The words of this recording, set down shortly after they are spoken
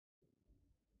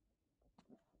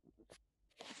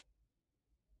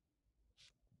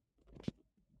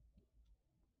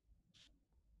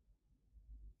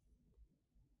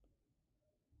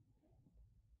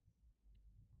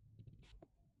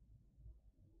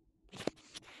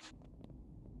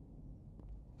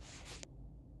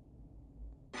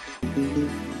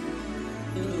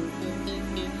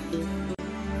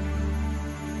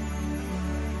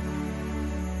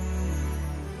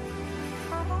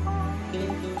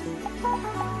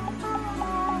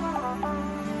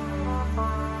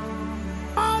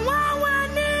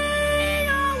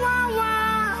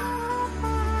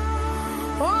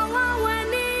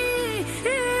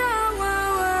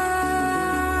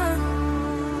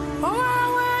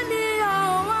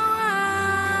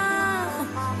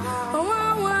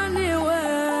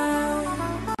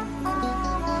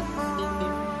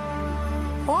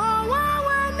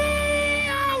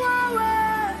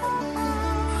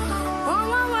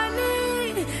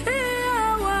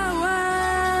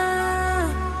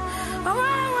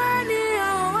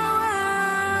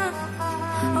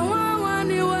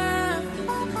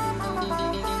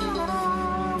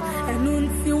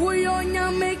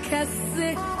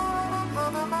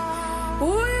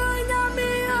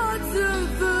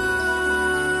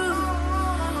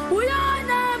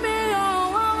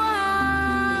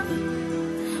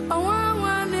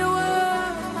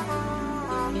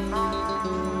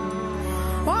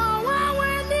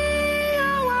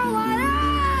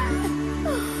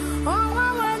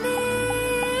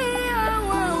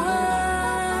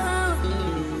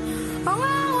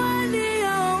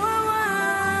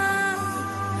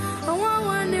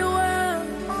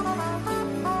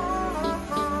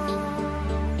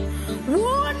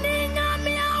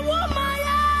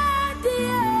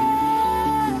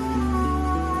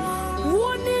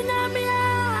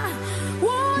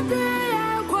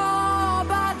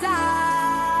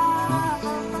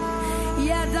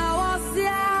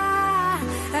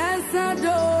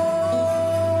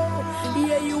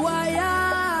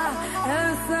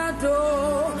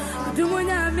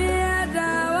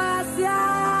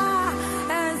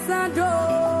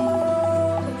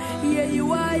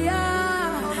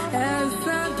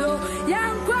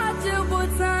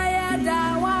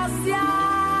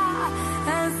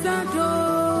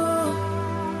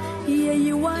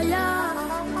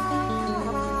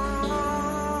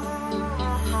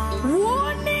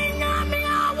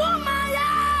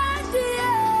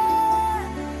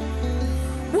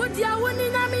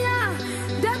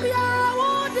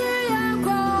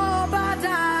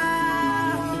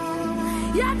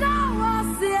Yadawa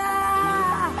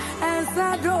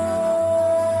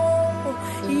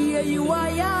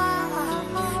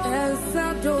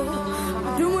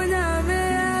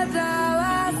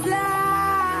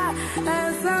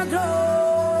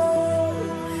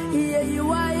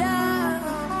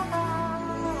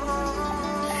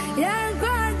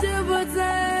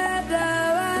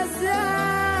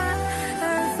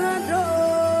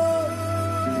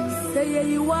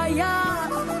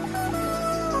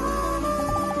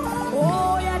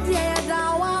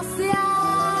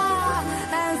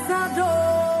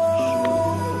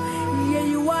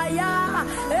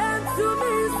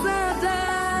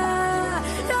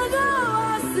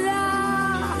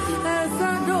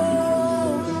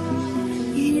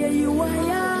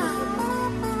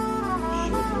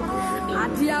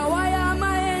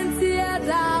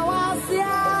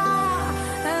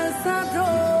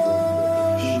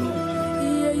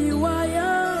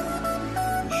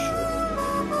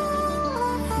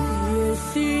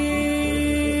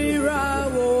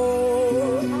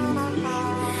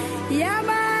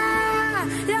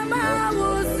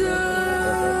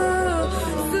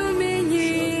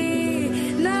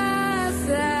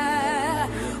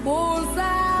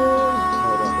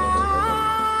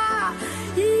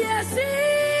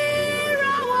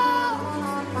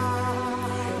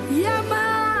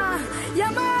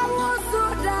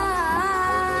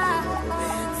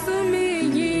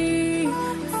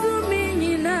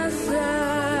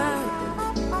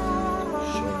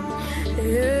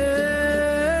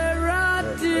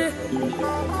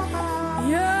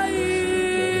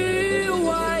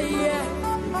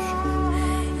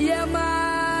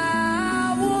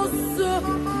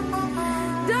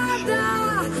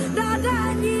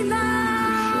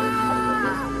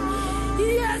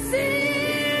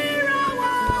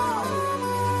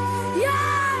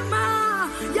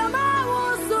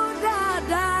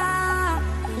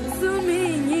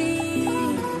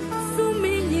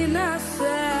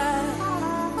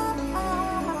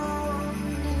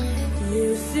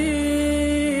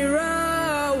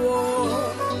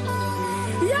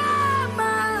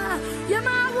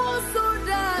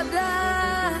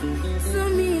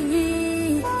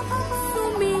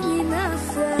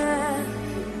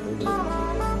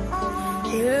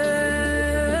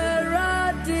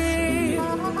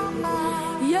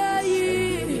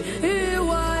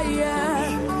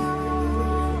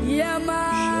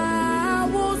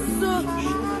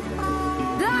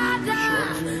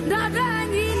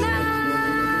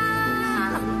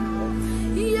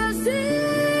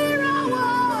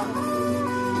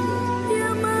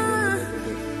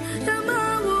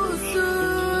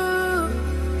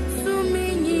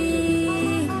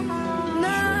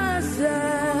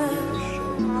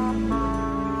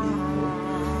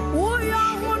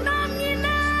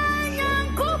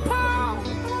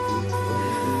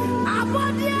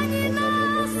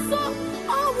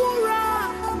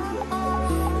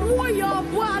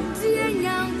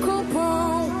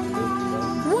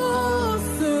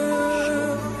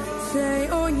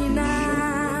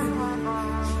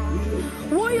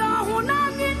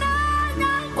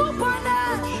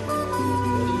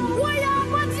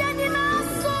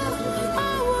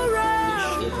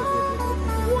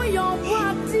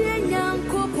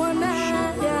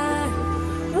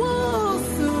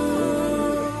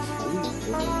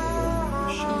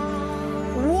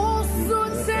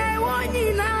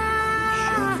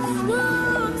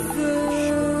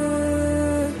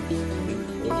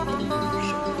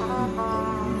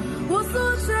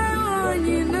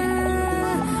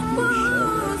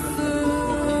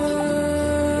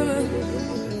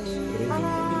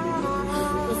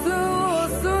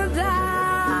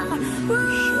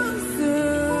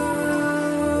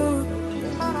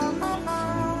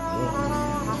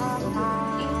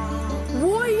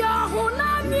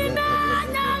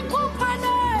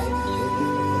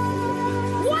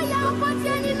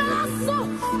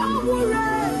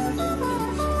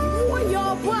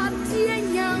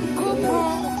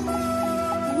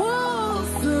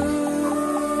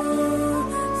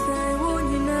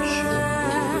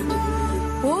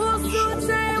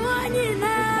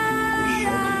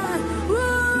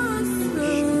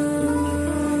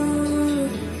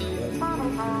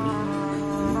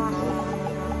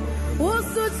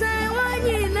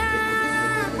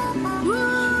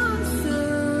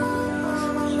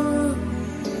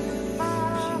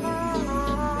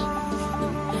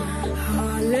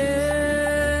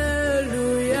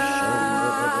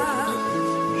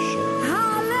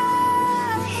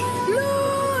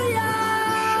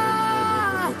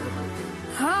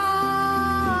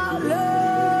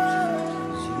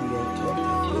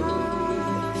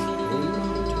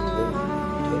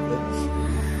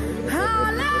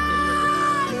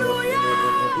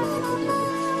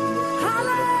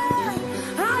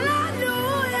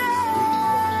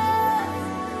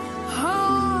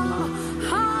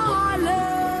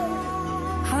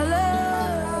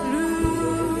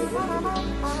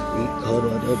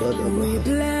We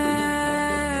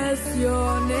bless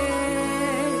your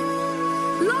name,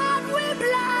 Lord. We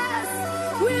bless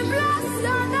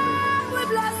your name, we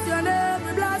bless your name,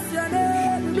 we bless your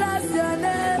name, we bless your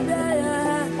name,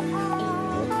 yeah.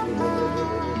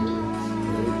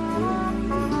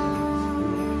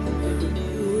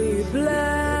 We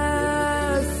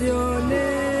bless your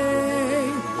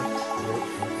name,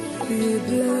 we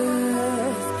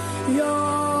bless your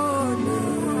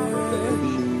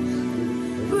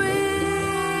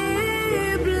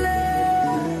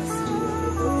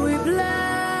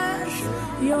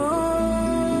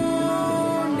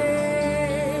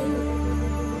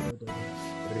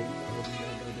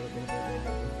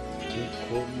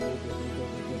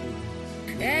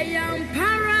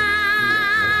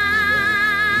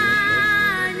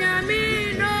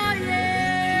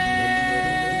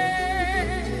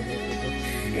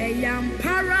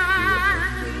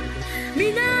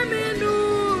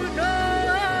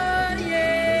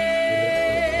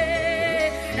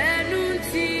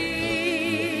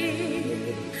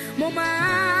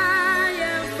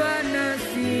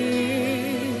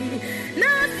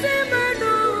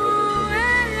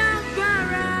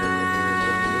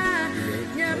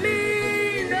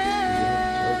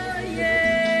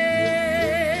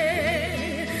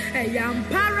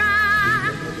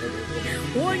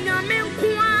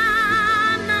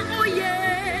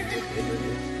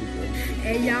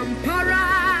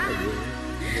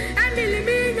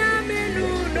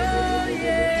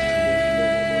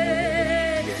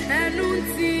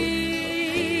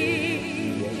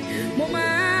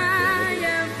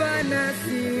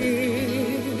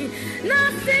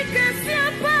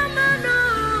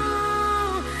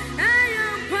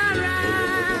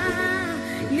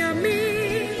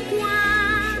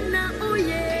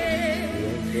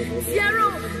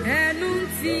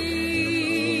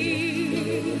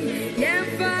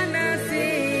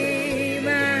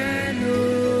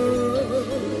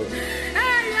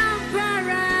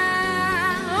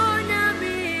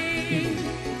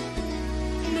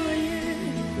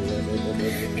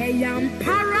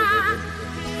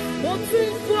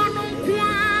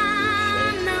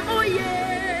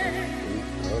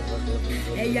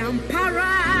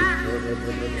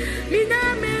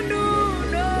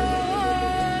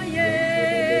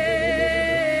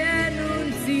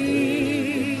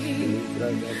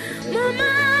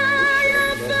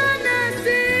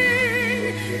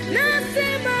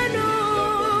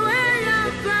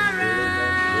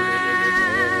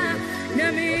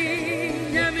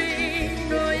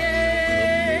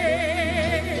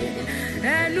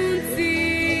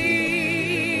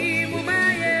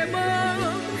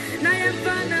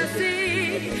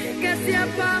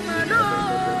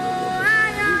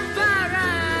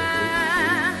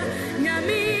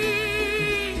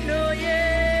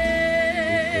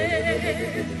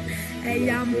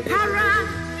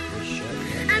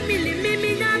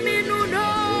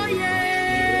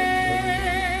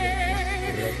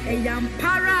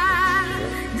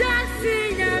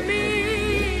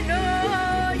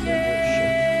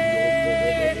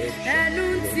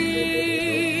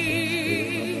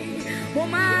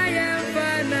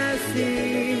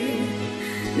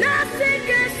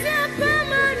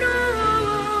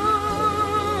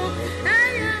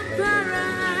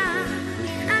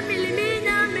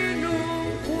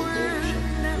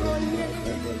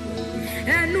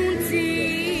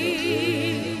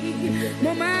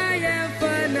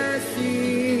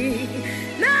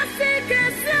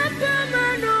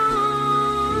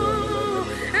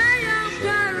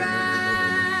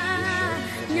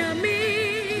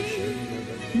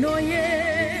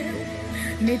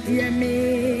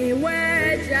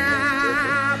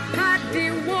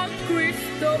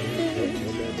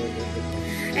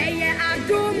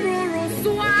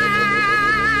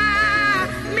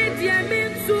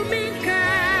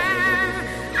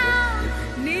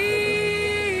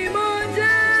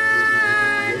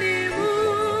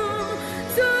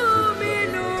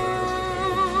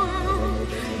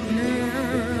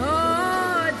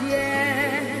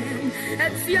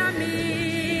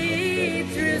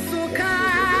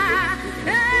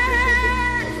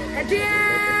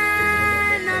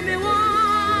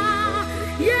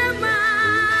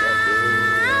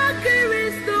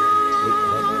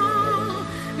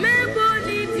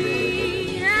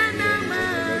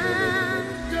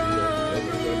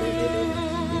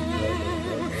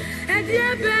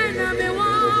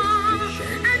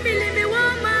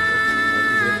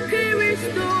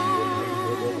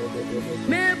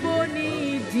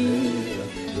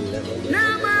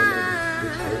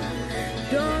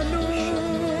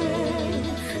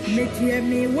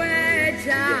me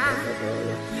weja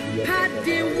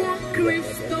padi won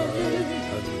Kristo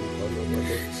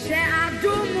she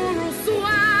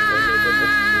adumurusua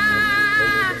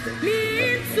mi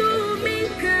tu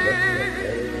minka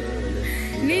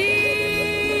ni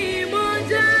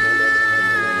moja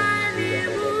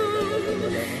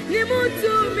ni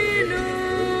mutu minu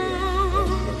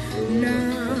na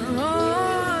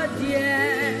odie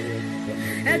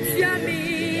etiami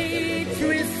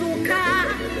trisuka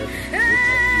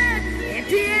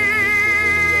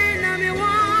etiena mi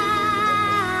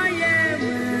waye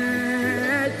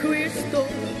Kristo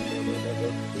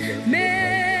me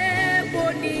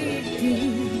boniti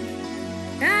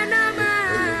anama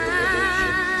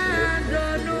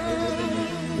dono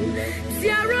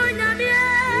siaronya mi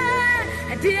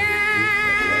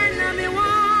etiena mi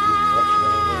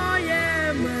waye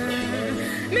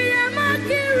mi ama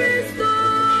Kristo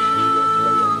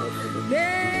me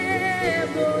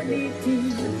boniti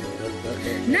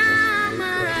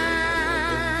nama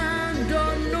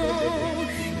dono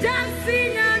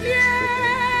dansinya mi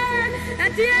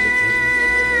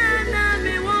etiena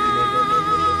mi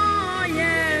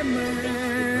waye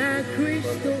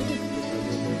Kristo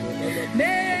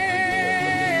me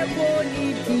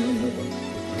boniti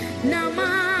nama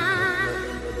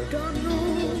dono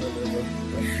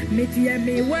metia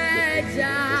mi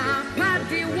weja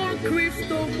padi won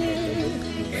Kristo mu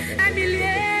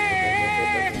emilie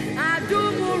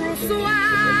adumurusua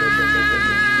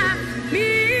mi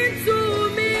tu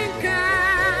minka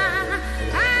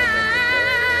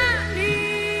ani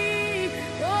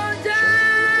oja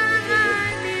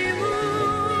ni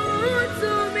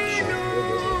mutu minu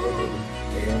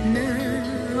na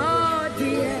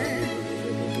odie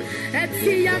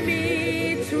etia mi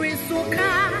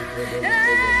trisuka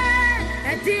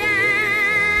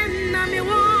etiena mi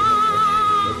wo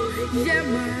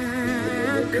yema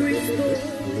Kristo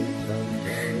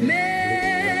me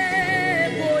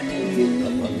boniti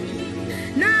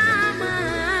nama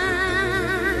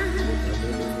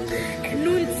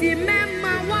enunti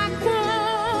mema wako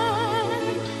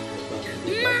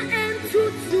ma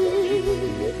entutu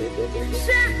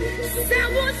se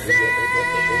wose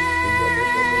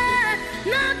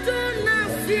na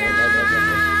donasia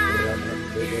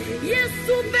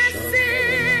Yesu bese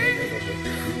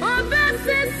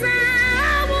obese sa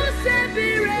wose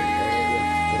bire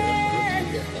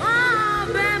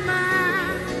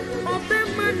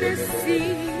obema nesi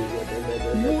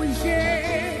muye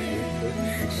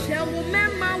shewu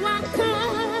mema wako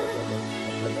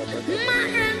ma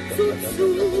entutu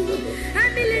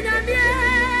amilinga bie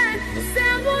se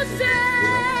wose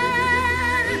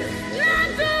na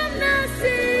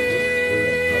donasi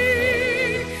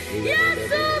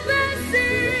Yesu bese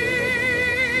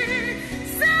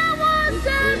se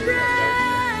wose bre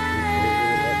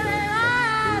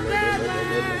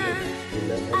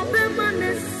obema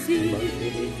nesi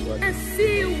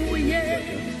esi uye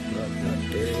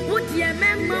udie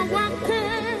mema wako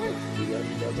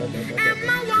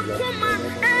ema wako ma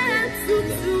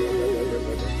etutu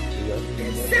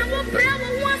se wo bravo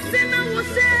wase na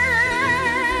wose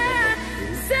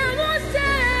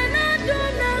na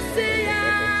donase ya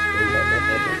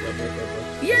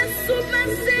Yesu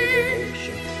mese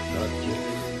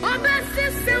obese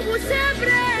se wo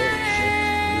shebre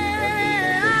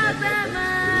abema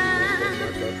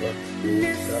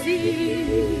nesi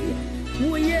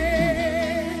uye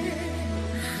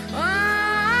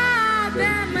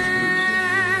abema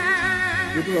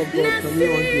People of God, can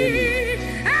you all hear me?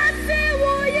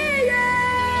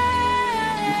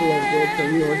 People of God,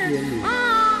 can you all hear me?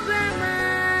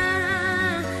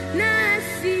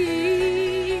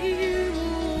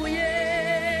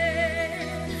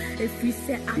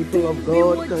 People of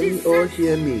God, can you all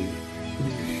hear me?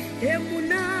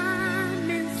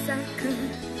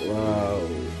 Wow.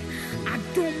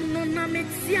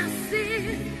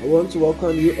 I want to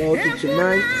welcome you all to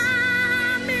tonight's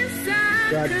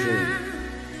gathering.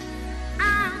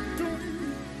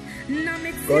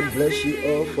 God bless you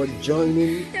all for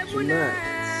joining tonight's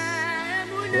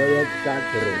prayer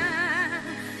gathering.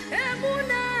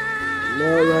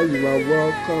 Laura, you are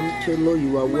welcome. Chelo,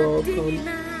 you are welcome.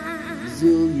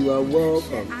 Zil, you are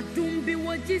welcome.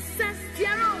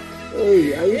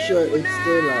 Hey, are you sure it's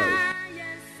still live?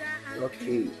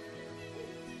 Okay.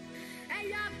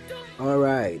 All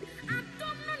right.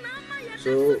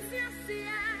 So,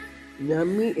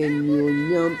 Nyami and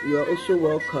Nyam, you are also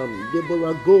welcome.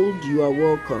 Deborah Gold, you are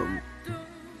welcome.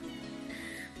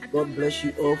 God bless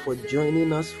you all for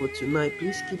joining us for tonight.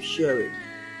 Please keep sharing.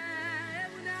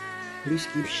 Please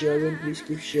keep sharing. Please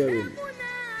keep sharing.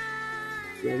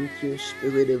 Thank you,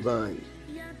 Spirit Divine.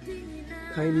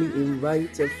 kindly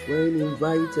invite a friend,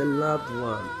 invite a loved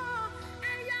one.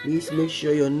 Please make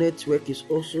sure your network is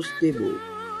also stable.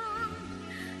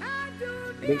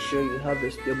 Make sure you have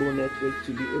a stable network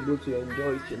to be able to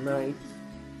enjoy tonight's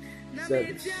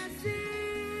service.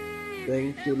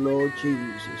 Thank you, Lord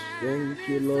Jesus. Thank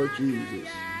you, Lord Jesus.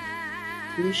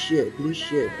 Please share, please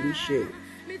share, please share.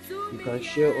 You can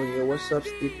share on your WhatsApp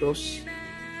status.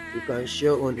 You can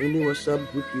share on any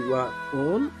WhatsApp group you are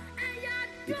on.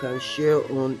 You can share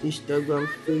on Instagram,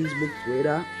 Facebook,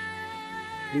 Twitter.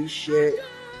 Please share.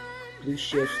 Please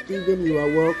share. Stephen, you are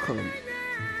welcome.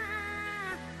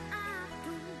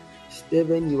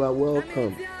 Stephen, you are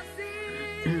welcome.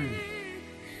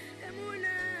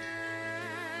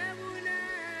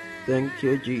 Thank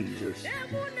you, Jesus.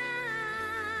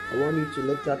 I want you to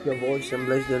lift up your voice and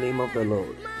bless the name of the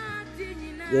Lord.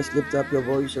 Just lift up your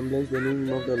voice and bless the name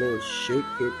of the Lord. Shake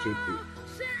it, take it.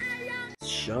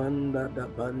 Shanda da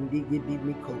bandigidi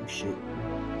mikoshe.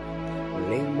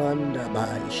 Lemanda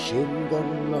by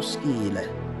Shingon Noskile.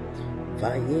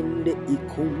 Vayende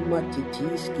ikuma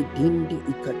titiski dindi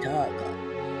ikataka.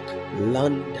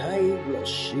 Landai lo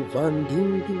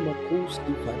shivandindi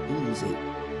makuski fadize.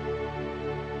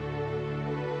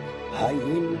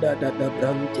 Hayinda da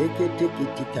branteke teki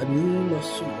tikanima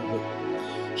sugo.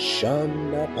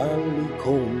 Shanda pali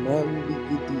komandi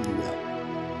idia.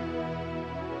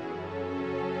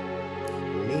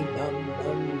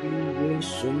 Libambandi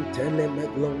suntele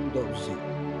meglondozi.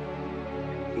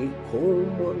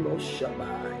 Ikomo no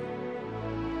shabai.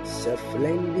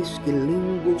 Seflendis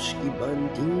kilingos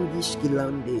kibandingis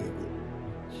kilandego.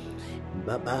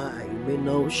 Babai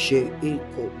menoshe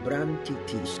eko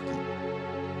brantitiski.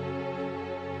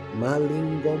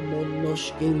 Malingo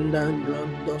monoskinda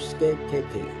glandoske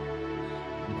keke.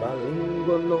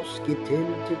 Balingo noski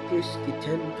tentitiski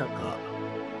tentaka.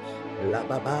 La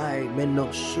babai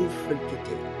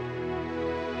menosufrikite.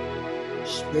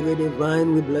 Spirit divine,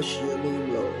 we bless your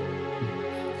name, Lord.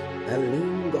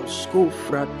 Alingo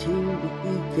skofratindi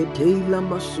iketela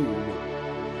masulu.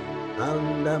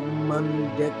 Anda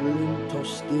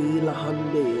mandeglintoskila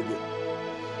handege.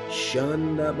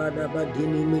 Shanda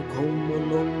badabadini mikomo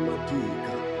no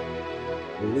matika.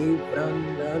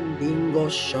 Libranda dingo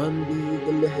shandi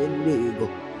glehendego.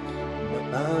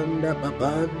 Babanda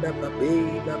babenda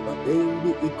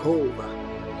babendi ikova.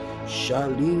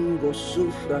 Shalingo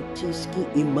sufratiski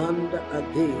imanda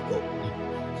agego.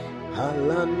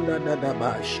 Halanda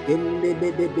dadabash kende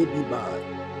bedebedibai.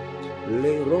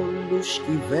 Le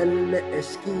ronduski velle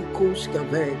eskikos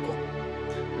kavego.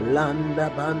 Landa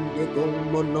bande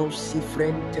gomo no si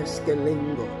frentes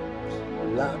kelengo.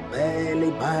 La pele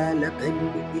bala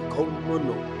pendi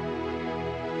ikomono.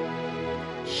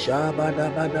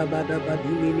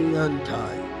 Shabadabadabadabadimini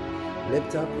antai.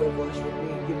 Lift up your voice with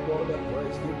me, give God the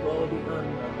praise, give God the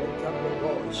honor. Lift up your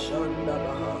voice, Shanda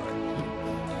Bahai.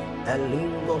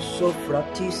 Elingo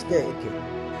sofratiskeke.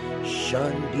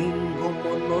 Shandingo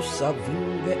mono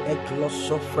savinge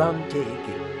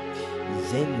eklosofranteke.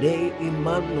 Zende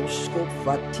imanusko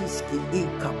fatiski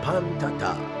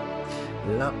ikapantata.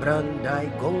 La brandai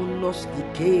gonoski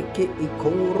teke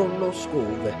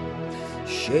ikoronoskove.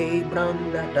 She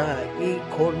branda da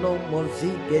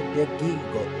ikonomozige de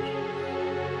gigo.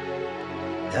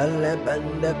 Ele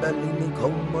bende belini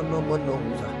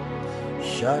komonomonoza.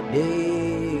 Shade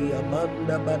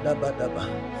amanda badabadaba.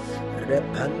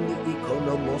 Repandi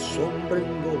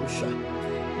ikonomosombringosha.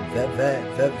 Veve,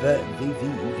 vivi,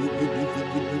 vigi.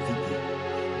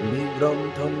 Migron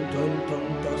ton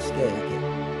toskeke.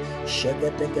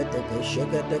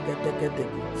 Shegeteketeke.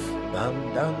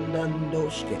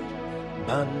 Bandandandoske.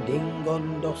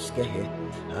 Bandingondoske.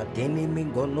 Adini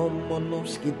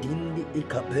migonomonoski dindi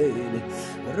ikapele.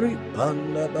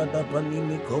 Ripanda badabani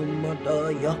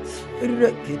mikomadaya.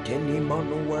 Rekiteni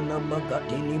manuana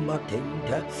magatini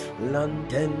matente.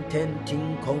 Lantententin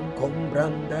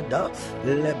konkombranda da.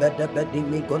 Lebedebedi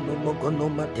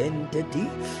migonomogonomatenteti.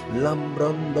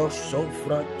 Lambrondo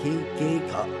sofra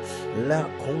kikika. La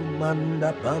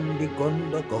kumanda bandi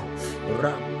gondoko.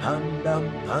 Rapanda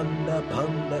panda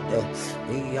de.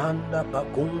 Ianda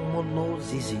bakumono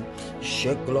zizi.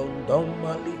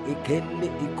 Sheglondomali ikende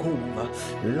ikuva.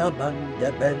 Labanda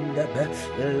bendebe.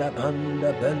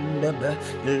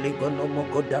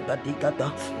 Ligonomogodabadikata.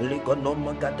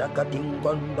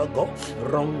 Ligonomogadakadingondogo.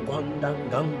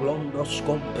 Rongondanganglondo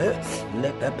skompe.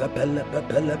 Lepepepe.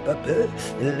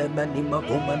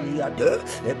 Lemanimagomaniade.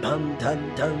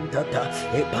 Epantantantata.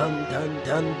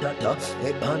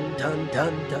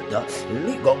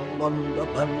 Ligommondo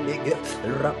pandige.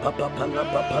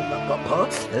 rapapapalapapalapapa,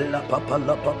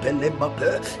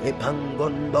 lapapalapapelemapa,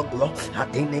 epangondoglo,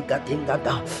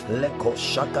 hatinekatingada, leko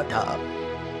shakata.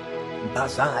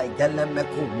 Basai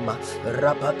Galamekuma,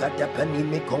 Rapakata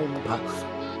Panimikompa,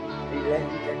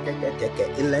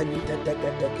 Ilente,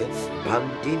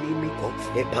 Pandinimico,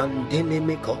 a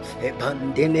Pandinimico, a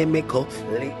Pandinimico,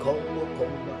 Licomo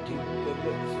Comati,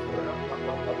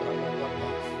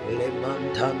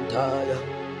 Lemantantaya,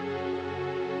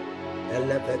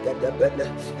 Elevagadabella,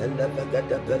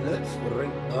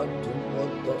 Ripantum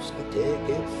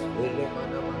Montoscateke,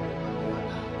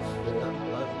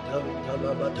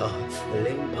 Talabata,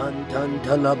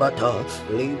 Limpantantalabata,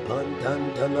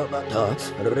 Limpantantalabata,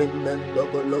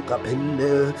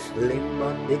 Rimendogolokapinde,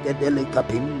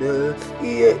 Limandigadelikapinde,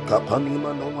 Ye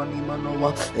Kapanima Noa,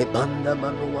 Epanda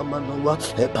Manoa,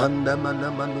 Epanda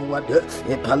Manamanuwa,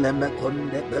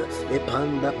 Epalemekonde,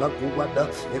 Epanda Baguada,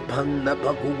 Epanda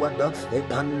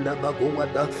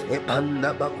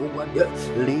Baguada,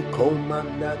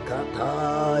 Likomanda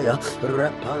Kataya,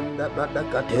 Rapanda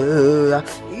Badakatea.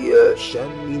 Yes,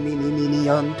 mini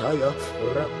antaya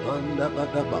rapanda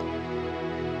badaba.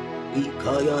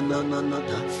 Ikaya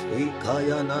nananata,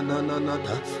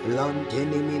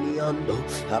 lanteni miniando,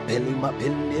 apelima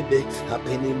penebe,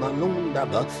 apelima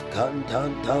lundaba,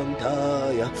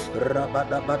 kantantantaya,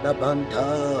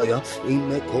 rabadabadabantaya,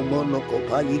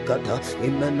 imekomonokopayikata,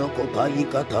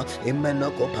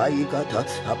 imenokopayikata,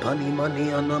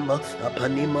 apanimanianama,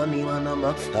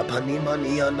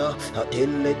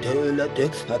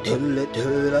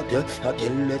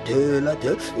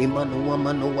 atelete, imanua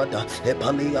manuata,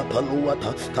 epalia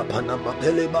paluata, kapanama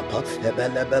pelebapa,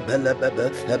 ebelebebelebebe,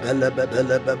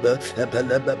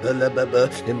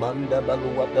 emanda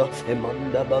baluada,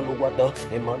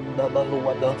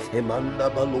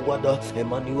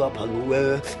 emanua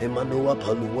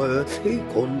palue,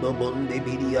 ikondo bonde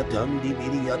biriata,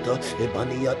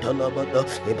 ebania talabada,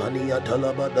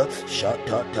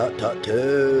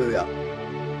 shatatateya.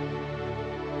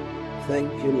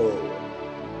 Thank you, Lord.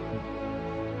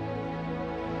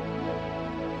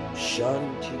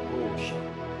 Shanti Osha.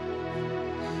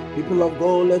 People of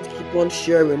God, let's keep on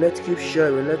sharing. Let's keep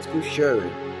sharing. Let's keep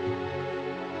sharing.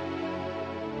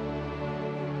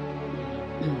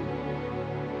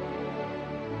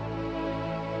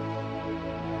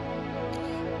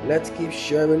 Let's keep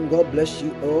sharing. God bless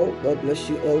you all. God bless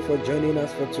you all for joining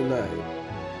us for tonight.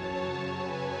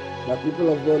 Now,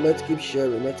 people of God, let's keep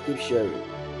sharing. Let's keep sharing.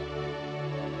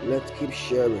 Let's keep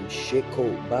sharing.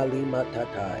 Sheko Bali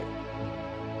Matatai.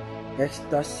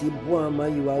 Ecstasy Buama,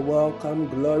 you are welcome.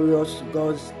 Glorious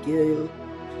God's Gale,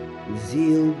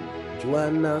 Zeal,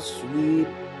 Joanna, Sweet,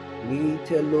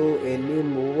 Mitelo,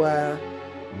 Enimua,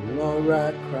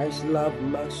 Nora, Christ Love,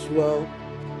 Maxwell,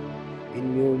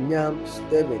 Inyonyam,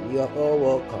 Steven, you are all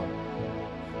welcome.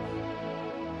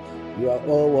 You are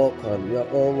all welcome. You are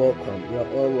all welcome. You are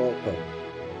all welcome.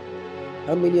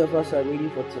 How many of us are ready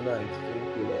for tonight?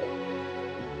 Thank you, Lord.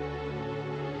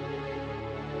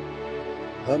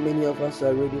 How many of us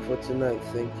are ready for tonight?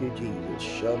 Thank you, Jesus.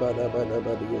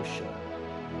 Shabadabadabadiyosha.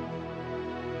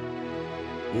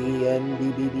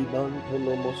 Iyandibidi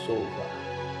bantolomosova.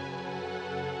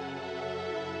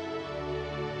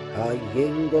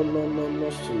 Hayengo no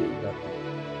suida.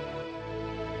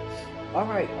 All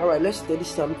right. Let's study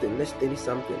something.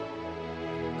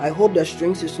 I hope the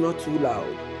strings is not too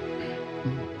loud.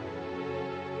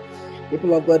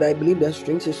 People of God, I believe the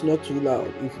strings is not too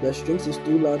loud. If the strings is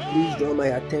too loud, please draw my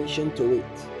attention to it.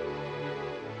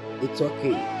 It's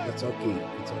okay.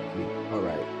 All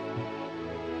right.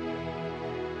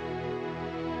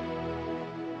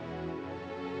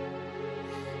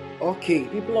 Okay,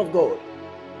 people of God.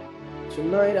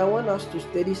 Tonight, I want us to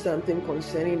study something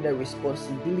concerning the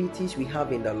responsibilities we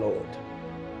have in the Lord.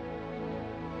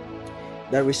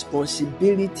 The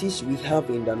responsibilities we have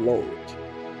in the Lord.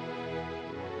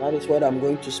 That is what I'm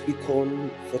going to speak on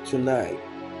for tonight.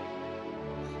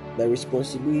 The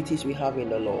responsibilities we have in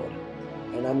the Lord.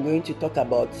 And I'm going to talk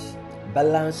about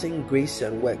balancing grace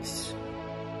and works.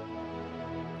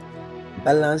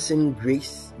 Balancing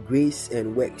grace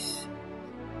and works.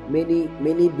 Many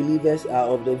believers are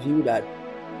of the view that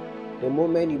the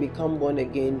moment you become born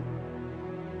again,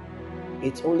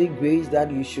 it's only grace that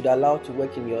you should allow to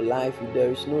work in your life. There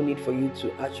is no need for you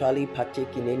to actually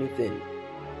partake in anything.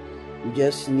 You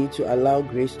just need to allow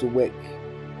grace to work.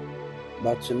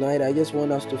 But tonight, I just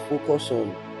want us to focus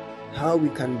on how we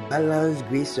can balance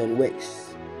grace and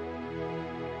works.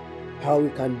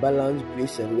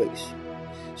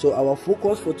 So our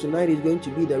focus for tonight is going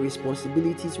to be the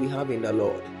responsibilities we have in the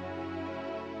Lord.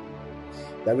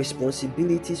 The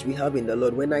responsibilities we have in the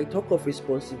Lord. When I talk of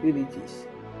responsibilities,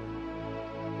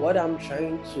 what I'm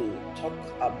trying to talk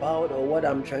about or what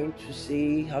I'm trying to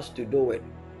say has to do with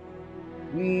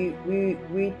we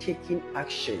taking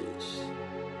actions.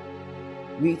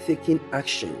 We taking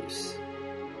actions.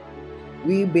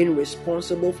 We being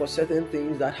responsible for certain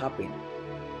things that happen.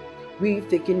 We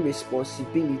taking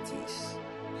responsibilities.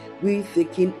 We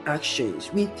taking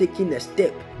actions. We taking a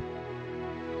step.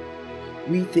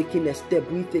 We taking a step.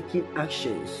 We taking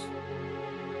actions.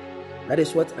 That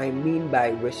is what I mean by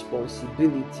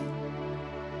responsibility.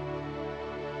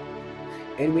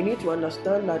 And we need to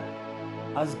understand that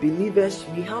as believers,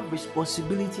 we have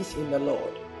responsibilities in the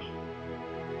Lord.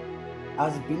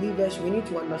 As believers, we need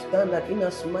to understand that in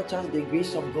as much as the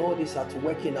grace of God is at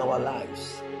work in our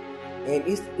lives, and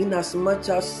in as much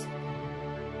as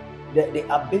the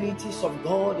abilities of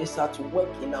God is at work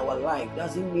in our life,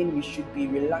 doesn't mean we should be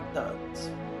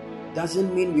reluctant.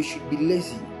 Doesn't mean we should be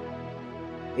lazy.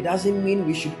 It doesn't mean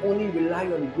we should only rely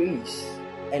on grace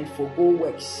and forgo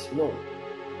works. No.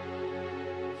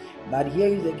 But here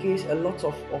is the case, a lot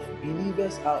of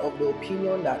believers are of the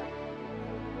opinion that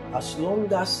as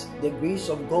long as the grace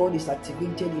of God is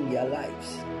activated in their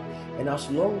lives, and as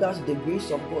long as the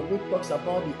grace of God, which talks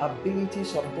about the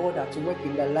abilities of God at work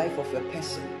in the life of a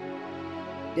person,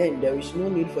 then there is no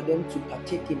need for them to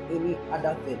partake in any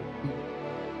other thing.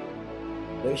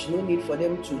 There is no need for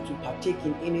them to partake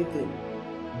in anything.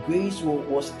 Grace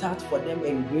will start for them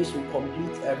and grace will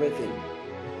complete everything.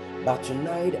 But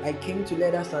tonight I came to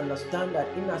let us understand that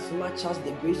in as much as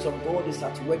the grace of God is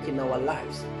at work in our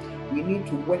lives, we need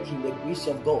to work in the grace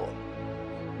of God.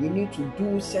 We need to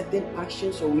do certain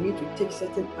actions, or we need to take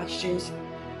certain actions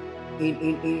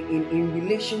in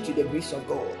relation to the grace of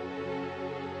God.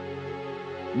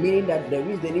 Meaning that there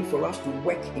is the need for us to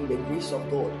work in the grace of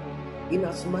God. In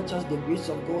as much as the grace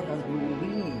of God has been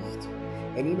released,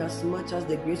 and in as much as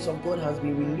the grace of God has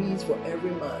been released for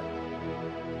every man,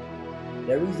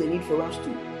 there is the need for us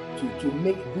to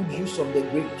make good use of the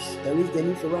grace. There is the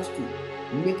need for us to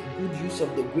make good use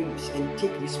of the grace and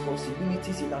take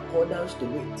responsibilities in accordance to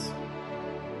it.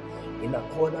 In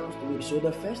accordance to it. So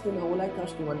the first thing I would like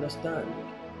us to understand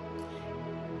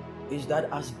is that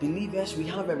as believers, we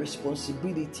have a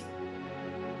responsibility.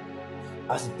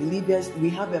 As believers, we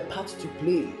have a part to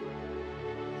play.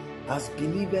 As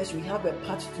believers, we have a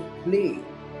part to play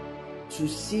to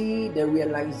see the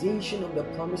realization of the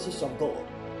promises of God.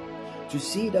 To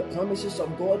see the promises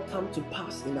of God come to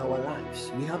pass in our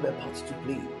lives, we have a part to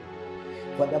play.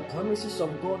 For the promises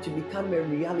of God to become a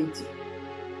reality,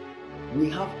 we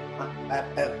have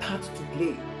a part to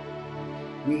play.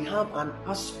 We have an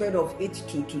aspect of it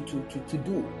to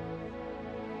do.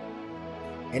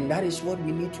 And that is what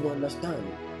we need to understand,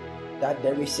 that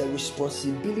there is a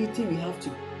responsibility we have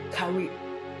to carry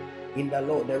in the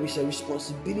Lord. There is a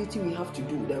responsibility we have to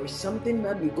do. There is something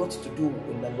that we got to do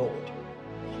in the Lord.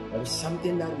 There is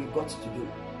something that we got to do.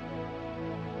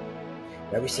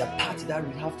 There is a part that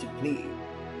we have to play.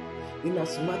 In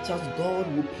as much as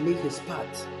God will play his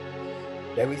part,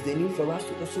 there is the need for us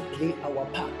to also play our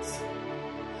part.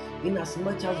 In as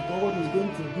much as God is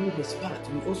going to do his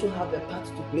part, we also have a part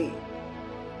to play.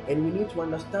 And we need to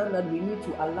understand that we need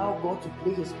to allow God to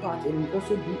play his part, and we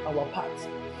also do our part.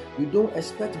 We don't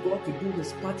expect God to do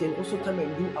his part and also come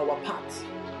and do our part.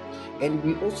 And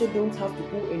we also don't have to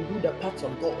go and do the parts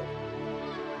of God.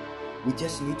 We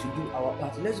just need to do our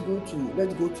part. Let's go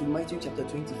to Matthew chapter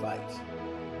 25.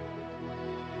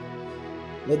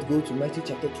 Let's go to Matthew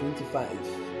chapter 25,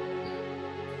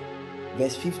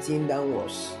 verse 15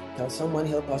 downwards. Can someone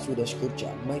help us with the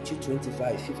scripture? Matthew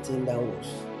 25, 15 downwards.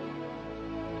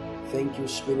 Thank you,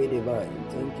 Spirit Divine.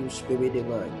 Thank you, Spirit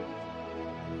Divine.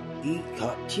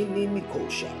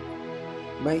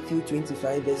 Matthew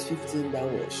 25, verse 15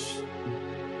 downwards.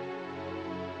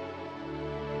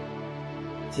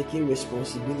 Taking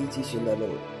responsibilities in the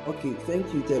Lord. Okay,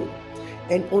 thank you, Tell.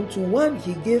 And unto one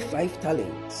he gave 5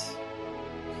 talents,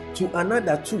 to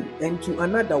another 2, and to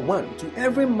another 1, to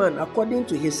every man according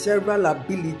to his several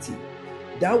ability.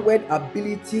 That word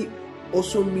ability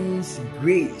also means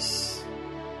grace.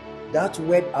 That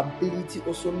word ability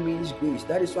also means grace.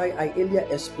 That is why I earlier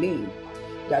explained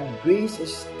that grace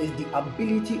is the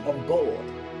ability of God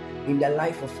in the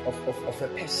life of a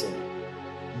person.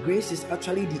 Grace is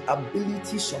actually the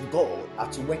abilities of God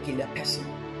at work in a person.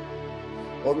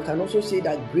 Or we can also say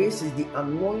that grace is the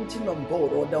anointing of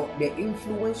God, or the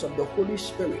influence of the Holy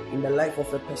Spirit in the life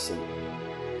of a person.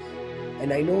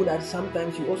 And I know that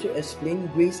sometimes you also explain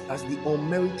grace as the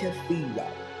unmerited favor.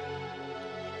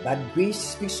 But grace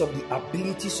speaks of the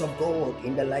abilities of God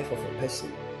in the life of a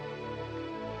person.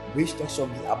 Grace talks of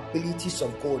the abilities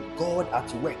of God, God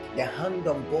at work, the hand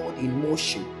of God in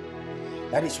motion.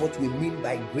 That is what we mean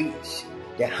by grace.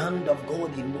 The hand of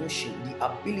God in motion, the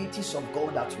abilities of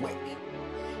God at work,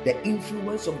 the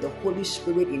influence of the Holy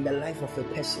Spirit in the life of a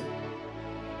person.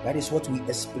 That is what we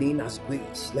explain as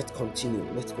grace. Let's continue.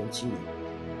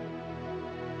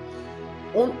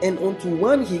 And unto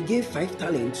one he gave 5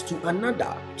 talents, to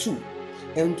another 2,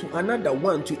 and to another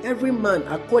 1, to every man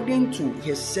according to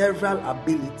his several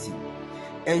ability.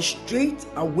 And straight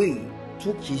away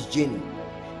took his journey.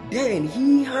 Then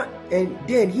he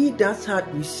that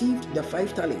had received the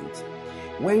 5 talents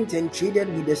went and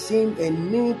traded with the same, and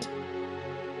made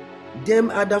them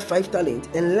other 5 talents.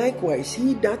 And likewise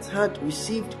he that had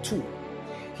received 2,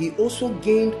 he also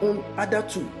gained on other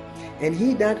 2. And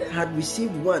he that had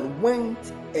received 1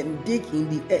 went and dig in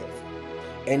the earth,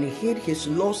 and hid his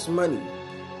lost money.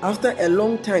 After a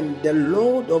long time the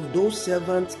Lord of those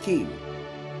servants came,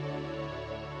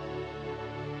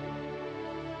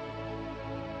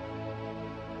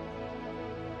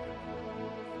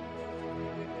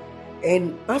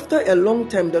 and after a long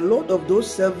time the Lord of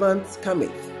those servants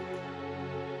cometh.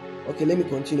 Okay, let me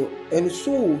continue. And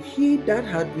so he that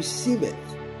had received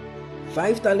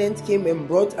 5 talents came and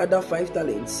brought other 5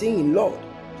 talents, saying, Lord,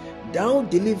 thou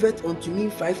delivered unto me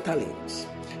 5 talents.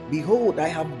 Behold, I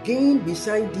have gained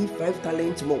beside thee 5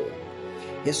 talents more.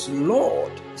 His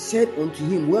Lord said unto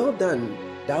him, Well done,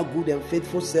 thou good and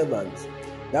faithful servant.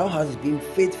 Thou hast been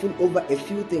faithful over a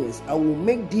few things. I will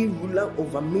make thee ruler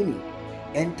over many.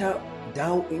 Enter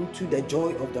thou into the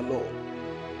joy of the Lord.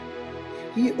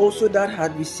 He also that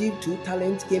had received 2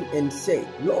 talents came and said,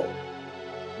 Lord,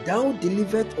 thou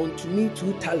delivered unto me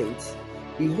 2 talents.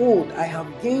 Behold, I have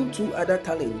gained 2 other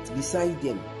talents beside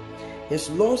them. His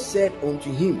Lord said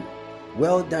unto him,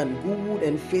 Well done, good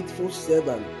and faithful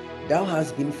servant. Thou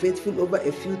hast been faithful over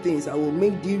a few things. I will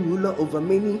make thee ruler over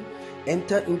many.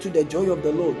 Enter into the joy of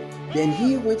the Lord. Then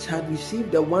he which had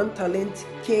received the 1 talent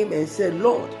came and said,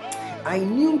 Lord, I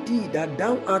knew thee that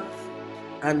thou art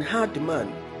an hard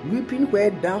man, reaping where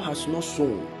thou hast not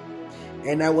sown.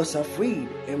 And I was afraid,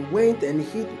 and went and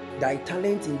hid thy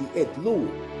talent in the earth. Lo,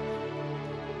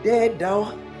 there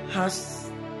thou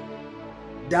hast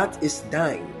that is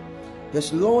thine.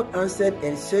 His Lord answered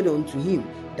and said unto him,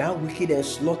 Thou wicked and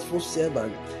slothful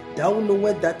servant, thou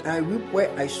knowest that I reap where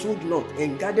I sowed not,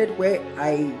 and gathered where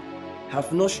I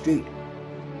have not strayed.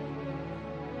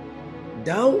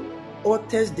 Thou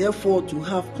oughtest therefore to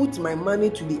have put my money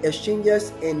to the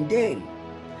exchangers, and then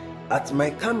at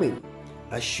my coming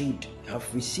I should have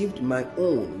received my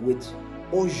own with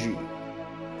usury.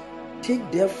 Take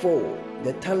therefore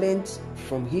the talent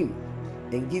from him,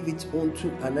 and give it unto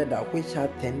another which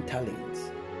had 10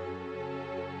 talents.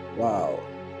 Wow.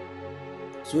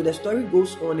 So the story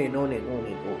goes on and on and on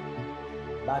and on.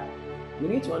 But we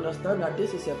need to understand that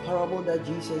this is a parable that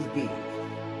Jesus gave.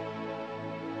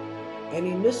 And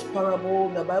in this parable,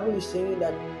 the Bible is saying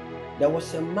that there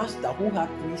was a master who had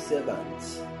 3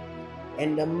 servants.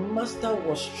 And the master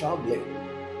was traveling.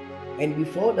 And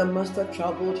before the master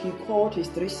traveled, he called his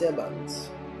 3 servants.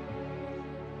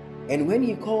 And when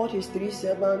he called his 3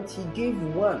 servants, he gave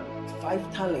one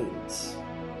 5 talents.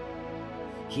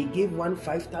 He gave one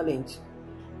 5 talents.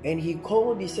 And he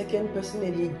called the second person,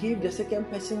 and he gave the second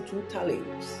person 2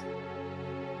 talents.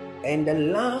 And the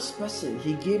last person,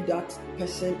 he gave that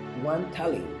person 1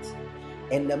 talent.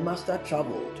 And the master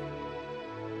traveled.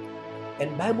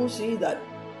 And Bible says that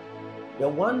the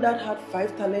one that had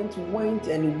 5 talents went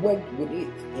and worked with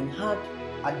it and had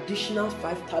additional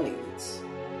 5 talents.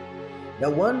 The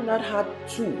one that had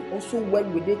 2 also worked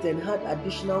with it and had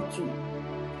additional 2.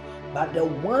 But the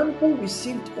one who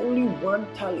received only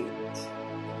 1 talent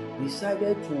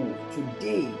decided to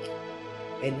dig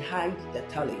and hide the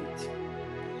talent.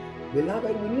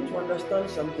 Beloved, we need to understand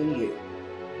something here.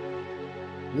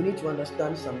 We need to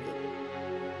understand something.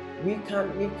 We can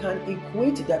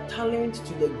equate the talent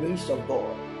to the grace of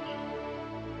God.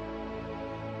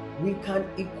 We can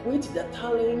equate the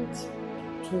talent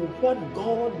to what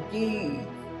God gave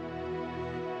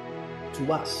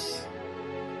to us.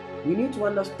 We need to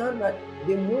understand that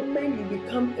the moment you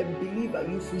become a believer,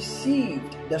 you've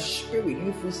received the Spirit,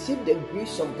 you've received the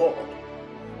grace of God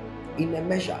in a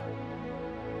measure.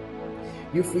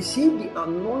 You've received the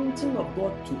anointing of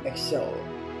God to excel.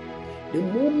 The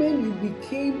moment you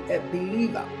became a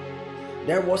believer,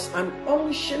 there was an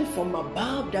unction from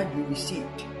above that you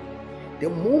received. The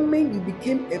moment you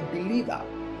became a believer,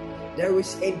 there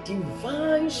is a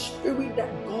divine spirit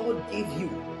that God gave you.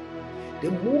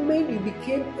 The moment you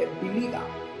became a believer,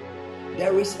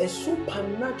 there is a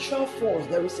supernatural force,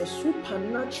 there is a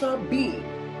supernatural being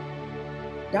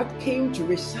that came to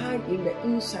reside in the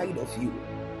inside of you.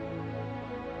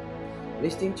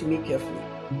 Listen to me carefully.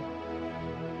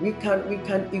 We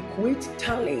can equate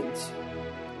talent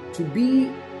to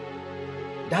be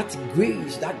that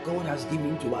grace that God has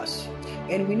given to us.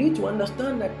 And we need to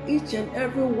understand that each and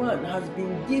every one has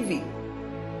been given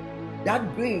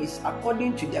that grace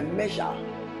according to the measure.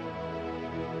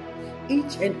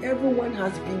 Each and every one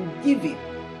has been given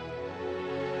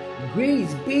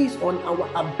grace based on our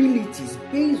abilities,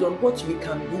 based on what we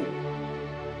can do.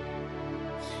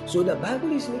 So the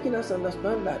Bible is making us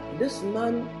understand that this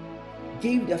man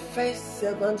gave the first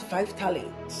servant 5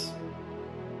 talents,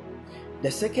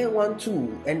 the second one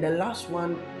 2, and the last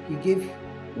one he gave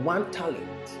 1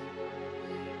 talent.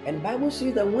 And Bible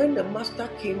says that when the master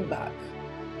came back,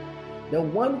 the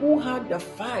one who had the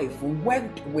 5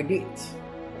 worked with it.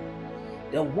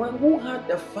 The one who had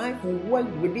the 5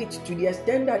 worked with it to the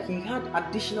extent that he had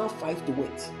additional 5 to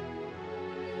it.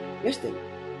 Listen,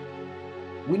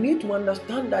 we need to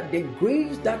understand that the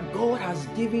grace that God has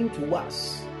given to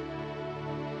us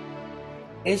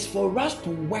is for us to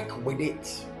work with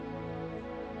it.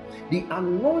 The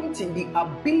anointing, the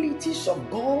abilities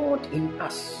of God in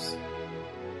us,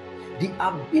 the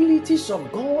abilities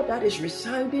of God that is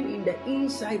residing in the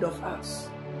inside of us,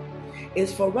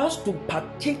 is for us to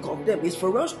partake of them, is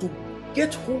for us to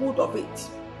get hold of it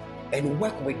and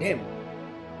work with them.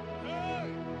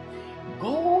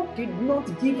 God did not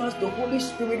give us the Holy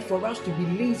Spirit for us to be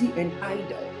lazy and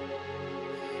idle.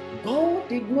 God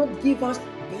did not give us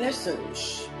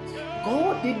blessings.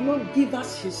 God did not give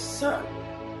us His Son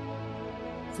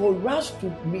for us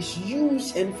to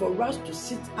misuse and for us to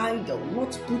sit idle,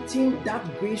 not putting that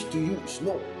grace to use.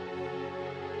 No.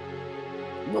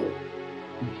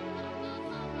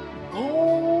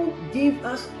 God gave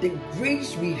us the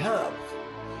grace we have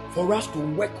for us to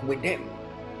work with them.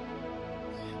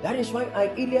 That is why I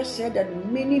earlier said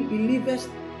that many believers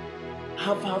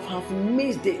have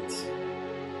missed it.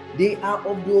 They are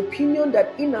of the opinion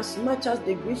that in as much as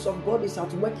the grace of God is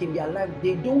at work in their life,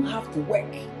 they don't have to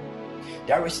work.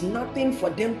 There is nothing for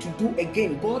them to do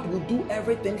again. God will do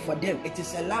everything for them. It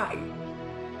is a lie.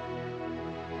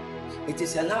 It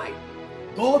is a lie.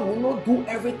 God will not do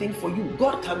everything for you.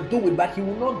 God can do it, but He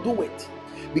will not do it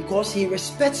because He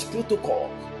respects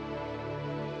protocol.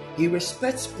 He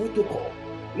respects protocol.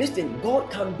 Listen, God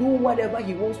can do whatever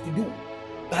He wants to do,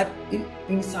 but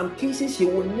in some cases He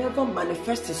will never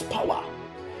manifest His power,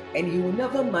 and He will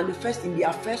never manifest in the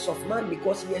affairs of man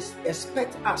because He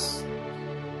expects us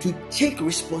to take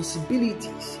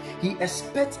responsibilities. He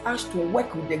expects us to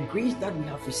work with the grace that we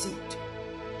have received.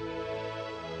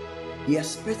 He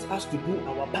expects us to do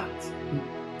our part.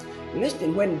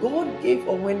 Listen, when God gave,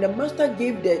 or when the master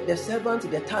gave the servant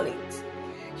the talents,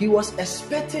 He was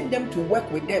expecting them to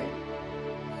work with them.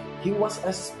 He was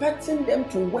expecting them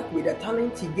to work with the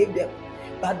talent He gave them.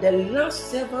 But the last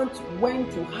servant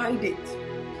went to hide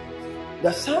it.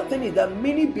 The sad thing is that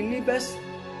many believers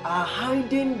are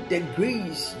hiding the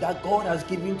grace that God has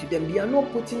given to them. They are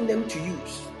not putting them to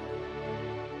use.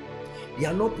 They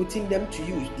are not putting them to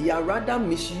use. They are rather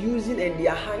misusing and they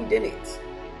are hiding it.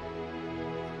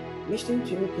 Listen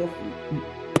to me carefully.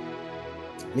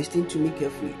 Listen to me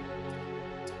carefully.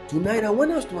 Tonight I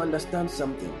want us to understand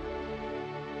something.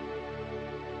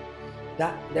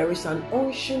 That there is an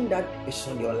unction that is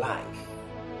on your life.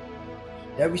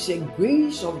 There is a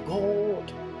grace of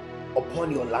God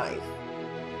upon your life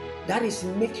that is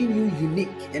making you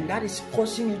unique and that is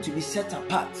causing you to be set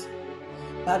apart.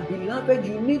 But beloved,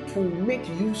 you need to make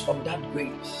use of that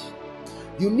grace.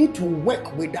 You need to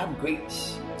work with that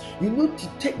grace. You need to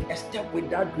take a step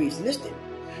with that grace. Listen,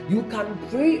 you can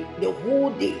pray the whole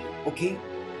day, okay?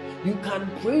 You can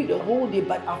pray the whole day,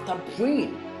 but after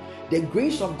praying, the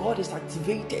grace of God is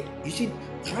activated. You see,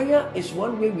 prayer is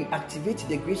one way we activate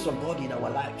the grace of God in our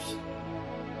lives.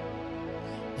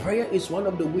 Prayer is one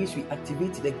of the ways we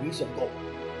activate the grace of God.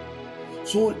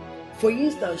 So, for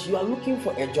instance, you are looking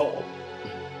for a job.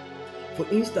 For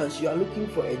instance, you are looking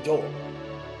for a job.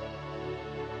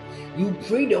 You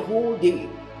pray the whole day.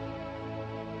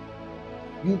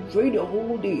 You pray the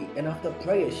whole day, and after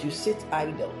prayers, you sit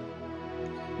idle.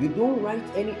 You don't write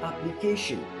any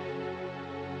application.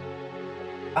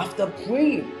 After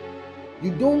praying,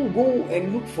 you don't go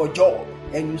and look for a job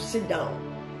and you sit down.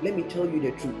 Let me tell you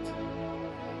the truth.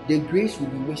 The grace will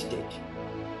be wasted.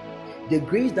 The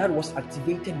grace that was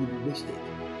activated will be wasted.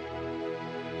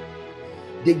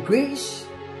 The grace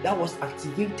that was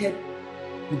activated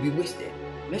will be wasted.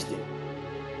 Listen.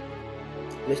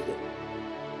 Listen.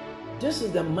 This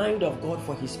is the mind of God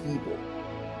for His people.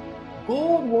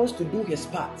 God wants to do His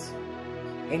part,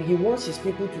 and He wants His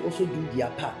people to also do their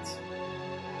part.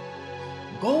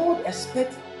 God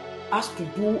expects us to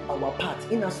do our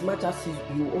part in as much as He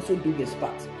will also do His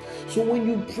part. So when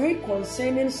you pray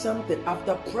concerning something,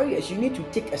 after prayers, you need to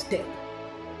take a step.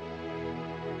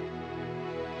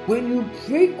 When you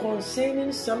pray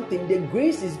concerning something, the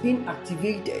grace is being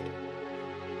activated.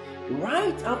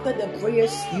 Right after the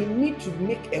prayers, you need to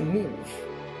make a move.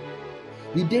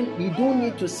 You don't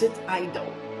need to sit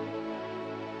idle.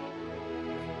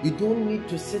 You don't need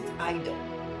to sit idle.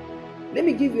 Let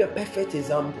me give you a perfect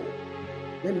example.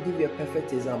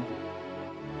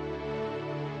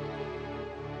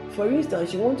 For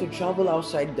instance, you want to travel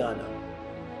outside Ghana.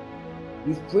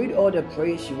 You've prayed all the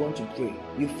prayers you want to pray.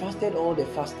 You've fasted all the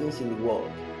fastings in the world.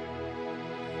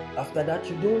 After that,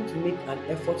 you don't make an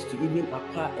effort to even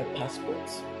acquire a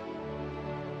passport.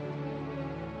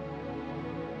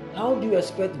 How do you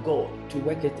expect God to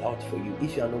work it out for you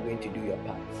if you are not going to do your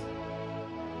part?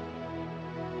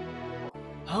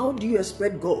 How do you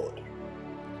expect God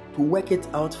to work it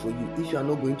out for you if you are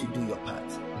not going to do your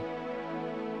part?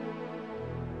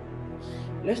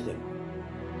 Listen.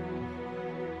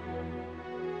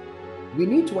 We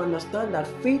need to understand that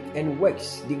faith and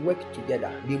works, they work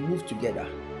together, they move together.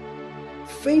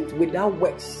 Faith without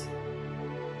works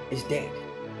is dead.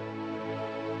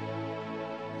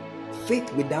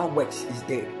 Faith without works is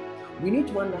dead. We need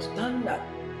to understand that.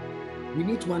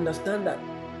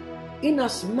 In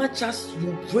as much as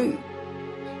you pray,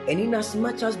 and in as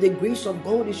much as the grace of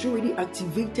God is already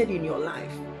activated in your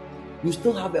life, you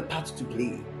still have a part to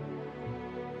play.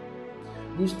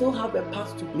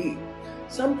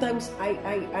 Sometimes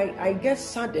I get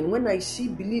saddened when I see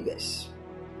believers,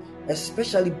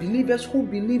 especially believers who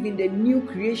believe in the new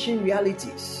creation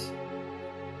realities.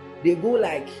 They go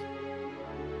like,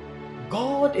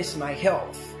 God is my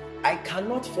health. I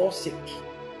cannot fall sick.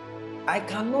 I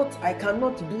cannot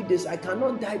do this. I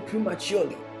cannot die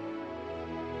prematurely.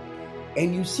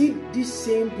 And you see these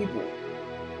same people,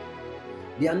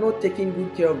 they are not taking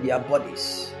good care of their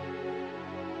bodies.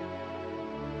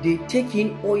 They take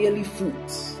in oily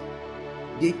foods.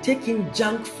 They take in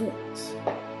junk foods.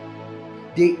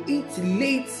 They eat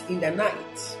late in the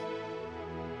night.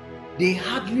 They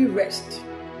hardly rest.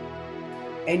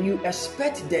 And you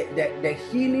expect the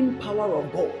healing power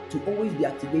of God to always be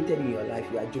activated in your life.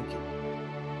 You are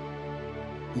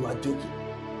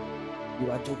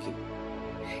joking.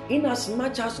 In as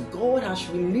much as God has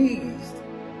released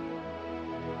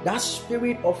that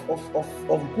spirit of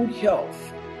good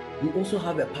health, you also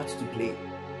have a part to play.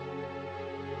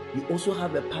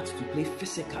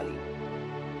 Physically.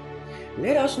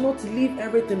 Let us not leave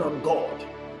everything on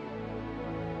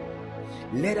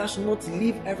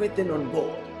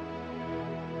God.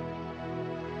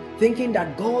 Thinking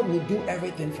that God will do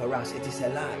everything for us. It is a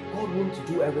lie. God wants to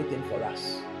do everything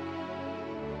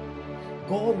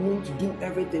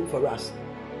for us.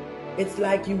 It's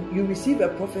like you receive a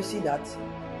prophecy that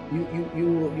you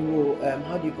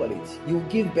how do you call it? You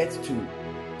give birth to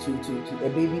a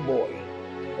baby boy.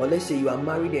 Or let's say you are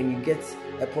married and you get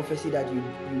a prophecy that you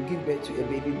give birth to a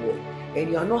baby boy, and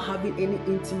you are not having any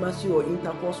intimacy or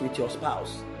intercourse with your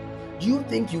spouse. Do you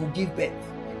think you will give birth?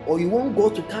 Or you want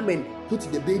God to come and put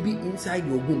the baby inside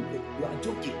your womb? You are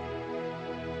joking.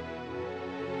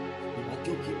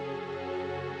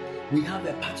 We have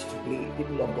a part to play,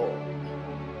 people of God.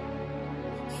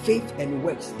 Faith and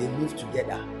works, they move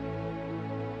together.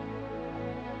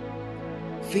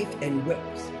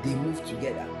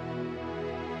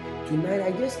 Tonight,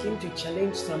 I just came to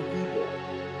challenge some people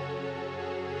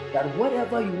that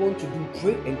whatever you want to do,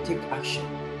 pray and take action.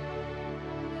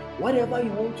 Whatever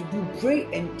you want to do, pray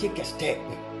and take a step.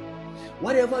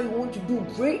 Whatever you want to do,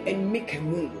 pray and make a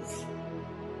move.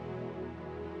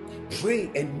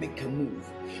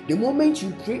 The moment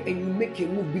you pray and you make a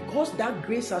move, because that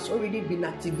grace has already been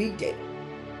activated,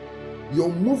 your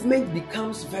movement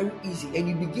becomes very easy and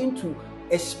you begin to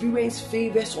experience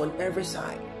favors on every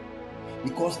side.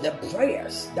 Because the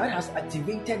prayers that has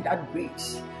activated that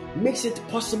grace makes it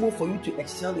possible for you to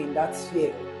excel in that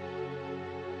sphere.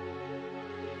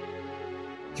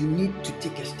 You need to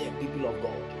take a step, people of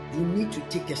God. You need to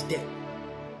take a step.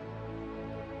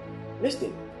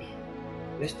 Listen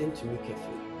to me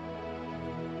carefully.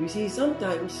 You see,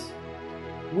 sometimes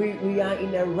we are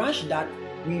in a rush that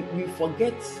we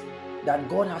forget that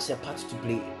God has a part to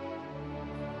play.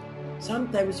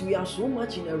 Sometimes we are so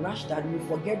much in a rush that we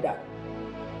forget that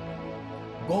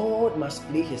God must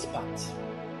play his part.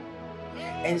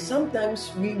 And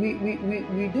sometimes we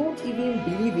don't even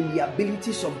believe in the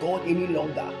abilities of God any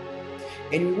longer.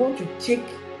 And we want to take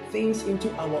things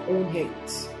into our own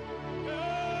hands.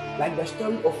 Like the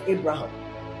story of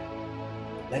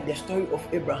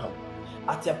Abraham.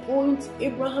 At a point,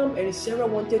 Abraham and Sarah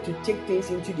wanted to take things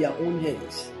into their own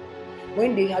hands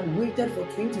when they had waited for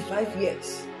 25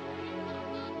 years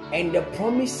and the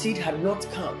promised seed had not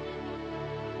come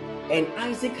and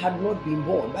Isaac had not been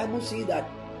born. The Bible says that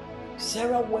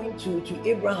Sarah went to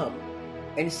Abraham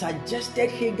and suggested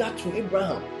Hagar to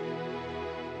Abraham.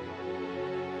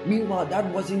 Meanwhile, that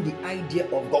wasn't the idea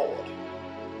of God.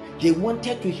 They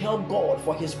wanted to help God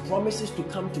for his promises to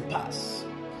come to pass.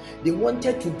 They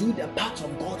wanted to do the part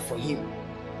of God for him.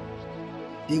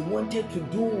 They wanted to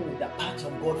do the part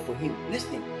of God for him.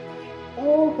 Listen,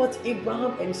 all what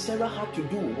Abraham and Sarah had to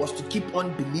do was to keep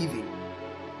on believing.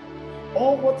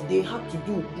 All what they had to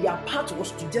do, their part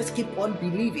was to just keep on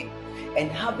believing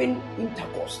and having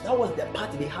intercourse. That was the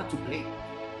part they had to play.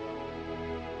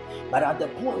 But at the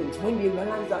point when they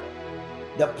realized that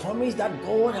the promise that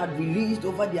God had released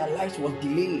over their lives was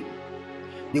delayed,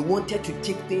 they wanted to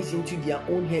take things into their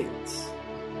own hands.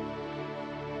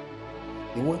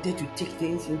 They wanted to take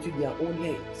things into their own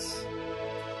hands.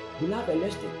 Beloved,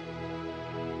 listen.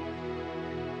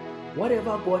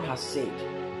 Whatever God has said,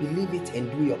 believe it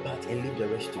and do your part and leave the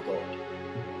rest to God.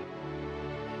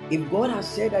 If God has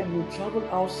said that you travel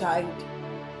outside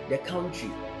the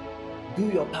country, do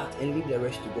your part and leave the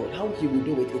rest to God. How he will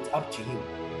do it, it's up to him.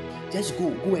 Just go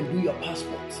and do your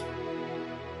passport.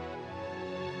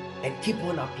 And keep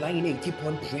on applying and keep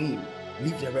on praying.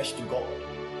 Leave the rest to God.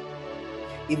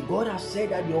 If God has said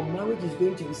that your marriage is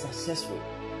going to be successful,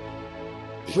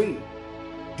 pray,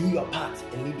 do your part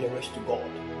and leave the rest to God.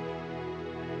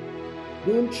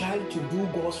 Don't try to do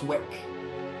God's work.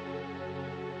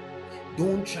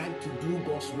 Don't try to do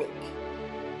God's work.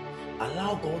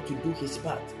 Allow God to do his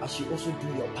part as you also do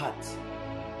your part.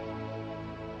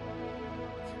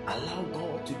 Allow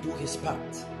God to do his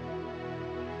part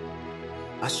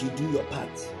as you do your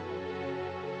part.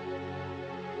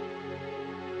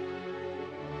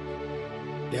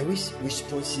 There is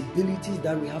responsibilities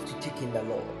that we have to take in the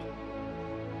Lord.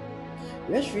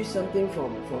 Let's read something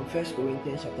from 1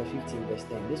 Corinthians chapter 15 verse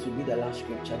 10. This will be the last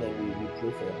scripture that we will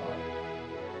pray for a while.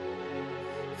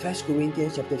 1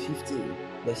 Corinthians chapter 15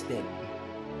 verse 10.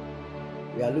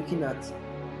 We are looking at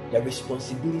the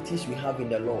responsibilities we have in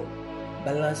the Lord.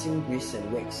 Balancing grace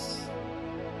and works.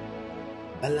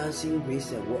 Balancing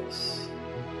grace and works.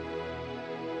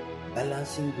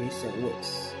 Balancing grace and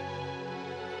works.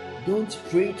 Don't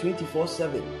pray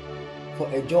 24/7 for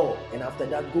a job and after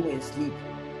that go and sleep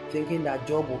thinking that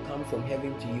job will come from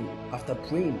heaven to you. After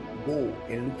praying, go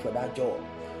and look for that job.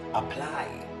 Apply.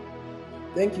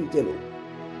 Thank you, Telo.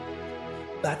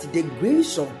 But the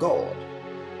grace of God,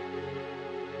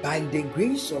 by the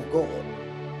grace of God,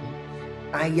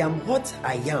 I am what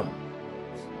I am,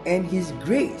 and his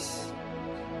grace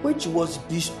which was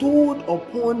bestowed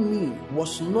upon me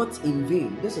was not in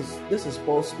vain. This is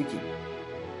Paul speaking.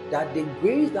 That the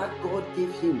grace that God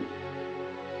gave him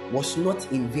was not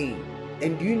in vain.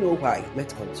 And do you know why?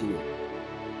 Let's continue.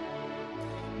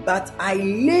 But I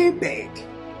labored.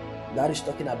 That is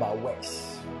talking about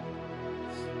works.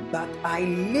 But I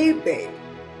labored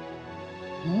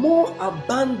more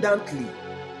abundantly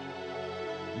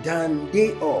than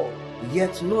they all,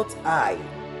 yet not I,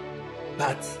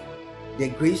 but the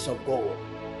grace of God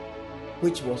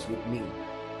which was with me.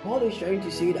 Paul is trying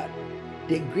to say that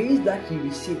the grace that he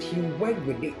received, he worked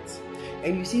with it.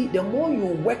 And you see, the more you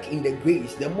work in the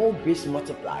grace, the more grace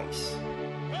multiplies.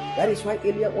 That is why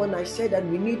earlier on I said that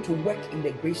we need to work in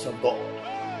the grace of God.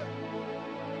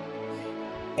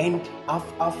 And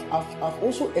I've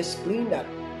also explained that,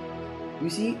 you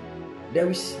see, there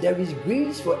is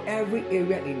grace for every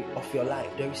area of your life.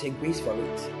 There is a grace for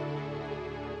it.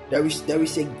 There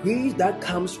is a grace that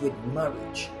comes with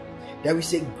marriage. There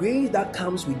is a grace that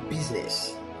comes with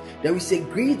business. There is a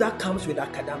grace that comes with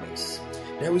academics.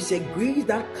 There is a grace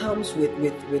that comes with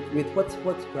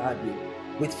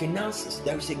finances.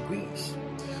 There is a grace.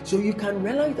 So you can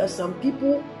realize that some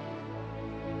people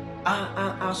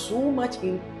are so much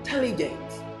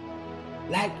intelligent,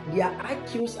 like their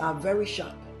IQs are very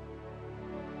sharp,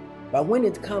 but when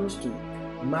it comes to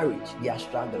marriage, they are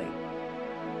struggling.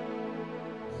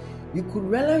 You could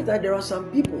realize that there are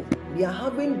some people, they are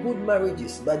having good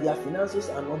marriages, but their finances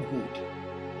are not good.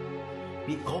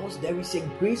 Because there is a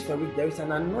grace for it, there is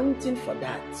an anointing for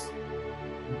that.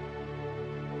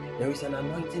 There is an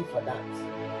anointing for that.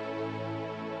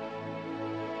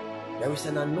 There is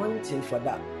an anointing for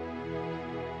that.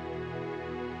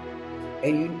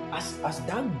 And as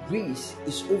that grace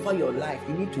is over your life,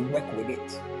 you need to work with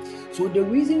it. So the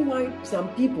reason why some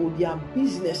people, their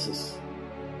businesses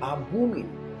are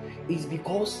booming is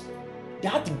because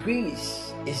that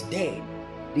grace is there.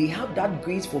 They have that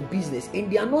grace for business, and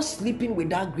they are not sleeping with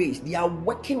that grace. They are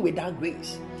working with that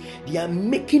grace. They are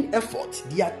making effort.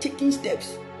 They are taking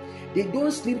steps. They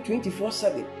don't sleep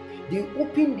 24/7. They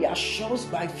open their shops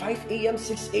by 5 a.m.,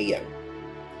 6 a.m.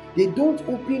 They don't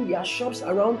open their shops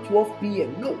around 12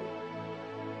 p.m. No.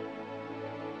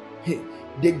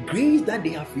 The grace that they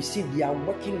have received, they are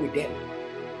working with them.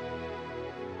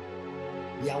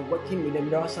 They are working with them.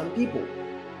 There are some people,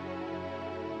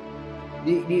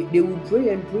 they will pray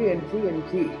and pray and pray and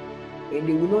pray, and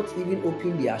they will not even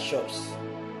open their shops,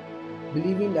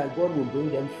 believing that God will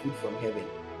bring them food from heaven.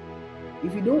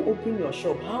 If you don't open your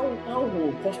shop, how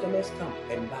will customers come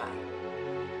and buy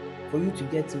for you to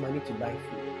get money to buy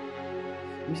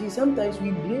food? You see, sometimes we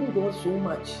blame God so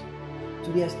much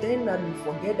to the extent that we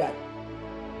forget that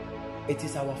it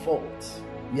is our fault.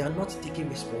 We are not taking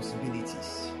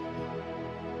responsibilities.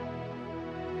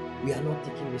 We are not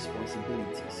taking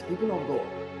responsibilities. People of God,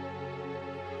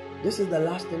 this is the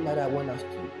last thing that I want us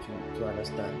to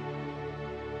understand.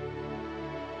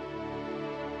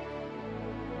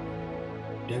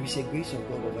 There is a grace of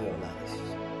God over your life.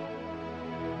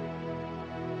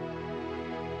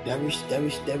 There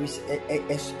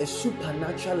is a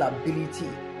supernatural ability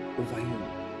over you.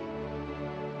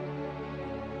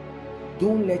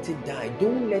 Don't let it die.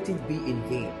 Don't let it be in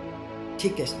vain.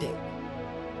 Take a step.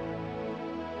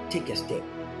 Take a step.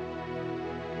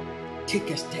 Take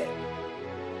a step.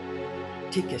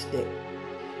 Take a step.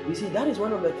 You see, that is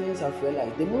one of the things I've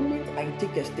realized. The moment I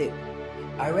take a step,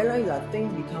 I realize that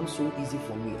things become so easy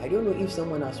for me. I don't know if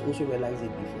someone has also realized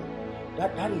it before.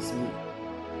 That is me.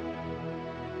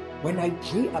 When I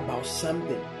pray about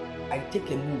something, I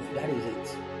take a move. That is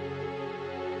it.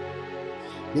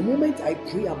 The moment I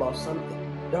pray about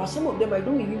something, there are some of them I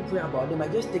don't even pray about them. I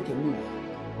just take a move.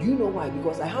 Do you know why?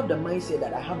 Because I have the mindset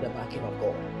that I have the backing of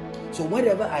God. So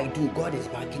whatever I do, God is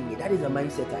backing me. That is the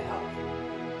mindset I have.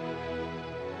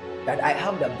 That I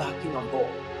have the backing of God.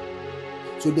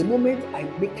 So the moment I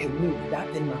make a move, that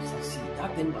thing must succeed.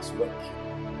 That thing must work.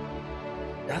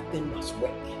 That thing must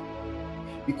work.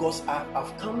 Because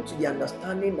I've come to the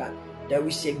understanding that there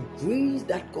is a grace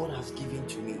that God has given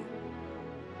to me.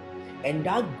 And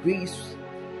that grace,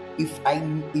 if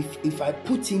I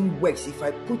put in works, if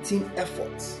I put in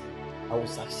efforts, I will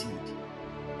succeed.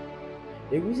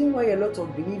 The reason why a lot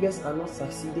of believers are not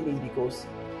succeeding is because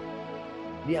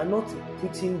they are not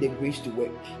putting the grace to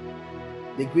work.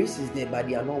 The grace is there, but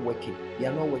they are not working. They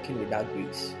are not working with that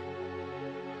grace.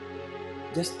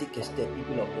 Just take a step,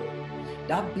 people of God.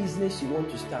 That business you want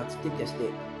to start, take a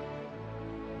step.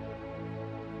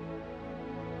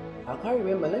 I can't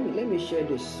remember. Let me share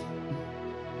this.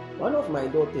 One of my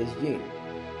daughters, Jane.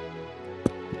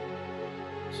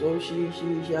 So she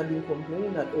had been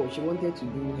complaining that she wanted to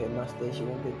do her master. She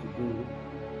wanted to do,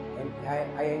 and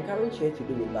I encouraged her to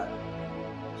do it, but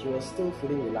she was still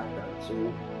feeling reluctant.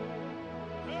 So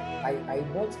I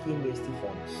bought university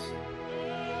forms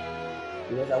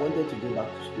because I wanted to go back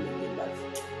to school again, but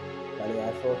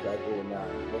I felt like,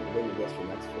 let me just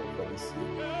relax for this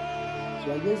year.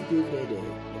 So I just gave her the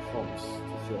forms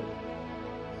to fill.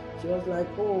 She was like,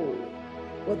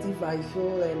 what if I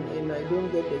fail and I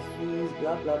don't get the fees,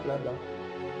 blah, blah, blah, blah.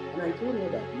 And I told her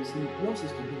that, you see, yours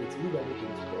is to do it, leave everything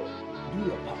to God. Do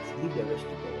your part, leave the rest to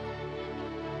God.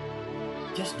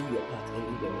 Just do your part and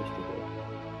leave the rest to God.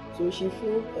 So she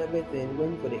filled everything,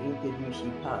 went for the interview,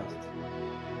 she passed.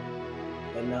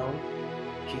 And now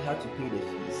she had to pay the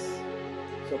fees.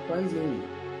 Surprisingly,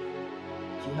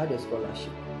 she had a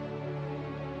scholarship.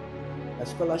 A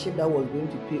scholarship that was going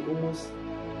to pay almost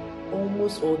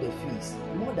all the fees,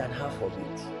 more than half of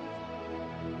it.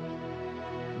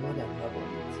 More than half of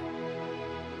it.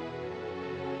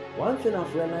 One thing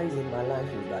I've realized in my life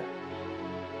is that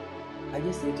I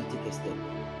just need to take a step.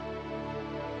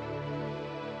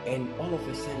 And all of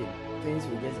a sudden, things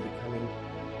will just be falling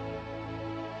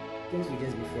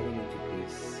into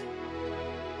place.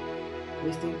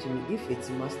 Listen to me, if it's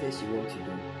masters you want to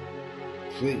do,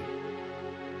 pray.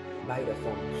 Buy the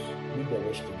forms, leave the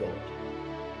rest to God.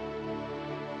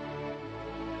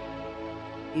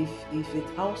 If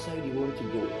it's outside you want to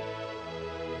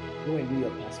go and do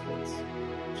your passports.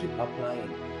 Keep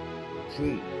applying.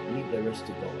 Pray, leave the rest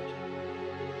to God.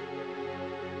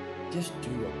 Just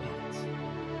do your part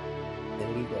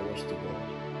and leave the rest to God.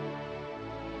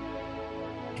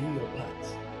 Do your part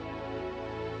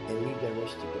and leave the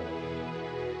rest to God.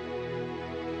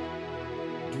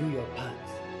 Do your part.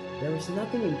 There is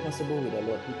nothing impossible with the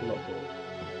Lord, people of God.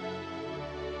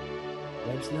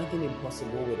 There is nothing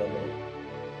impossible with the Lord.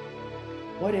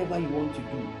 Whatever you want to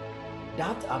do,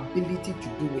 that ability to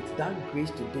do it, that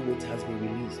grace to do it has been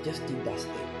released. Just take that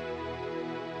step.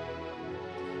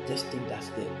 Just take that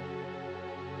step.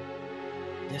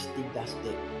 Just take that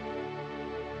step.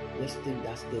 Just take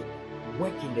that step.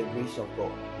 Work in the grace of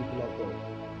God, people of God.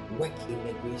 Work in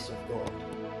the grace of God.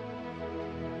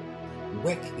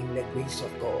 Work in the grace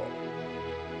of God.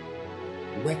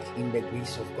 Work in the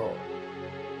grace of God.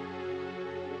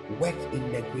 Work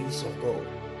in the grace of God.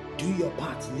 Do your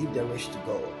part, leave the rest to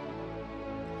God.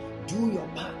 Do your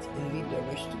part and leave the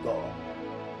rest to God.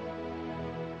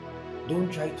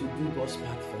 Don't try to do God's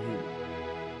part for you.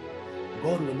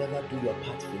 God will never do your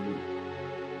part for you.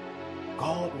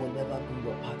 God will never do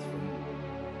your part for you.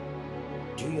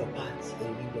 Do your part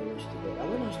and leave the rest to God. I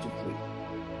want us to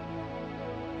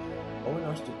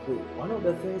pray. One of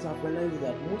the things I've realized is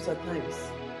that most of the times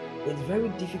it's very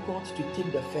difficult to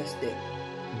take the first step.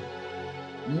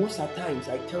 Most of the times,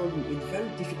 I tell you, it's very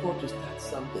difficult to start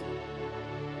something.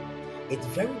 It's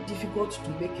very difficult to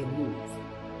make a move.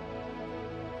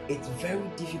 It's very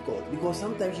difficult because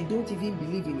sometimes you don't even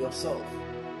believe in yourself.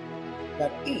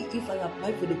 That, hey, if I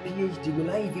apply for the PhD, will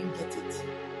I even get it?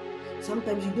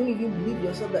 Sometimes you don't even believe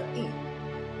yourself that, hey,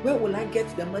 where will I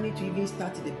get the money to even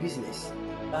start the business?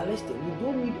 But listen, you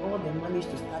don't need all the money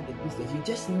to start the business. You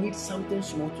just need something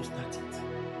small to start it.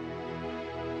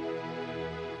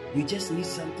 You just need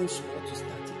something small to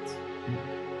start it.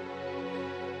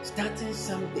 Starting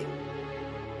something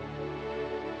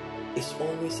is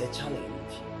always a challenge.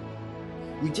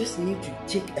 You just need to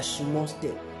take a small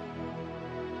step.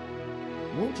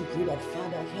 I want to pray that,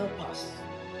 Father, help us.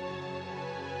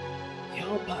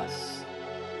 Help us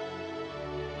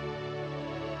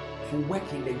to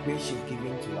work in the grace you've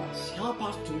given to us. Help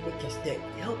us to make a step.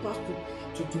 Help us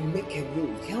to make a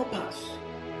move. Help us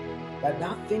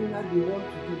that thing that we want to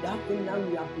do, that thing that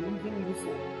we are believing you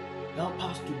for, help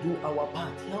us to do our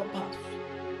part. Help us.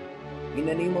 In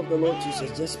the name of the Lord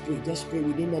Jesus, just pray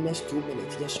within the next 2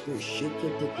 minutes. Just pray. Shake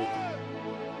it, take it.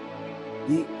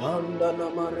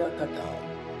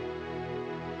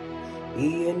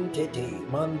 Ientete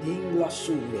manding la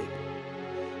sure.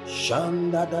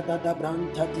 Shanda da da da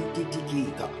branta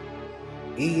titikika.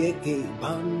 Ieke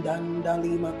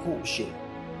bandandali makoshe.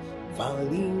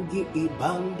 Valingi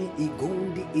ibandi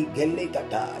igundi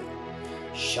igelegatai.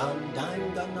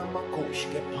 Shandanga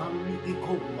namakoshke pandi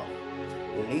ikoma.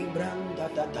 Libranda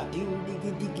da da dindi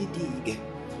gidigidige.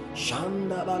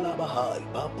 Shanda balabahai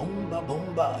babumba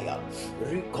bombaya.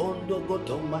 Rikondo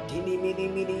goto matini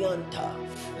mini anta.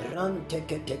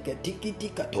 Ranteke teke tiki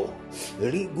tikato.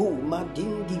 Ligu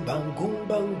madingi bangum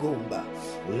bangumba.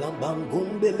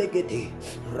 Lambangumbe legede.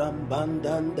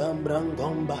 Rambandandam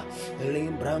brangomba.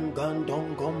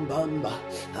 Limbrangandongombamba.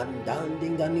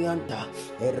 Andandinganianta.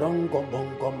 Erongo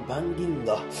bongom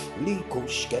bandinga.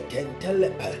 Likushke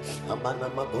tentelepe. Amana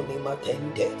magoni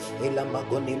matente. Ila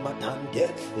magoni matante.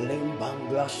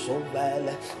 Limbangla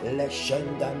sovele. Le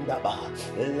shendandaba.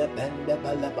 Le pende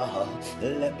belebaha.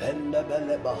 Le pende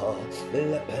belebaha.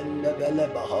 Le pende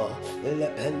belebaha. Le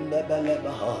pende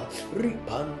belebaha.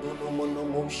 Ripando no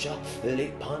monomosha.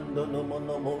 Lipando no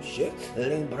monomoshe.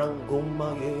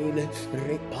 Libranguma yele.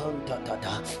 Ripanta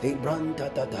tata. Libranta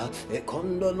tata.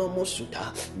 Ekondo no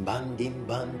mosuta. Bandim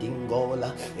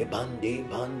bandingola. E bandi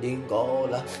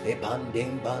bandingola. E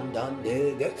bandim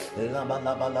bandandege. Laba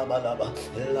laba laba laba.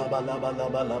 Laba laba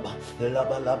laba laba.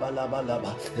 Laba laba laba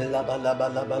laba. Laba laba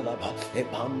laba laba. E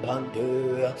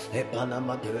pampandea. E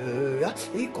panamadea.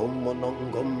 E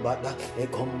komonongombada. E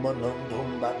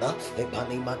komonongombada. E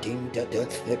panimatintete.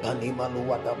 E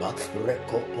panimaluataba.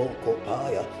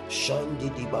 Rekopokopaya.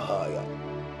 Shandidi bahaya.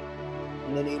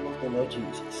 In the name of the Lord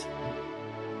Jesus.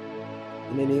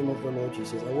 In the name of the Lord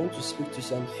Jesus, I want to speak to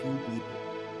some few people.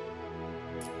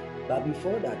 But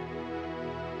before that,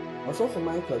 also for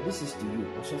Michael, this is to you.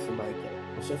 Also for Michael,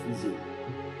 also for Zay.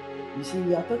 You see,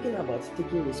 we are talking about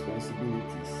taking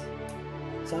responsibilities.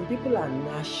 Some people are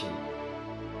gnashing.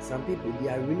 Some people, they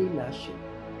are really gnashing.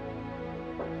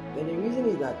 And the reason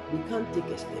is that they can't take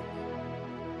a step.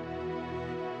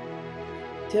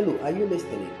 Telu, are you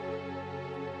listening?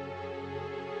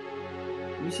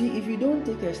 You see, if you don't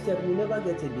take a step, you never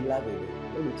get a beloved.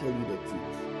 Let me tell you the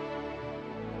truth.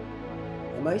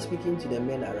 Am I speaking to the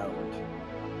men around?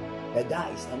 The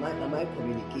guys, am I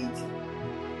communicating?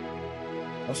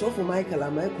 Also for Michael,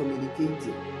 am I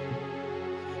communicating?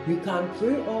 You can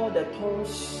pray all the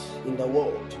tongues in the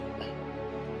world.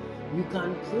 You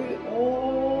can pray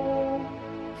all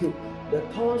the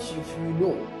tongues if you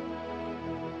know.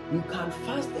 You can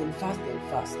fast and fast and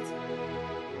fast.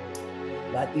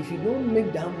 But if you don't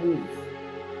make that move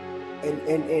and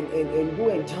go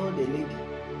and tell the lady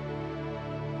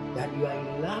that you are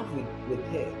in love with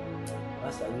her,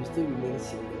 Master, you still remain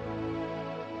single.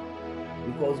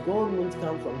 Because God won't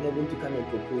come from heaven to come and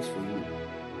propose for you.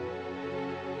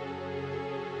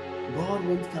 God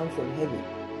won't come from heaven.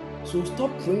 So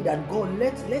stop praying that God,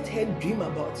 let her dream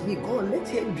about me. God, let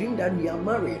her dream that we are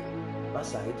married.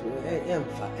 Master, it will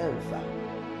emfa.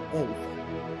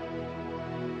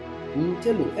 You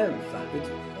tell you emfa. It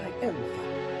will like emfa.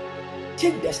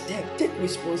 Take the step. Take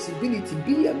responsibility.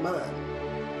 Be a man.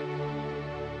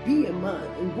 Be a man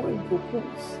and go and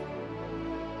propose.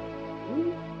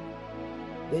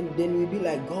 Then we'll be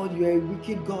like, God, you are a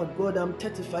wicked God. God, I'm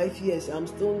 35 years. I'm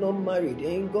still not married.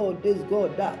 And God this,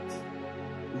 God that.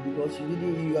 It's because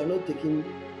you are not taking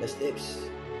the steps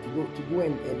to go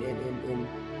and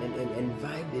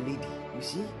vibe the lady. You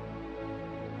see?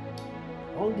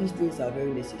 All these things are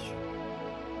very necessary.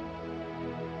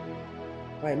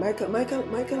 Right,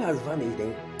 Michael has vanished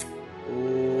then.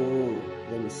 Oh,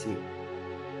 let me see.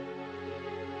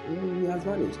 He has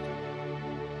vanished.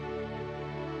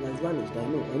 He has vanished. I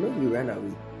know he ran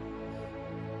away.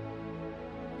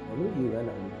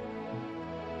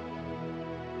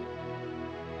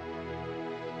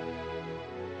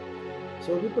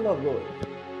 So people of God,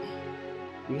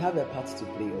 we have a part to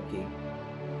play, okay?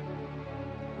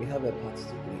 We have a part to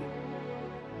play.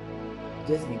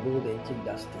 Just be bold and take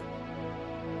that step.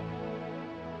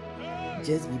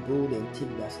 Just be bold and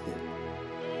take that step.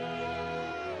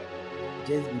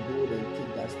 Just be bold and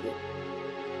take that step.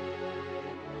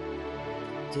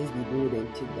 Just be bold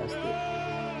and take that step.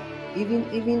 Even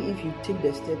if you take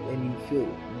the step and you fail,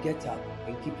 get up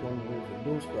and keep on moving.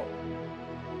 Don't stop.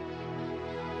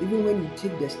 Even when you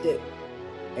take the step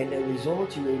and the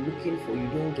result you were looking for, you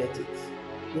don't get it.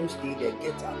 Don't stay there.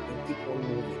 Get up and keep on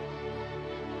moving.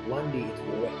 One day it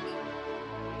will work.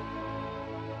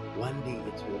 One day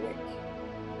it will work.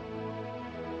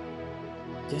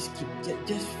 Just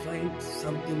find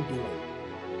something doing.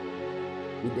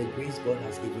 With the grace God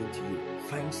has given to you,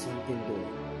 find something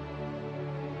doing.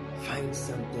 Find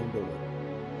something doing.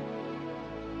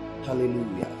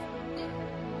 Hallelujah.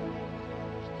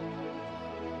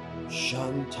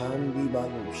 Shantandi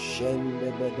banu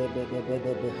shende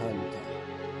bede behanta.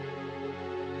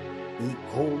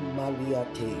 Iko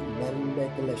maliate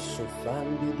membekle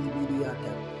sofandi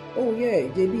dibidiata. Oh yeah,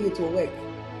 JB, it will work.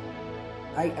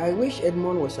 I wish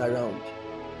Edmond was around.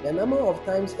 The number of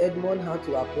times Edmond had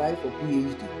to apply for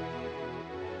PhD.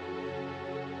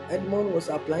 Edmond was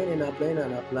applying.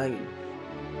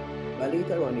 But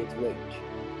later on it worked.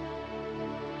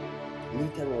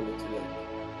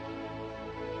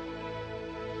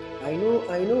 I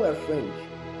know a friend.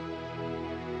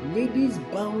 Ladies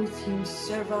bounced him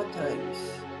several times.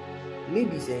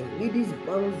 Ladies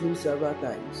bounced him several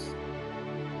times.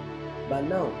 But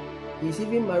now, he's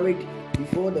even married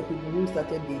before the people who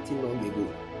started dating long ago.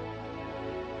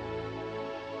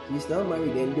 He's now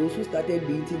married, and those who started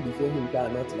dating before him are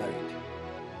not married.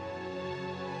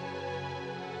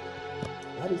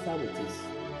 That is how it is.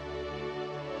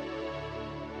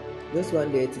 This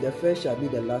one day, the first shall be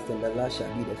the last, and the last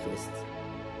shall be the first.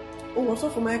 Oh, what's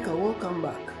up for Michael? Welcome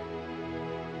back.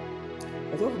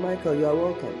 What's up for Michael? You are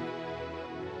welcome.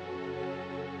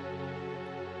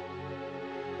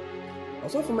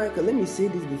 What's up for Michael? Let me say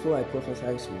this before I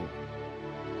prophesy soon.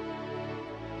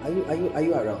 Are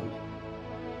you around?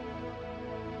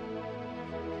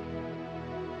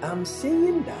 I'm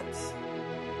saying that,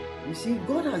 you see,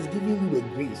 God has given you a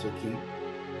grace, okay?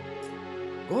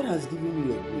 God has given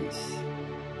you a grace.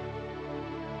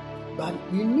 But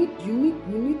you need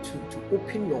to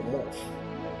open your mouth.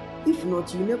 If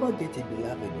not, you never get a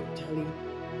beloved. I'm telling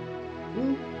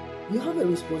you. You have a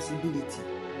responsibility.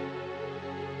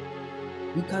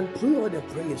 You can pray all the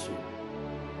prayers.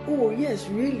 Oh yes,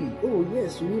 really.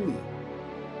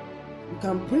 You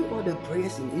can pray all the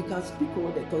prayers, you can speak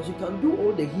all the tongues, you can do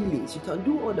all the healings, you can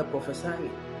do all the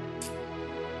prophesying.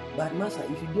 But Master,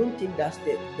 if you don't take that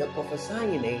step, the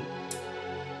prophesying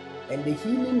and the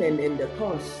healing and the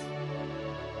tongues,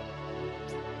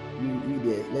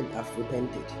 I've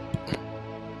repented.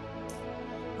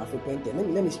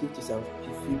 Let me speak to some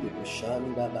few people.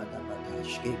 Shanda Badabata,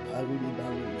 Shke Paludi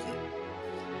Baluze,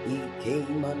 Ike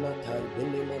Manata,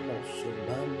 Belemana,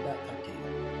 Subanda Kate.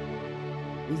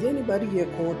 Is there anybody here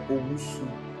called Owusu?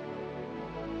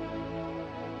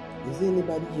 Is there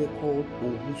anybody here called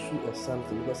Owusu or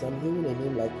something? Because I'm hearing a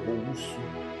name like Owusu.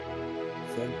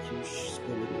 Thank you,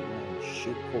 Spirit Divine.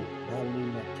 Sheko, Mali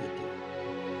Matete.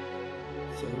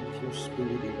 Thank you,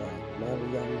 Spirit Divine.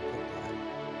 Mariam Kapai.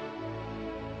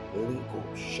 Liko,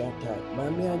 Shata.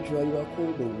 Mami Adra, you are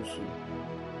called Owusu.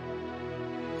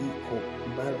 Iko,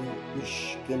 Mali,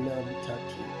 Ishkenam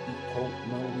Tati. Iko,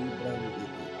 Mali, Brandi.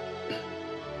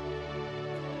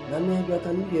 Mami Adra,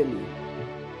 can you hear me?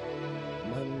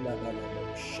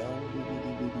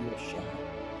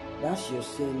 That's your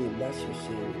saying. That's your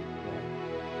saying. Right?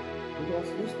 Because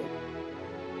listen,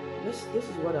 this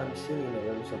is what I'm seeing in the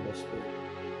realms of the spirit.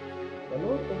 The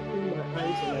Lord opened my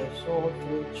eyes and I saw 3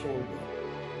 children.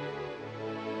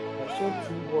 I saw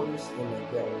 2 boys and a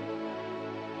girl.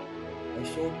 I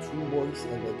saw 2 boys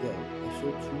and a girl. I saw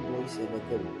 2 boys and a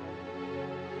girl.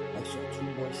 I saw 2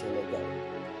 boys and a girl.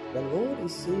 The Lord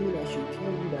is saying I should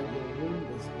tell you that your womb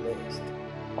is blessed.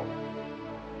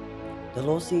 The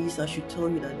Lord says I should tell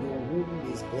you that your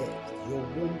womb is blessed. Your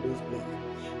womb is blessed.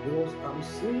 Because I'm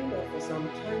seeing that for some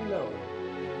time now,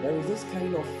 there is this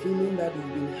kind of feeling that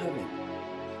you've been having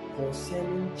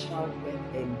concerning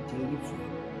childbirth and delivery.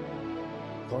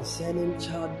 Concerning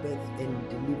childbirth and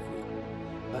delivery.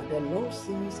 But the Lord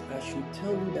says I should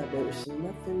tell you that there is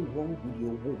nothing wrong with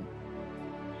your womb.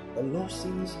 The Lord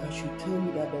says I should tell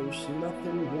you that there is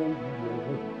nothing wrong with your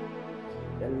womb.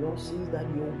 The Lord says that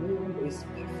your womb is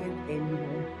perfect and you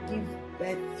will give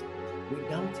birth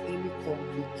without any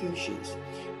complications.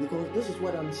 Because this is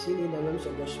what I'm seeing in the realms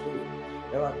of the spirit.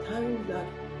 There are times that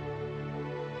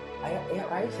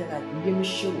I said that I'm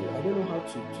sure. I don't know how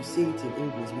to say it in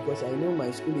English because I know my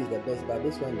school is the best, but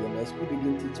this one, my school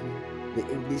didn't teach me the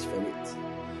English for it.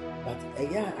 But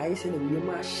I said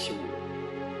I'm sure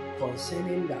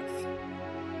concerning that.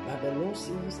 But the Lord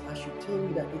says I should tell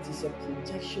you that it is a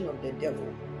projection of the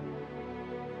devil.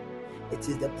 It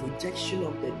is the projection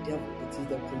of the devil. It is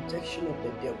the projection of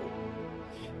the devil.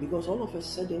 Because all of a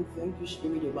sudden, thank you,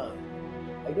 Spirit Divine.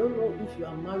 I don't know if you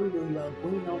are married or you are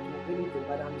going out or anything,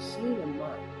 but I'm seeing a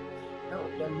man. Now,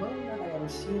 the man that I am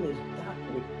seeing is dark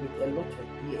with a lot of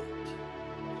beard,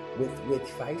 with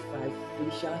 5'5"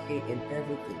 facial hair and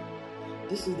everything.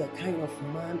 This is the kind of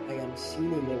man I am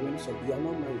seeing in the realms of you are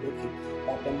not married, okay?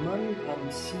 But the man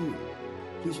I'm seeing,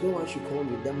 please no one should call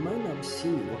me. The man I'm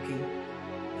seeing, okay?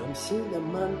 I'm seeing the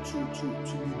man to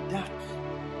be dark,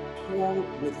 tall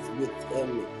with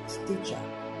stature,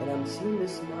 and I'm seeing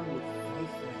this man with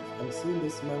 5'5". I'm seeing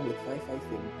this man with 5'5"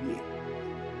 and beard.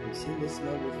 I'm seeing this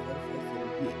man with 5'5"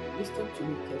 and beard. Listen to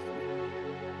me carefully.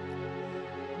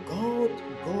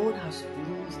 God has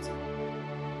placed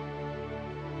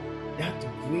that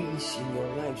grace in your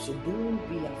life, so don't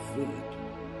be afraid.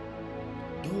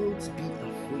 Don't be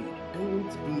afraid.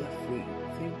 Don't be afraid.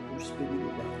 Thank you, Spirit of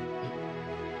God.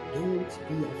 Don't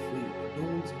be afraid.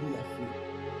 Don't be afraid.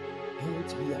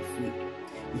 Don't be afraid.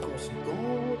 Because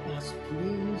God has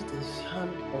placed His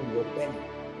hand on your belly.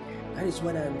 That is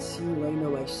what I'm seeing right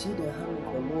now. I see the hand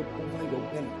of the Lord over your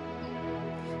belly.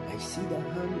 I see the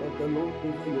hand of the Lord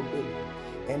over your belly.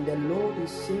 And the Lord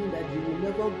is saying that you will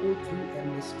never go through a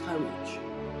miscarriage.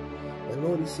 The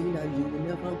Lord is saying that you will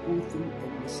never go through a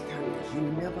miscarriage. You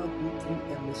will never go through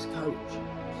a miscarriage.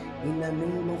 In the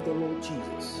name of the Lord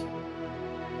Jesus.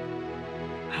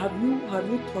 Have you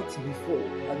taught before?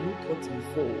 Have you taught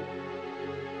before?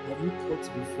 Have you taught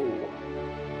before?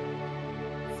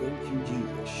 Thank you,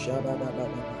 Jesus.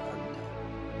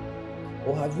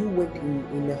 Or have you worked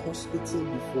in a hospital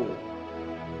before?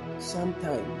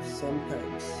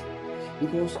 Sometimes.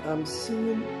 Because I'm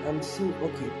seeing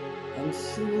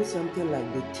something like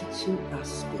the teaching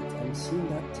aspect. I'm seeing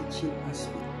that teaching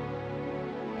aspect.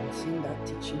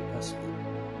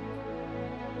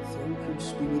 Thank you,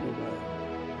 Spirit of God.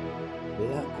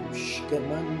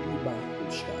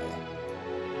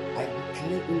 I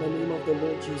declare in the name of the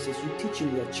Lord Jesus, you teach in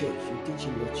your church, okay?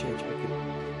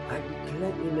 I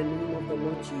declare in the name of the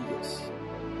Lord Jesus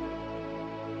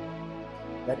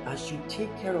that as you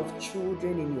take care of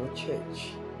children in your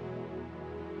church,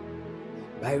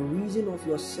 by reason of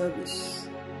your service,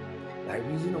 by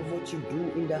reason of what you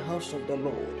do in the house of the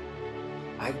Lord,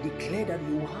 I declare that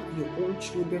you will have your own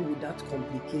children without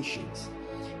complications.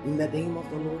 In the name of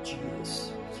the Lord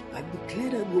Jesus, I declare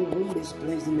that your womb is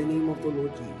blessed in the name of the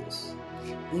Lord Jesus.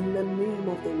 In the name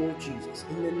of the Lord Jesus.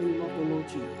 In the name of the Lord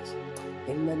Jesus.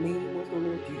 In the name of the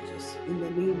Lord Jesus. In the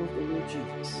name of the Lord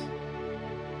Jesus.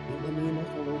 In the name of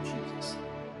the Lord Jesus.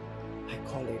 I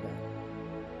call it down.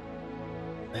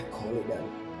 I call it down.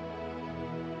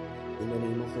 In the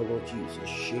name of the Lord Jesus.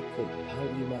 Sheko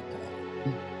Palimaka.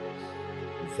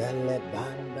 Vele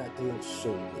Banda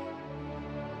Glosoli.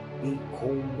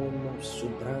 Ikomono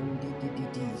Subrandi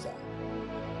Didiza.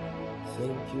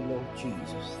 Thank you, Lord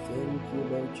Jesus. Thank you,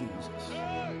 Lord Jesus.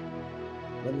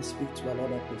 Let me speak to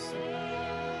another person.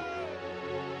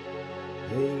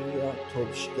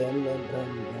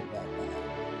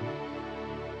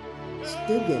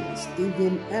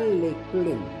 Stephen L.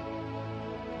 Plin.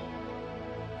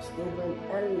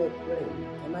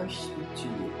 Can I speak to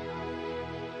you?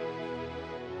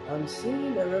 I'm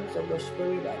seeing the realms of the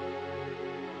spirit that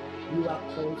you are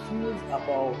confused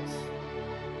about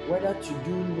whether to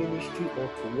do ministry or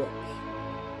to work.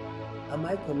 Am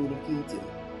I communicating?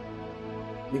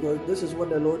 Because this is what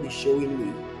the Lord is showing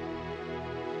me.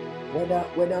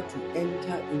 Whether to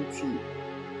enter into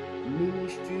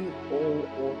ministry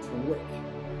or to work.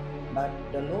 But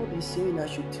the Lord is saying I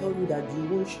should tell you that you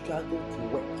won't struggle to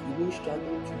work. You won't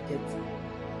struggle to get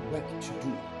work to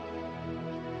do.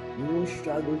 You won't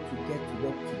struggle to get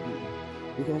work to do.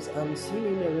 Because I'm seeing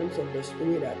in the realms of the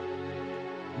spirit that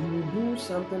you will do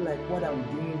something like what I'm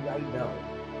doing right now,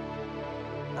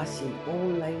 as in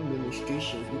online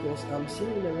ministrations. Because I'm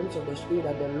seeing in the realms of the spirit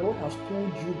that the Lord has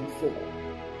told you before.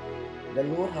 The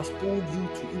Lord has told you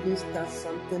to even start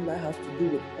something that has to do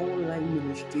with online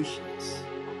ministrations.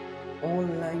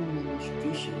 Online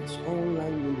ministrations.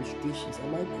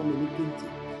 Am I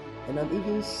communicating? And I'm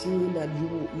even seeing that you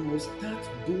will start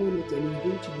doing it, and it's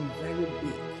going to be very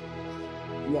big.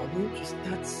 You are going to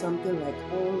start something like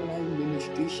online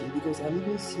ministration, because I'm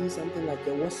even seeing something like a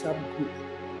WhatsApp group.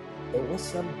 And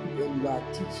you are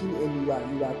teaching and you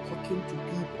are talking to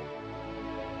people.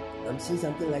 I'm seeing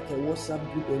something like a WhatsApp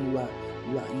group, and you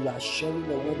are sharing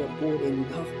the word of God, and you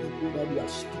have people that you are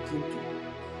speaking to.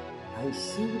 I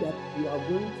see that you are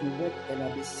going to work and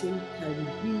at the same time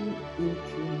be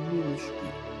into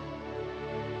ministry.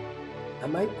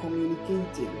 Am I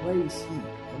communicating? Where is he?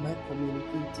 Am I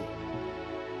communicating?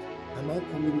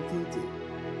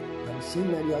 I'm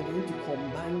seeing that you are going to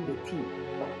combine the two,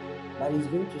 but it's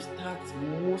going to start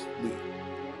mostly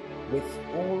with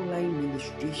online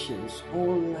ministrations.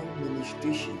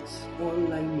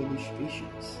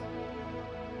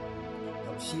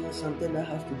 I'm seeing something that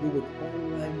has to do with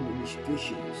online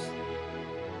ministrations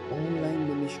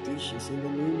in the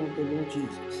name of the Lord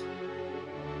Jesus.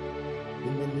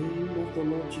 In the name of the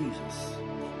Lord Jesus.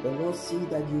 The Lord sees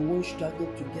that you won't struggle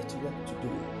to get work to do.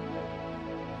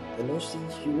 The Lord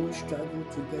sees you won't struggle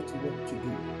to get work to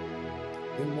do.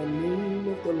 In the name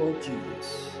of the Lord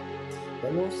Jesus.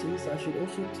 The Lord says I should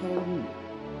also tell you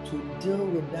to deal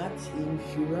with that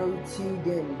inferiority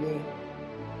there.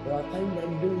 There are times that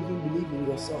you don't even believe in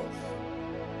yourself.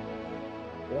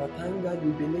 There are times that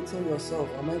you belittle yourself.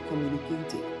 Am I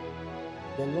communicating?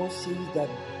 The Lord says that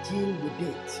deal with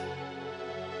it.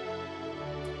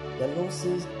 The Lord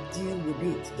says deal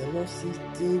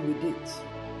with it.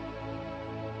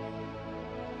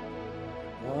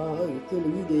 Oh, you tell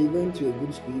me they went to a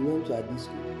good school, you went to a good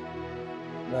school.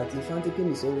 But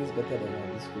Infanticum is always better than a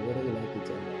good school, whether you like it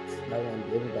or not. That one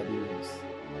everybody knows.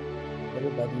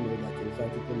 Everybody knows that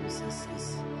Infanticum is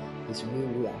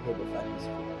way ahead of a good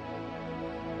school.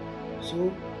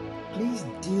 So please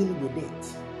deal with it.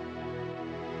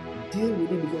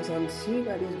 Because I'm seeing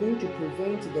that it's going to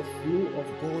prevent the flow of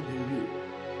God in you.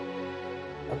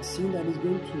 I'm seeing that it's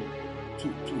going to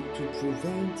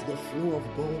prevent the flow of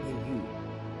God in you.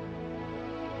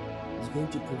 It's going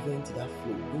to prevent that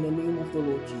flow. In the name of the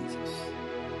Lord Jesus.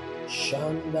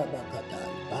 Shanda Bakatai.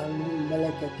 Banu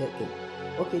Melekateke.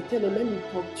 Okay, tell them, let me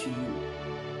talk to you.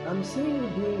 I'm seeing you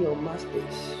doing your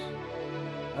masters.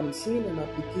 I'm seeing an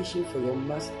application for your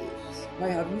masters. Why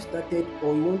have you started,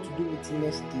 or you want to do it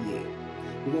next year?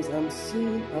 Because I'm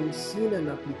seeing an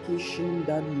application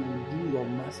that you will do your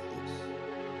masters.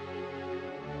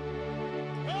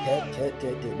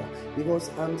 Because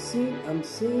I'm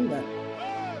seeing that.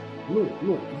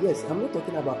 Yes, I'm not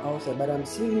talking about outside, but I'm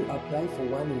seeing you apply for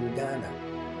one in Ghana.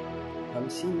 I'm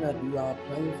seeing that you are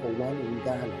applying for one in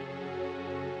Ghana.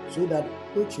 So that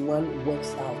which one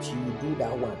works out, you will do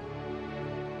that one.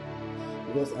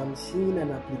 Because I'm seeing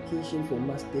an application for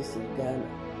masters in Ghana.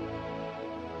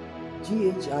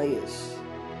 GHIS.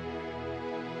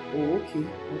 Oh, okay.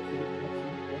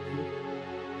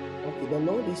 The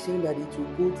Lord is saying that it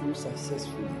will go through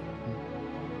successfully.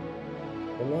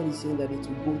 The Lord is saying that it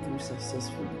will go through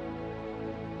successfully.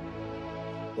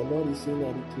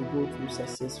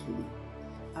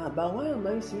 But why am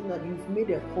I saying that you've made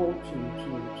a call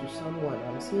to someone?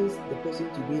 I'm seeing the person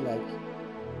to be like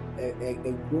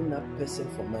a grown-up person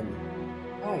for money.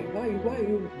 Why are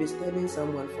you disturbing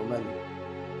someone for money?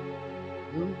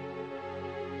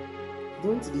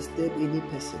 Don't disturb any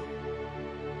person.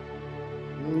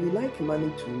 You like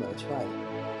money too much. Why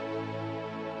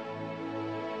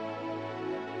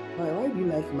do you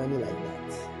like money like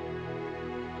that?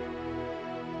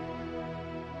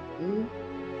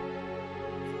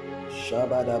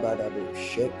 Shabadabadabo,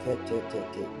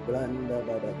 sheketete,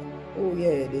 brandabadaba. Oh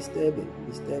yeah, disturbing.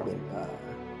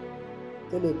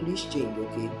 Tell me, please change,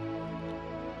 okay?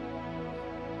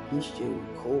 Please change.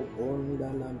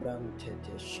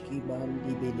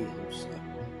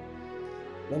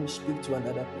 Let me speak to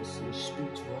another person.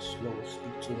 Speak to us, Lord.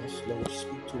 Speak to to us, Lord.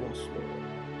 Speak to us, Lord.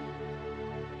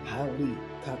 Hali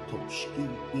Katoshki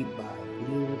Iba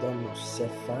Lindono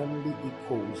Sefandi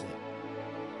Ikoze.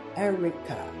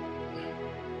 Erica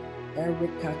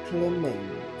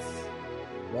Clement.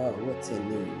 Wow, what's her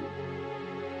name?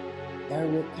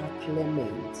 Erica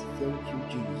Clement. Thank you,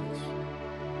 Jesus.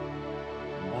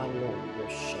 Malon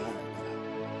Roshada.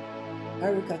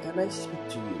 Erica, can I speak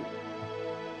to you?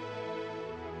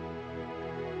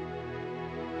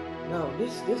 Now,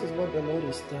 this is what the Lord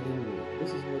is telling me.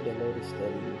 This is what the Lord is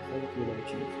telling me. Thank you, Lord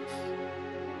Jesus.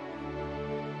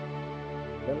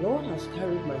 The Lord has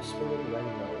carried my spirit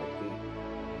right now, okay?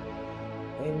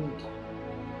 And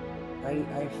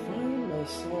I find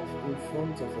myself in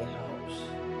front of a house.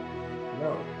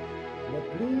 Now, the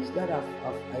place that I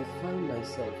find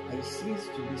myself, I see it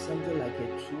to be something like a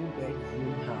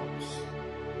 2-bedroom house.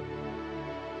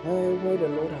 Where the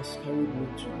Lord has carried me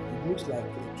to, it looks like a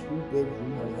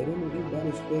 2-bedroom house. I don't know if that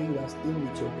is where you are staying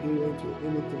with your parents or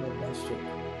anything of that sort.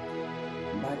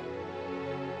 But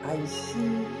I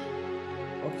see,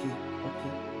 okay,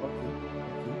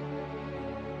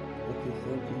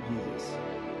 thank you, Jesus.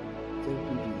 Thank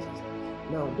you, Jesus.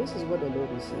 Now, this is what the Lord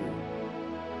is saying.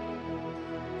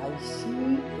 I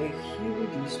see a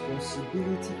huge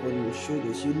responsibility on your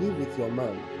shoulders. You live with your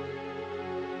mom.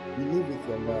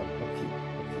 Okay.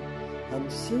 I'm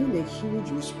seeing a huge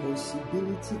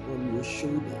responsibility on your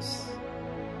shoulders.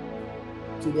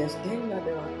 To the extent that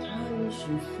there are times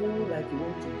you feel like you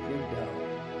want to break down.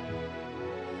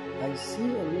 I see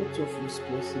a lot of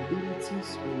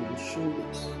responsibilities on your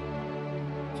shoulders.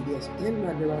 To the extent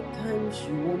that there are times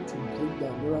you want to break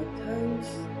down. There are times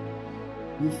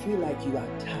you feel like you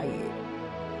are tired.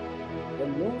 The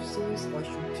Lord says I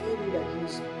should tell you that He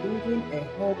is bringing a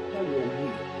helper your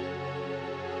way.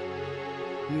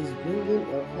 He is bringing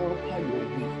a helper your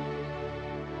way.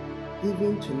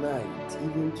 Even tonight.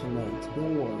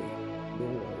 Don't worry.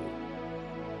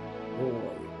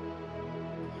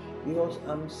 Because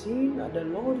I'm seeing that the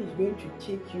Lord is going to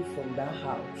take you from that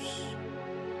house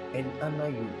and honor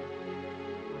you.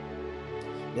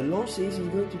 The Lord says He's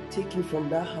going to take you from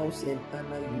that house and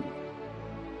honor you.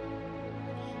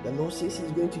 The Lord says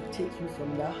He's going to take you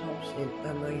from that house and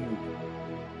honor you.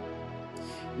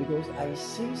 Because I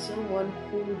see someone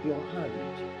hold your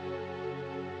hand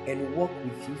and walk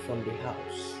with you from the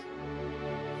house.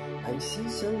 I see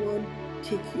someone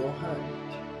take your hand.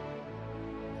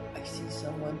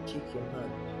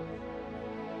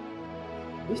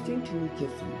 Listen to me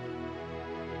carefully.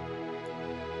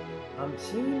 I'm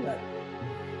saying that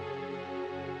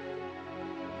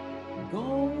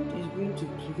God is going to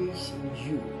place in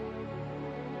you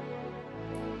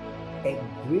a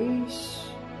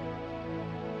grace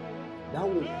that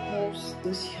will cause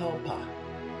this helper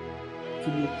to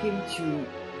locate you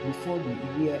before the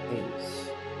year ends.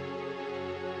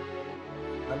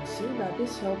 I'm saying that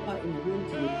this helper is going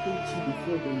to locate you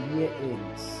before the year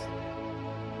ends.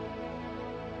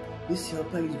 This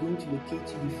helper is going to locate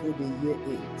you before the year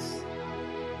ends.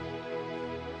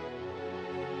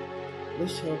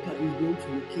 This helper is going to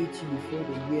locate you before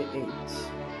the year ends.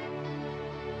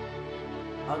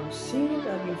 I'm saying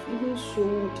that you've even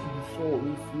sold before,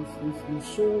 you've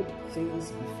sold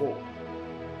things before.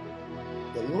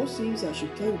 The Lord says I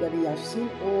should tell you that He has seen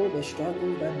all the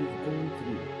struggles that you've gone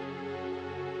through.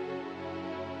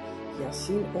 He has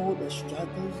seen all the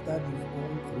struggles that you've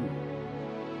gone through.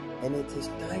 And it is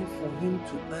time for Him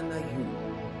to honor you.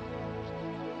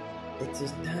 It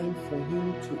is time for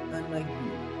Him to honor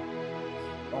you.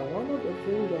 But one of the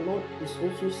things the Lord is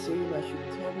also saying I should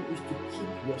tell you is to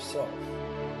keep yourself.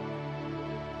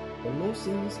 The Lord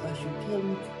says I should tell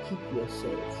you to keep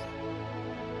yourself.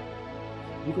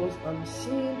 Because I'm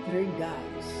seeing three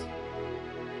guys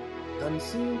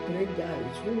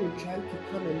who will try to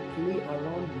come and play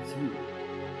around with you.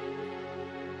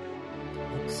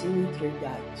 I'm seeing three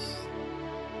guys.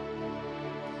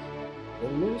 The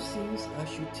Lord says I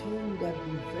should tell you that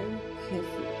be very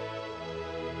careful.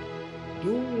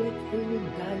 Don't let any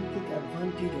guy take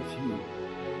advantage of you.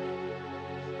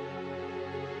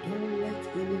 Don't let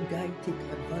any guy take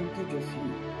advantage of you.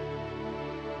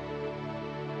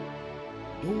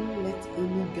 Don't let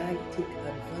any guy take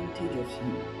advantage of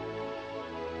you.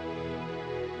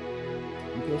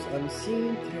 Because I'm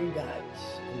seeing three guys.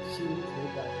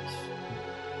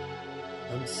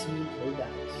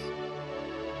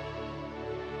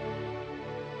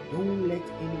 Don't let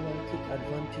anyone take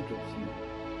advantage of you.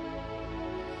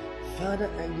 Father,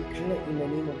 I declare in the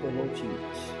name of the Lord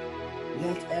Jesus,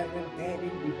 let every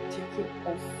burden be taken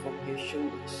off from your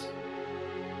shoulders.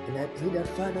 And I pray that,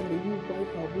 Father, may you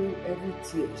wipe away every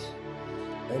tears,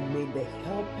 And may the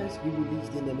helpers be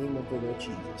released in the name of the Lord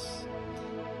Jesus.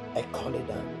 I call it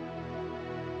down.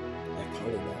 I call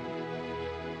it down.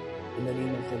 In the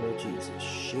name of the Lord Jesus.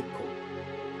 Sheko.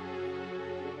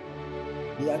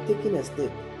 They are taking a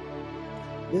step.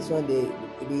 This one,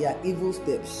 they are evil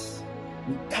steps.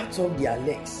 We cut off their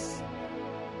legs.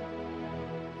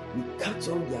 We cut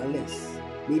off their legs.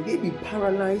 May they be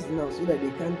paralyzed now so that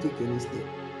they can't take any step.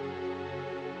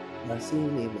 You are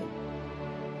saying amen.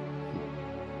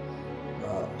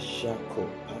 Shako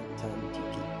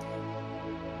Patantiki.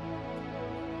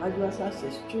 As you are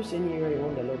success, choose any area you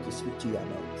want the Lord to speak to you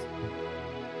about.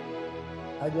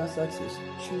 As you are success,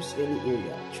 choose any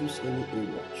area. Choose any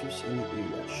area. Choose any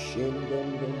area.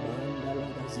 Shendem the Mandala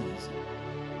Disease.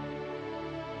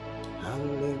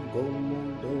 Hangle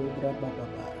Gomondo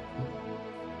Brababa.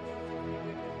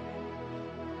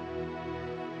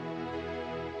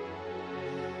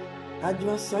 As you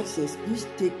are success, please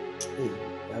take.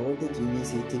 I wanted to really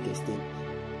say take a step.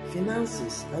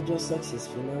 Finances, as your success,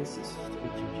 finances.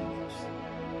 Thank you, Jesus.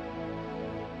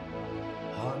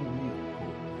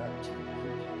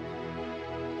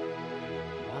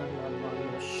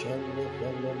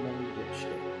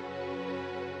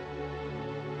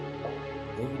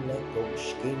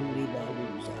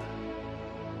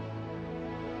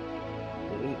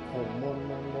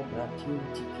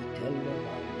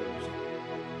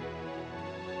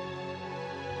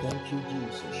 Thank you,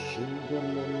 Jesus.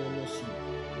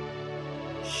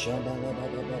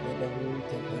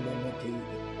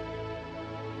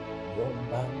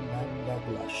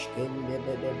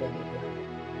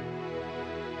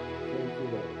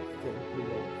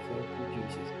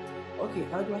 Jesus. Okay,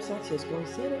 how do I success?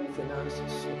 Concerning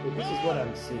finances. Okay, this is what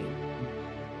I'm seeing.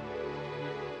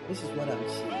 This is what I'm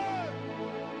seeing.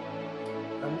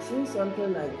 I'm seeing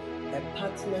something like a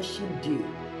partnership deal.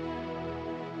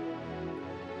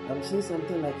 I'm seeing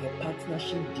something like a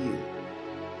partnership deal.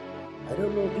 I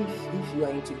don't know if you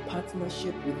are into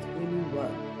partnership with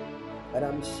anyone, but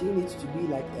I'm seeing it to be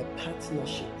like a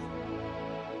partnership.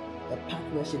 A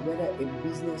partnership, whether a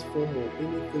business firm or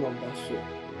anything of that sort.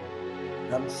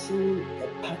 I'm seeing a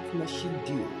partnership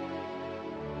deal.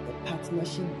 A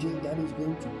partnership deal that is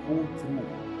going to go through.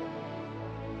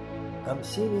 I'm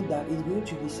seeing that it's going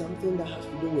to be something that has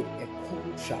to do with a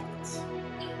contract.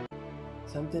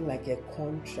 Something like a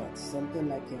contract. Something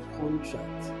like a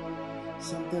contract.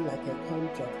 Something like a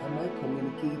contract. Am I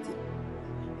communicating?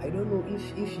 I don't know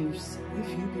if you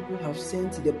people have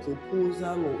sent the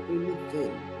proposal or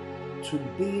anything to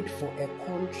bid for a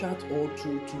contract or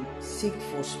to seek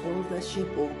for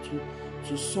sponsorship or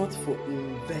to sort for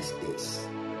investors.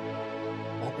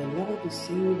 But the Lord is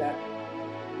saying that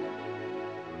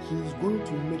He's going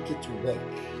to make it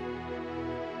work.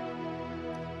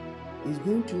 He's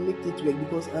going to make it work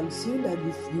because I'm seeing that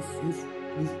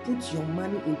you've put your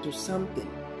money into something.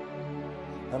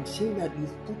 I'm saying that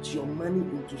you've put your money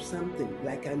into something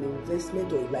like an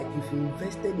investment or like you've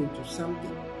invested into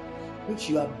something which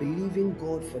you are believing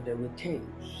God for the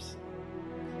returns.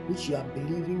 Which you are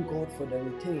believing God for the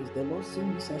returns. The Lord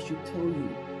says I should tell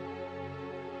you.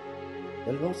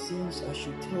 The Lord says I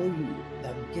should tell you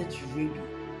that get ready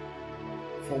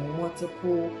for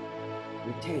multiple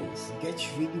returns. Get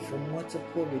ready for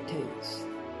multiple returns.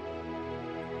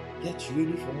 Get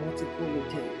ready for multiple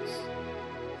returns.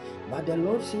 But the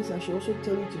Lord says I should also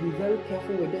tell you to be very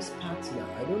careful with this partner.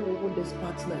 I don't know what this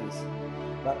partner is,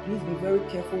 but please be very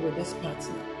careful with this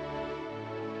partner.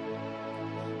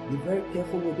 Be very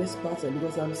careful with this partner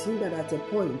because I'm seeing that at a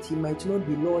point he might not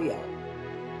be loyal.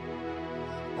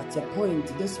 At a point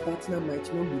this partner might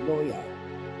not be loyal.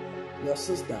 Your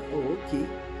sister, oh okay.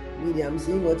 Maybe I'm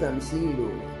seeing what I'm seeing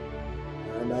though.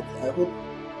 And I hope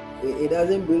it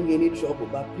doesn't bring any trouble,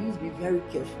 but please be very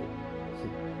careful.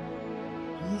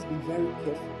 Please be very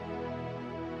careful.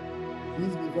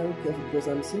 Please be very careful because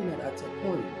I'm seeing that at a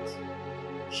point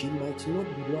she might not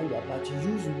be loyal, but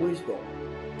use wisdom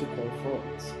to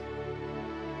confront.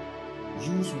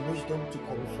 Use wisdom to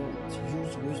confront.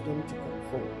 Use wisdom to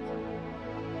confront.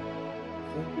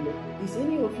 Is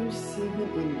any of you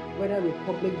saving in whether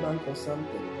Republic Bank or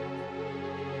something?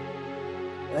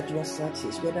 That you are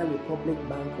success, whether Republic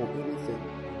Bank or anything?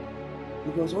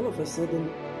 Because all of a sudden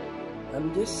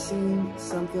I'm just seeing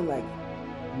something like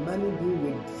money being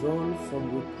withdrawn from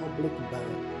Republic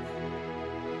Bank.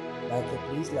 Like a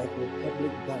place like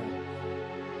Republic Bank.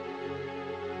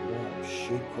 Wow,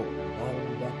 Sheko,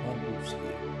 Banda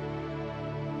Panduski.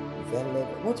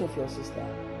 What of your sister?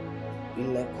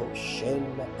 Ileko,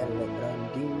 Shenda,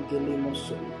 Elebrandingele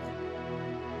Mosola.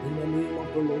 In the name of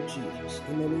the Lord Jesus.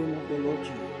 In the name of the Lord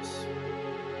Jesus.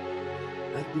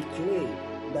 I declare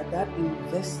that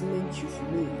investment you've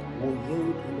made will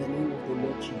yield in the name of the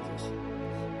Lord Jesus.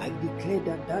 I declare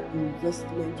that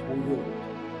investment will yield.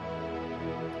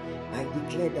 I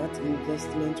declare that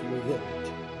investment will yield.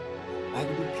 I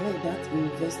declare that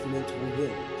investment will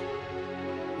yield.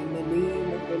 In the name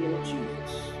of the Lord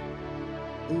Jesus.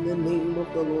 In the name of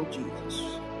the Lord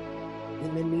Jesus.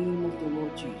 In the name of the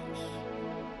Lord Jesus.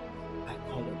 I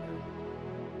call it down.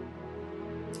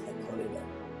 I call it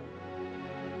down.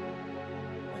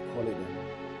 I call it down.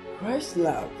 Christ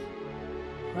love.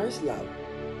 Christ love.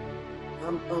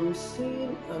 I'm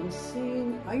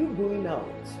seeing, are you going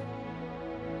out?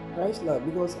 Christ love,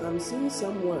 because I'm seeing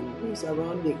someone who is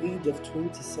around the age of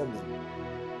 27.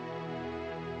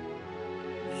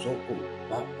 Zoko,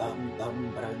 bam,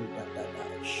 bam, branda,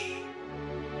 dadash.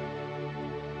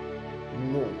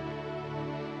 No.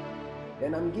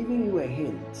 Then I'm giving you a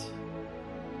hint.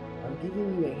 I'm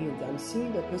giving you a hint. I'm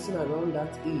seeing the person around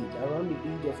that age, around the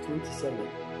age of 27.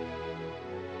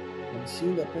 I'm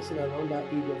seeing the person around that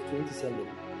age of 27.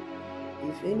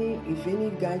 If any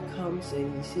guy comes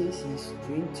and he says he's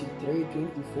 23,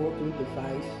 24,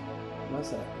 25,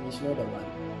 Master, he's not the one.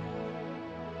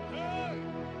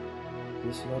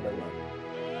 He's not the one.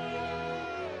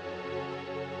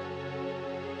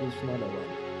 He's not the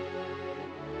one.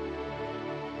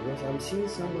 Because I'm seeing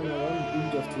someone around the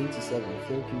age of 27.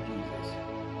 Thank you, Jesus.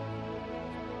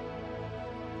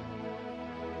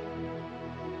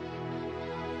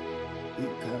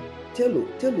 Tell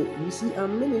you, you see,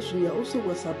 I'm ministry. I also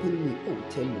was happening me. Oh,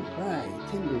 tell you why.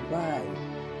 Tell you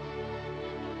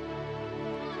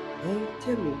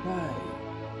why.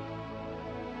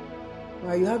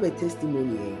 Why, you have a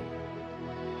testimony here.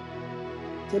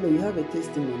 Tell you have a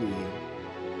testimony here.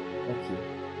 Okay.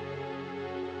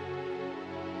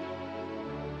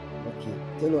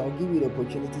 Tell you, I'll give you the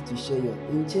opportunity to share your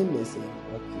intimacy.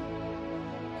 Okay.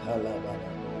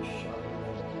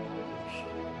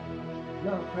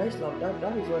 Now, Christ love,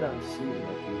 that is what I'm seeing,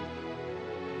 okay?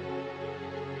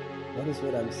 That is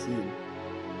what I'm seeing.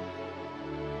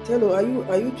 Tell you,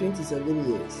 are you 27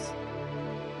 years?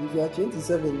 If you are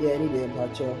 27 years, I need a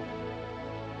picture.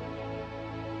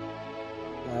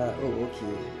 Oh,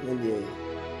 okay. Yeah.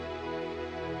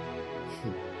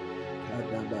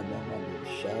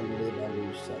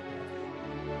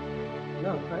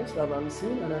 Now, Christ love, I'm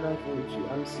seeing another thing too.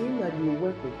 I'm seeing that you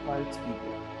work with white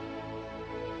people.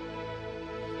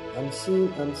 I'm seeing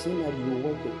that you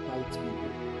work with white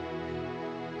people.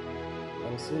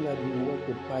 I'm seeing that you work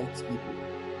with white people.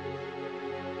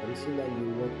 I'm seeing that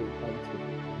you work with white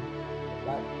people.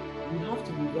 But you have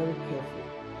to be very careful.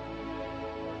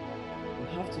 You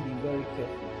have to be very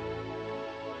careful.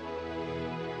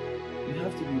 You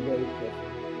have to be very careful.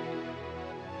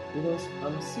 Because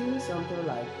I'm seeing something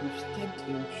like you've stepped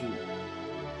into.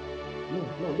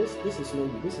 No, this is not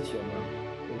you. This is your mom.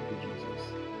 Thank you, Jesus.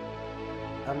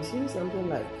 I'm seeing something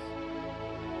like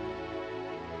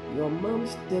your mom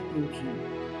stepped into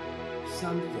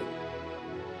something.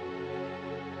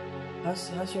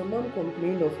 Has your mom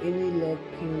complained of any leg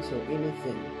pains or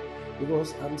anything?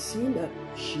 Because I'm seeing that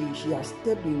she has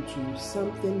stepped into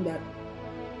something that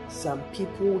some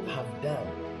people have done.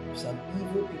 Some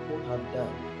evil people have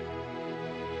done.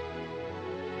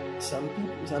 Some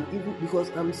evil, because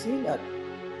I'm seeing that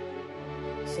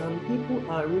some people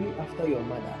are really after your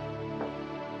mother.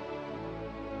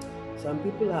 Some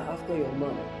people are after your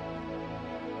mom.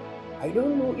 I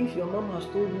don't know if your mom has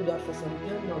told you that for some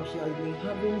time now she has been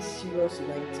having serious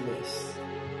nightmares.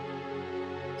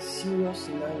 Serious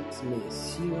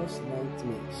nightmares.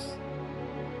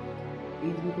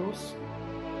 It's because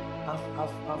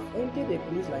I've entered a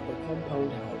place like a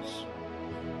compound house.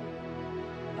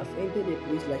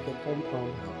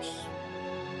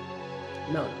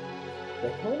 Now, the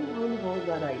compound house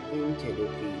that I entered,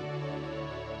 okay,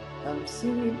 I'm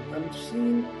seeing a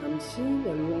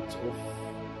lot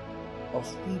of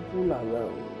people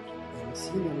around.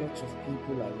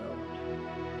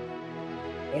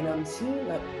 And I'm seeing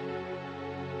that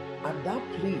at that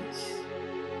place,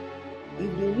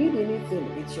 if they need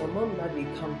anything, it's your mom that they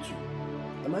come to.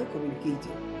 Am I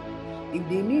communicating? If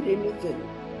they need anything,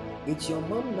 it's your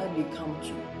mom that they come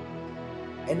to.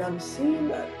 And I'm seeing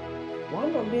that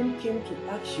one of them came to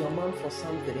ask your mom for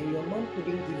something and your mom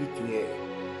couldn't give it to her.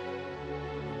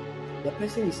 The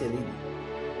person is a lady.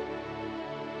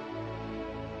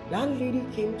 That lady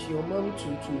came to your mom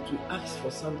to ask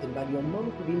for something, but your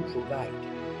mom couldn't provide.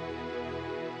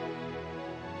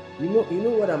 You know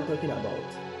what I'm talking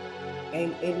about.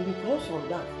 And because of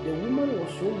that, the woman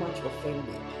was so much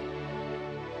offended.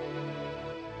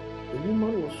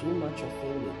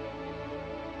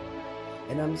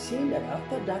 And I'm saying that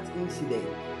after that incident,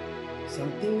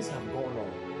 some things have gone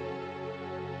on.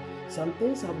 Some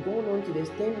things have gone on to the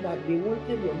extent that they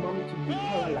wanted your mom to be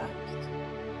paralyzed.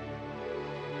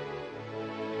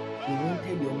 They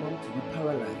wanted your mom to be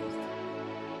paralyzed.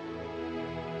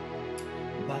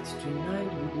 But tonight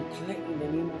we declare in the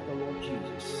name of the Lord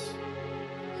Jesus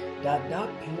that plot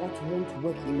won't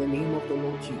work in the name of the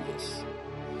Lord Jesus.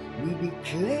 We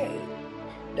declare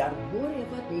that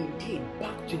whatever they did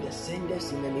back to the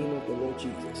senders in the name of the Lord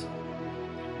Jesus.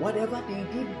 Whatever they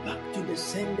did back to the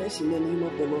senders in the name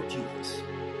of the Lord Jesus.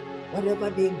 Whatever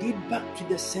they did back to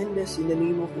the senders in the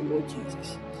name of the Lord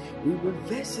Jesus. We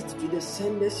reverse it to the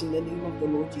senders in the name of the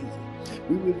Lord Jesus.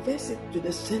 We reverse it to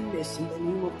the senders in the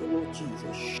name of the Lord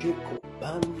Jesus. Sheko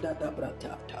banda da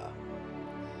bratata.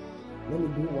 Let me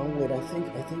do one word. I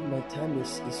think my time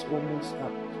is almost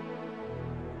up.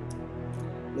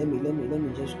 Let me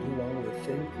just do one word.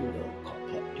 Thank you, Lord.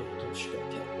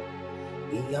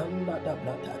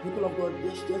 People of God,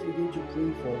 just begin to pray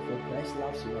for Christ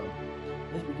loves you now.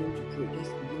 Let's begin to pray. Let's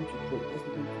begin to pray. Let's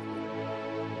begin to pray.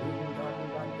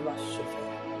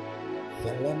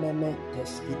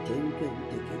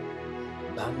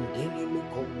 Bandini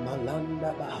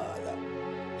Malanda Bahaya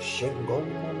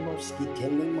Shengomanoski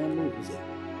Telemanuze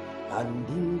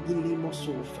Andingili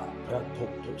Mosofa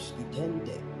Pratotos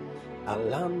Itende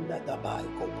Alanda Dabai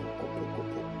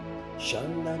Kopo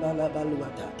Shanda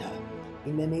Labaluatata.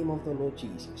 In the name of the Lord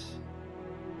Jesus.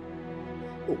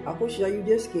 Oh, Akosia, you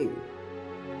just came.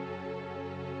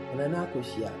 And then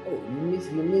Akosia, oh, you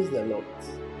missed a lot.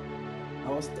 I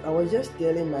was just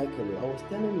telling Michael.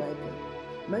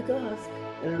 Michael has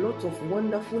a lot of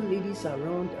wonderful ladies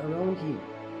around him,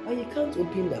 and you can't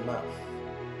open the mouth.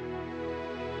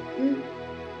 You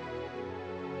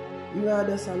are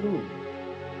the saloon.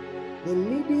 The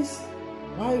ladies,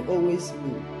 why always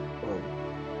me?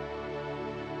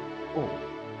 Oh,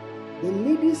 the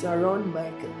ladies around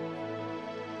Michael.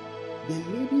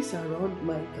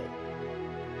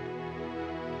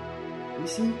 You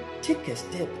see, take a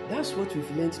step. That's what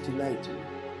we've learned tonight.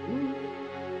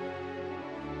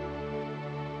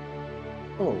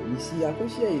 Oh, you see,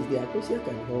 Akosia is there. Akosia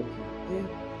can help you.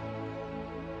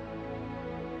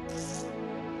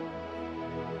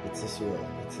 It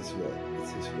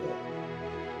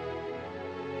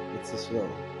is well.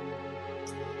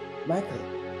 Michael,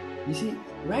 you see,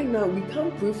 right now we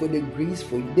can't pray for the grace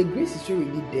for you. The grace is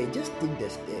already there. Just take the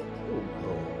step. Oh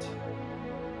God.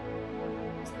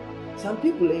 Some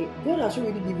people, God has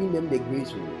already given them the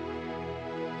grace.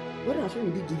 God has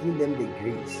already given them the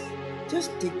grace.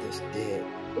 Just take a step.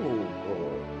 Oh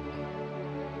God.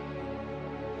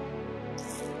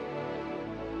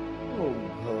 Oh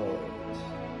God.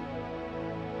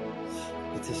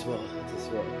 It is well.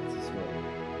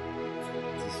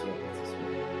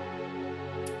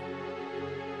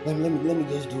 Let me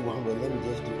just do one word.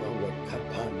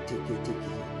 Kapan, take it.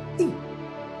 Hey,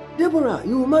 Deborah,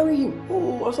 you will marry him.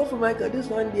 Oh, also for Michael, this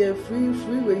one there,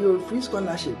 free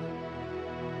scholarship.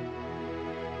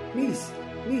 Please,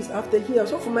 after here,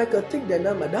 also for Michael, take the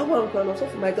number. That one can also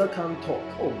for Michael can't talk.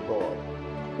 Oh God.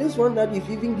 This one that if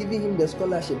even giving him the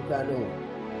scholarship, no,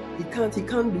 he can't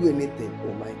do anything.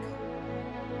 Oh Michael.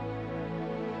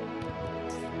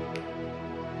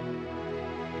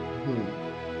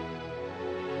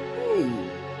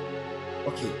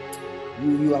 Okay,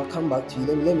 you I'll come back to you.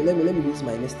 Let me use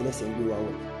my listeners and do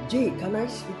one. Jay, can I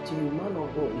speak to you, man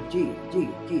of God? Jay,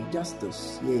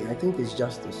 Justice. Yeah, I think it's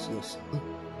Justice. Yes.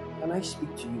 Can I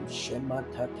speak to you? Shema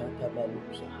Tata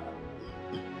Balusaha.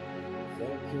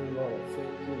 Thank you, Lord.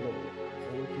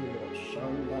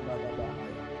 Shanda Baba.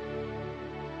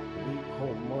 Liko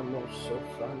Mono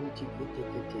Sofranti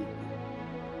Kete.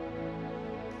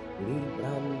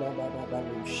 Libranda Baba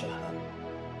Balushaha.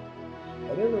 I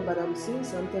don't know, but I'm seeing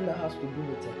something that has to do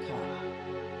with a car.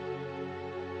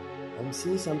 I'm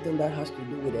seeing something that has to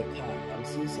do with a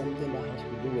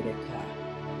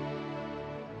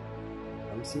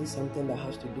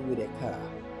car.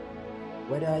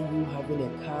 Whether you having a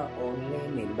car or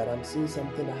learning, but I'm seeing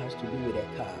something that has to do with a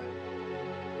car.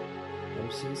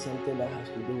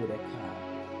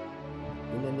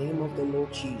 In the name of the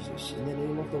Lord Jesus.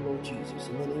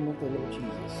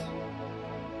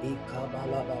 Thank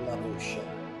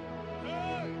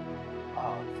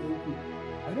you.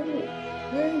 I don't know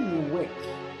where you work.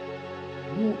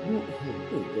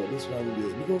 Oh God, this one day,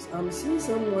 because I'm seeing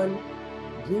someone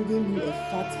bringing you a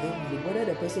fat envelope. Whether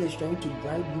the person is trying to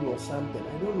bribe you or something,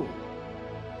 I don't know.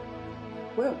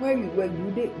 Where you work,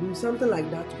 do something like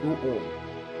that go on?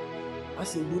 I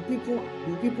say, do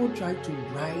people try to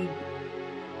bribe,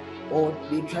 or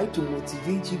they try to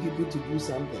motivate you people to do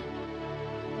something?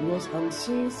 Because I'm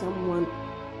seeing someone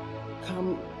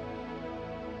come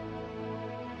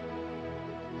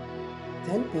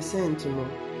 10%, you know,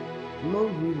 not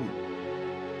really.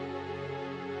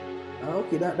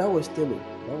 Okay, that was stealing.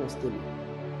 That was stealing.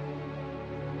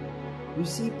 You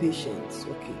see patience,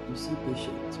 okay. You see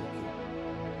patience, okay.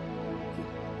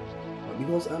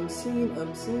 Because I'm seeing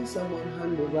someone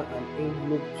hand over an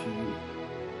envelope to you.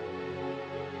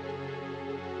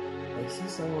 I see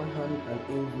someone hand an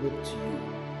envelope to you.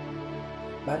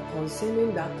 But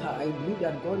concerning that car, I believe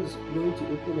that God is going to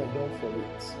open a door for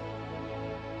it.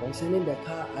 Concerning the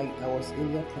car I was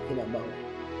earlier talking about,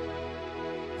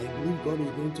 I believe God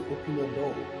is going to open a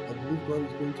door. I believe God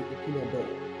is going to open a door.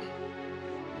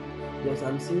 Because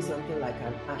I'm seeing something like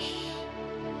an ash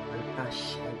car.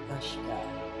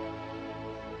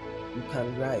 You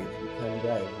can drive.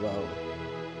 Wow.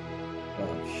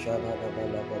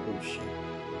 Shabalabalabadusha.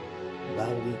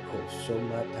 Baliko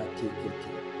somata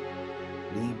tikiti.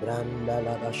 Libranda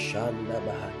labashanda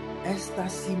baha.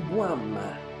 Estasi buama.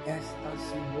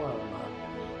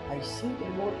 I see the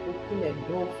Lord open a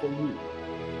door for you.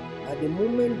 At the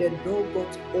moment the door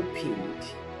got opened,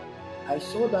 I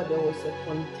saw that there was a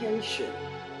contention.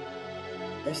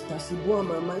 Estasi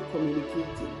buama, am I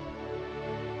communicating?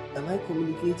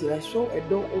 I saw a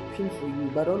door open for you,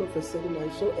 but all of a sudden I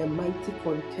saw a mighty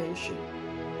contention.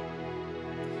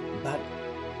 But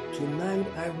tonight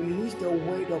I release the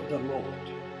word of the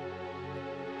Lord.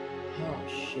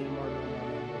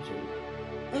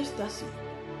 Ecstasy.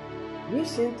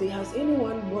 Recently, has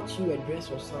anyone bought you a dress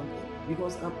or something?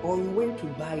 Or you went to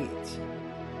buy it?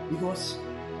 Because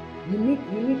you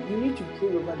need to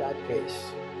pray over that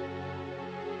dress.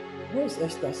 Where's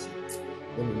Ecstasy?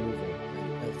 Let me move on.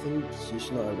 I think she's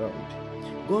not around.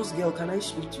 God's girl, can I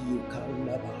speak to you?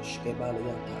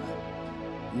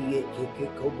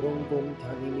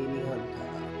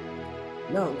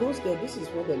 Now, God's girl, this is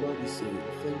what the Lord is saying.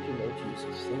 Thank you, Lord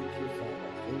Jesus. Thank you, Father.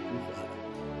 Thank you, Father.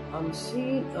 I'm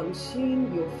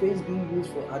seeing your face being used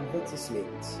for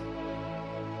advertisements.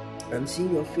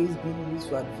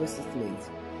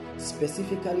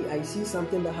 Specifically, I see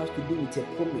something that has to do with a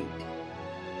pomade.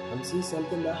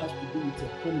 Something that has to do with a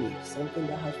pomade.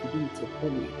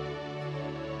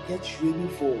 Get ready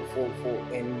for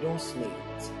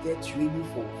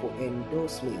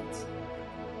endorsement.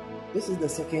 This is the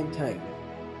second time.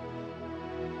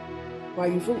 Why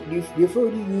they've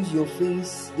already used your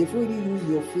face. They've already used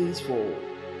your face for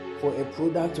a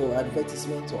product or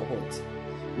advertisement or what?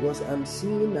 Because I'm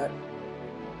seeing that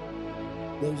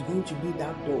there's going to be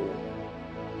that door.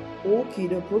 Okay,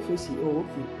 the prophecy. Oh,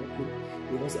 okay.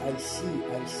 Because I see.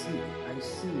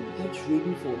 Get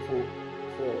ready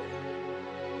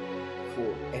for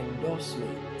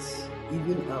endorsements,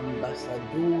 even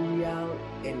ambassadorial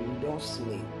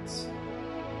endorsements.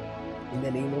 In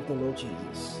the name of the Lord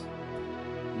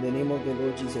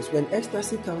Jesus. When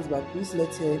Ecstasy comes back, please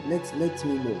let me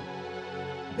know.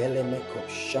 Belemeko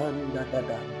Shanda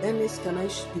Dada. Dennis, can I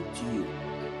speak to you?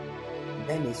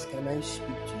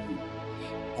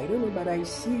 I don't know, but I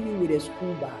see you with a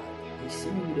school bag. I see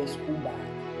you with a school bag.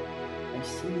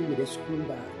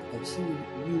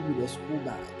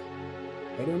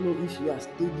 I don't know if you are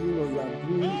studying or you are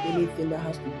doing anything that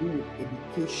has to do with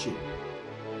education.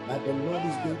 But the Lord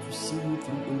is going to see you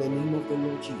through in the name of the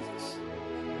Lord Jesus.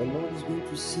 The Lord is going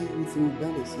to see you through,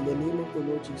 Dennis, in the name of the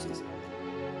Lord Jesus.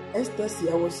 Ecstasy,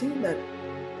 I was saying that,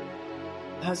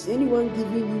 has anyone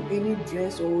given you any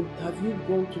dress, or have you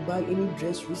gone to buy any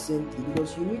dress recently?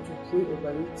 Because you need to pray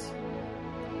over it.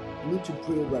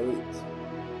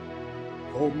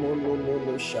 Oh,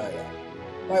 no, Shire.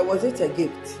 Why, was it a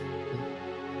gift?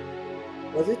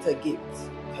 Or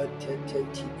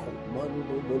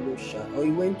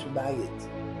you went to buy it?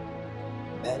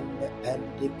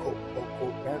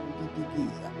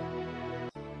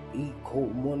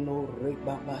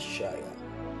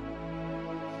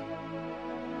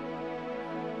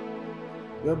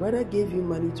 Your brother gave you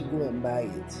money to go and buy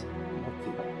it.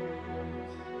 Okay.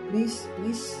 Please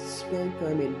spend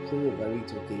time and pray over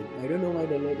it, okay? I don't know why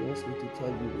the Lord wants me to tell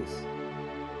you this,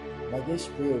 but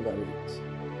just pray over it.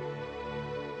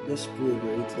 That is the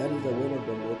word of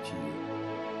the Lord to you.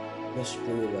 Just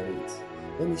pray over it.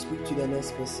 Let me speak to the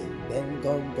next person. Ben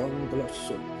Gong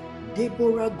Glosso.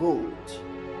 Deborah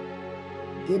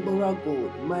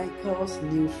Gold, Michael's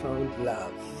newfound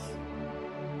love.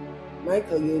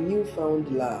 Michael, your newfound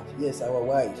love. Yes, our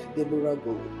wife, Deborah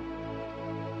Gold.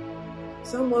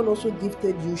 Someone also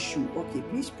gifted you shoe. Okay,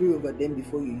 please pray over them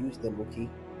before you use them, okay?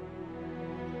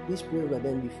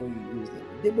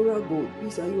 Deborah Gold,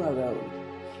 please, are you around?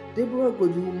 Deborah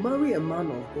Gold, you will marry a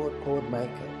man of God called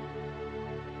Michael.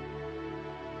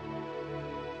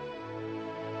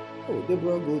 Oh,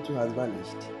 Deborah Gold too has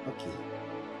vanished. Okay.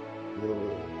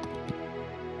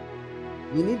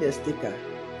 You need a sticker.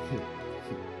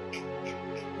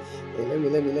 Hey, let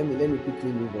me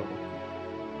quickly move on.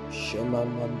 Shema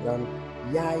Mambran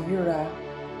Yaira.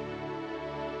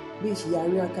 Please,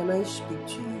 Yaira, can I speak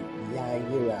to you?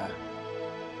 Yaira.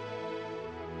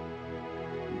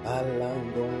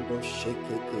 Balangondo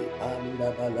shekeke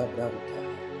anda balabranta.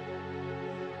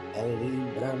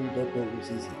 Elibrando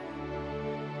dozizi.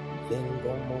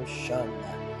 Vengomo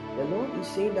shanda. The Lord is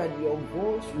saying that your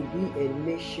voice will be a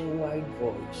nationwide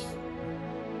voice.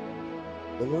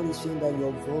 The Lord is saying that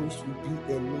your voice will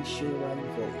be a nationwide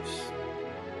voice.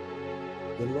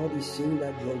 The Lord is saying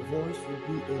that your voice will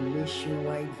be a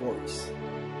nationwide voice.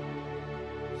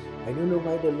 I don't know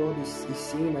why the Lord is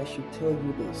saying I should tell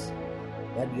you this,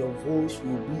 that your voice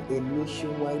will be a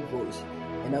nationwide voice.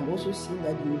 And I'm also seeing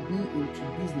that you will be into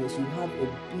business. You have a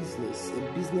business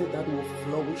that will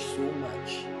flourish so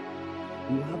much.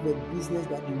 You have a business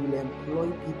that you will employ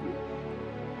people.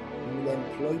 You will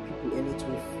employ people and it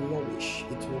will flourish.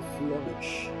 It will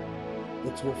flourish.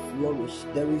 It will flourish.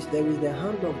 There is the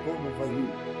hand of God over you.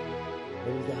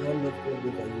 There is the hand of God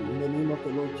over you. In the name of the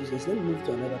Lord Jesus, let me move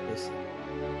to another person.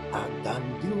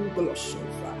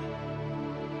 Agandingolosofa.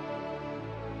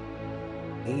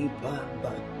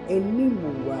 Ebaba.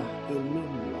 Enimua.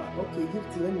 Okay,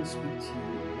 let me speak to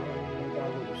you.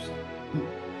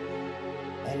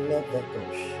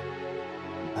 Elevatos.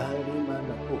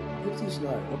 Alimana. Oh, this is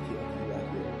not okay. You are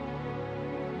here.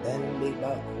 Then they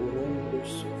back Urundo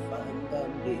Sufanda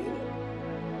Dale.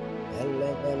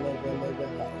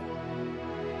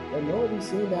 The Lord is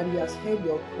saying that He has heard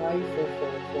your cry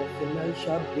for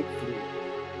financial breakthrough.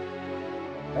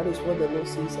 That is what the Lord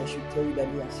says I should tell you, that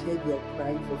He has heard your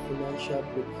cry for financial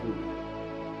breakthrough.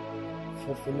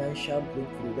 For financial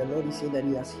breakthrough. The Lord is saying that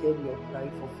He has heard your cry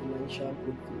for financial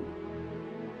breakthrough.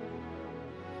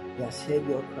 He has heard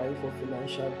your cry for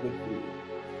financial breakthrough.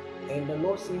 And the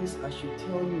Lord says I should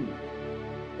tell you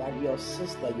that your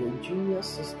sister, your junior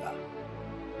sister,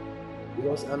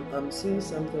 because I'm seeing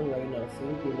something right now.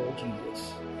 Thank you, Lord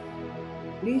Jesus.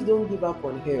 Please don't give up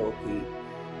on her, okay?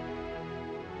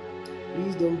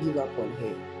 Please don't give up on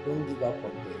her. Don't give up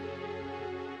on her.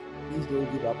 Please don't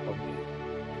give up on her.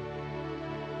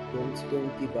 Don't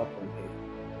give up on her.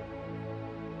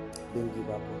 Don't give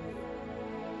up on her.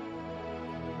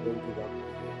 Don't give up on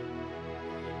her.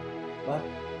 But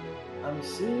I'm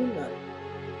seeing that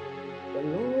the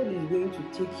Lord is going to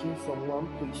take you from one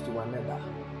place to another.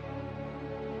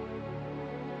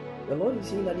 The Lord is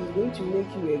saying that He's going to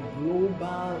make you a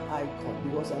global icon,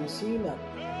 because I'm seeing that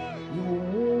you will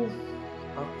move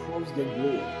across the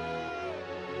globe.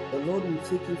 The Lord will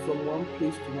take you from one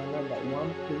place to another,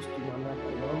 one place to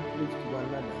another, one place to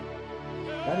another.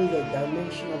 That is the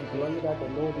dimension of glory that the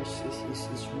Lord is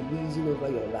releasing over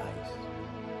your life.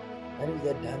 That is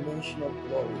the dimension of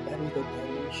glory. That is the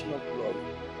dimension of glory.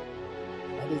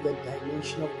 That is the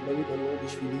dimension of glory the Lord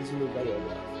is releasing over your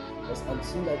life. Because I'm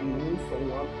seeing that you move from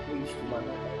one place to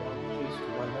another, one place to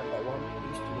another, one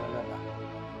place to another.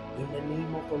 In the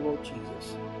name of the Lord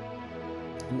Jesus.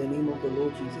 In the name of the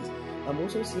Lord Jesus. I'm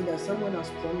also seeing that someone has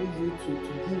promised you to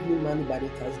give you money, but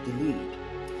it has delayed.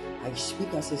 I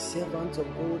speak as a servant of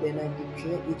God and I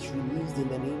declare it released in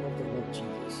the name of the Lord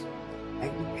Jesus. I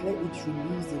declare it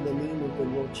released in the name of the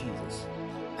Lord Jesus.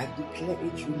 I declare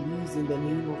it released in the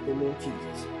name of the Lord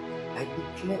Jesus. I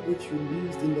declare it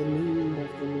released in the name of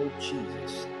the Lord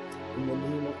Jesus. In the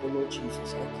name of the Lord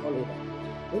Jesus, I call it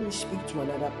out. Let me speak to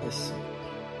another person.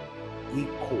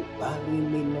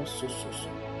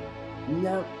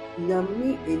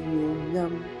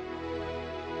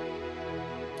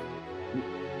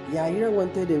 Yaira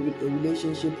wanted a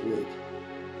relationship with.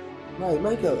 Hi,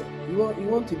 Michael, you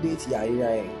want to date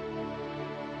Yaira?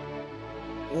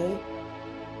 Eh?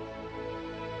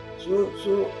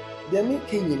 So they make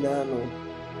Kenya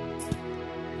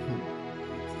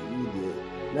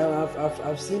now.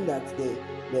 I've seen that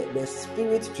the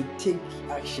spirit to take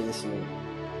actions.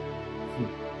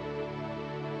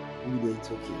 It's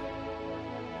okay.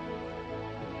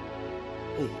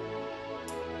 Hey,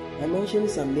 I mentioned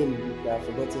some name, but I've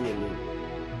forgotten your name.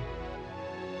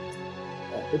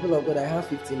 People of God, I have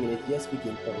 15 minutes. Just speak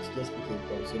in tongues. Just speak in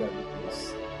tongues so that we can.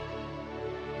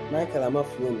 Michael, I'm not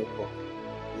flowing the call.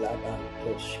 Laba,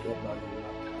 Tosh, Eba,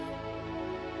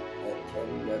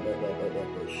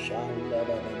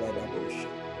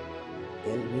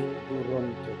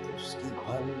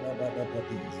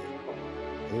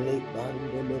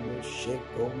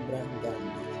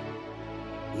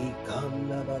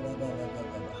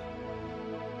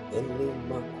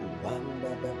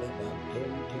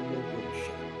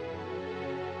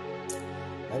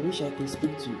 I wish I could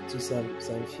speak to some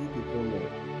few people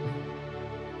more.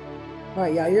 Why,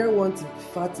 Yaira wants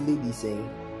fat lady saying,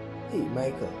 hey,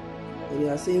 Michael, when you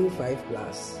are saying 5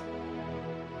 plus,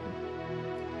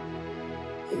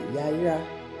 hey, Yaira,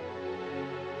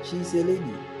 she's a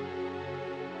lady.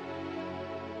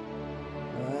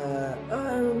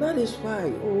 That is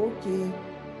fine. Oh, okay.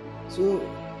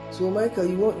 So Michael,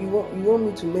 you want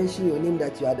me to mention your name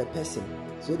that you are the person,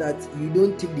 so that you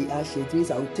don't take the action. It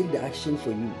means I'll take the action for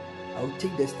you. I'll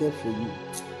take the step for you.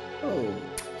 Oh,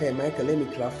 hey Michael, let me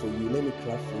clap for you.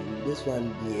 This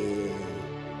one, yeah.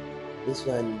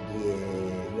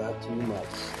 You are too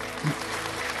much.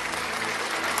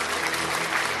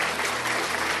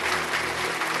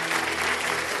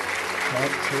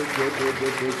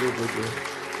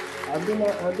 Abina,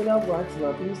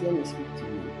 please let me speak to you.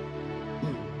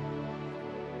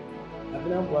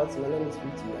 Let me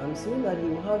speak to you. I'm saying that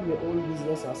you have your own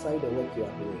business outside the work you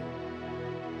are doing.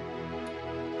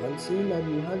 I'm saying that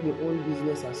you have your own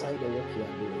business outside the work you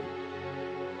are doing.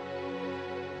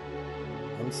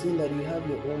 I'm saying that you have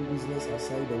your own business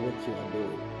outside the work you are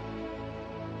doing.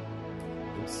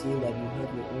 I'm saying that you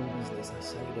have your own business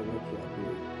outside the work you are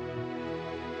doing.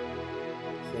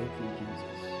 Thank you,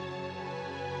 Jesus.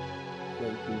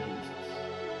 Thank you, Jesus.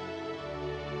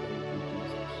 Thank you,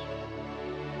 Jesus.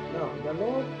 Now, the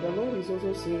Lord is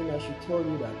also saying I should tell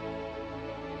you that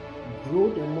grow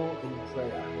them more in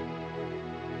prayer.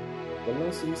 The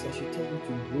Lord says I should tell you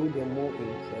to grow them more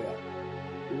in prayer.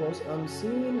 Because I'm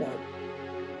seeing that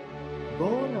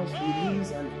God has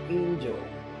released an angel.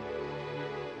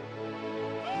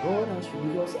 God has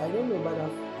released, I don't know, but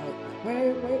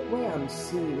where I'm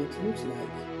seeing it looks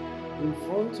like in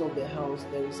front of the house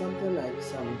there is something like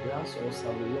some grass or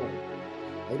some lawn.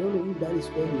 I don't know if that is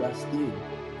where you are staying,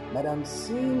 but I'm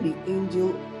seeing the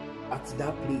angel at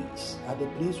that place, at the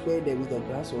place where there is the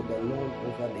grass or the lawn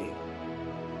over there.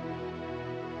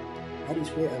 That is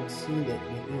where I'm seeing the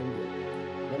angel.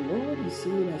 The Lord is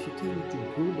saying I should tell you to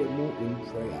grow them more in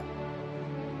prayer.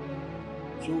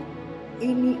 So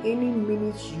any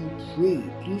minutes you pray,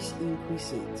 please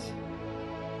increase it.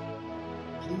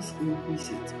 Please increase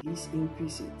it. Please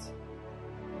increase it.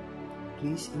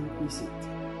 Please increase it.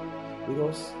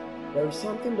 Because there is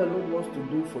something the Lord wants to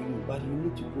do for you, but you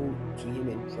need to go to Him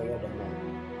in prayer the more.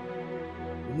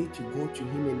 You need to go to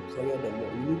Him in prayer the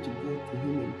more. You need to go to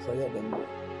Him in prayer the more.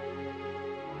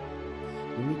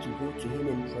 You need to go to Him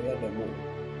in prayer the more.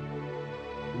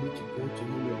 You need to go to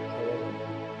Him in prayer the more.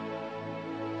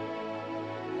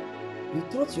 You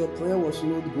thought your prayer was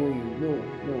not going. No.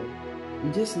 You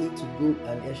just need to go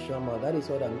an extra mile. That is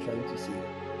what I'm trying to say.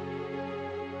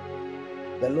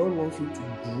 The Lord wants you to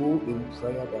grow in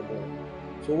prayer the more.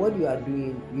 So what you are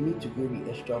doing, you need to go the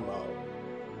extra mile.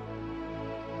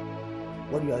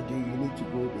 What you are doing, you need to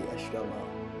go the extra mile.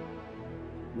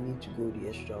 You need to go the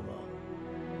extra mile.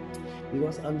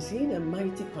 Because I'm seeing a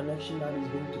mighty connection that is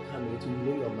going to come into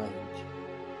blow your mind.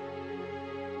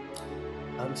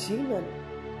 I'm seeing that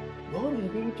God is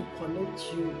going to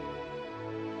connect you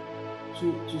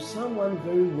to someone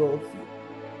very wealthy.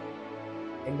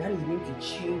 And that is going to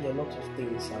change a lot of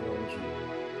things around you.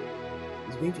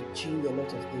 It's going to change a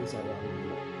lot of things around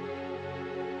you.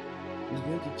 It's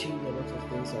going to change a lot of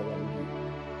things around you.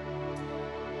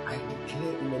 I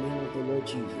declare in the name of the Lord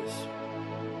Jesus.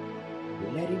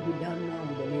 Let it be done now in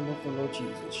the name of the Lord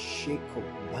Jesus. Shake up,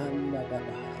 banda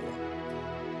bahaya.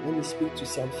 Let me speak to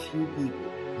some few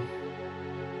people.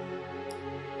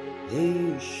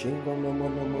 Hey, shingo no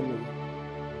mono.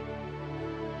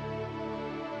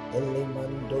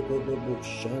 Elemandogodogo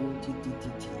shanti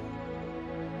titi.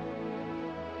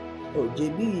 Oh,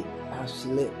 JB has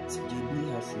left.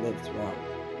 Wow.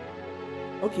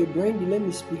 Okay, Brandy, let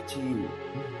me speak to you.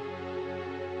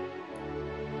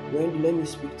 Brandy, let me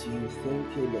speak to you.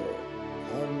 Thank you, Lord.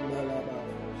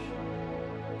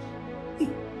 Hey,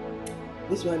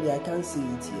 this one here, I can't see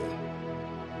it here.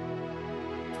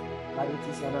 But it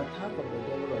is an attack of the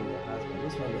devil on your husband.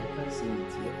 This one here, I can't see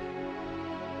it here.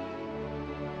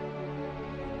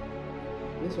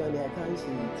 This one here, I can't see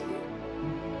it here.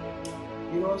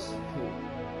 Because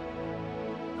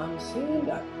I'm saying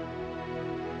that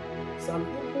some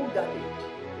people got it.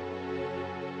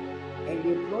 And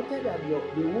they plotted that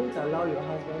they won't allow your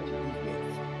husband to give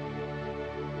birth.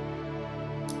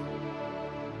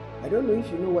 I don't know if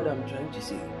you know what I'm trying to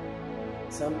say.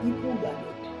 Some people got it,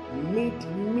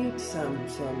 made some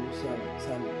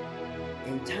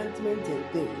enchantment and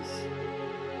things,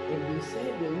 and they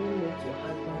said they won't let your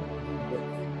husband give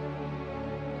birth.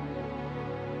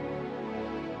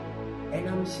 And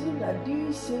I'm seeing that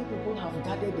these same people have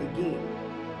gathered again.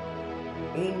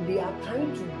 And they are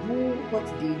trying to do what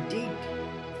they did,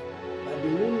 but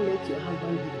they won't let your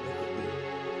husband give birth again.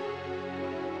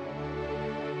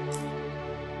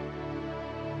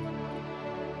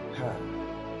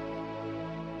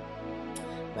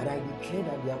 But I declare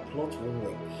that their plot won't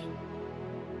work.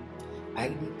 I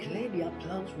declare their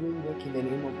plans won't work in the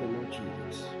name of the Lord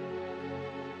Jesus.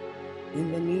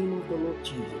 In the name of the Lord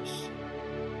Jesus.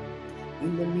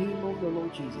 In the name of the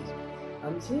Lord Jesus.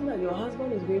 I'm saying that your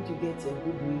husband is going to get a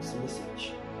good news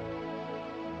message.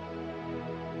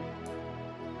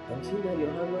 I'm saying that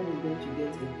your husband is going to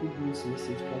get a good news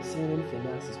message concerning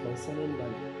finances, concerning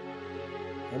money.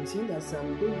 I'm saying that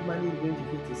some big money is going to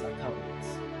hit his account.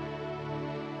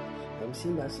 I'm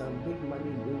seeing that some big money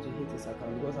is going to hit his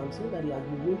account, because I'm seeing that he has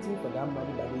been waiting for that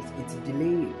money, but it's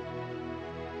delaying.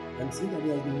 I'm seeing that he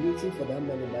has been waiting for that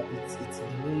money, but it's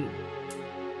delaying.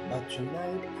 But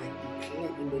tonight I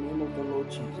declare in the name of the Lord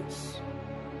Jesus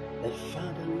that,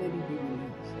 Father, let it be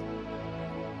released.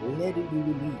 Let it be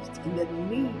released in the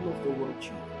name of the Lord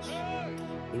Jesus.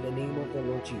 In the name of the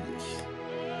Lord Jesus,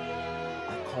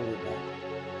 I call it that.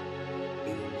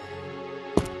 Amen.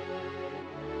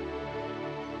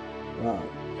 Wow.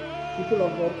 People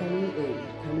of God, can we end?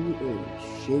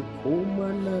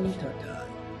 Shekomanantata.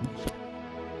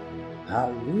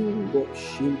 Halingo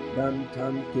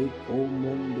shibantante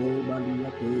komondo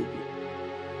baliate.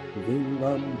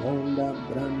 Vingam honda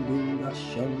brandinga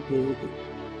shante.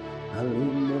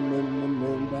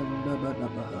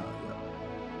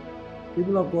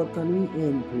 People of God, can we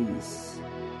end, please?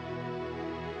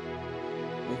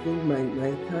 I think my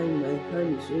time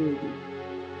is already.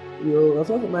 I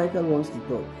thought Michael wants to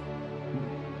talk.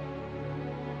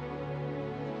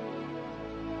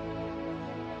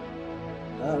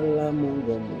 Allah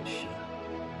Mungomusha.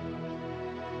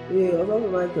 Hey, I thought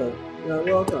Michael, you are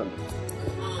welcome.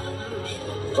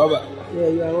 Baba. Yeah,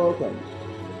 you are welcome.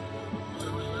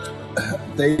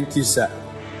 Thank you, sir.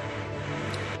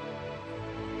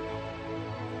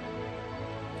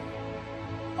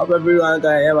 Hope everyone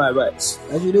can hear my voice.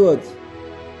 I should do what?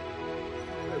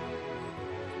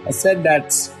 I said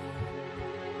that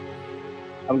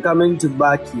I'm coming to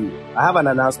back you. I have an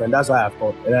announcement, that's why I've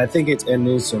called. And I think it's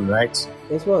ending soon, right?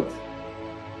 Guess what?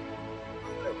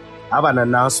 I have an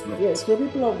announcement. Yes, so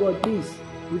people of God, please,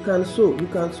 you can sow.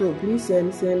 Please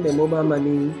send the mobile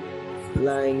money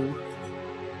line.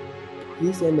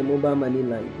 Please send the mobile money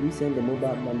line.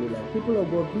 People of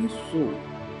God, please sow.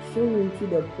 Sow into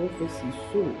the prophecy.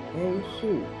 Sow and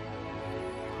sow.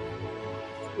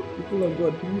 People of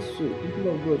God, please sow.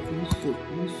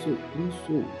 Please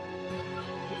sow.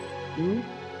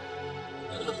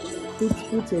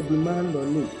 Put a demand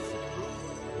on it.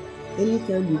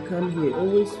 Anytime you come here,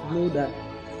 always know that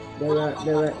there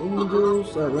are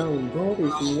angels around. God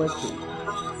is working.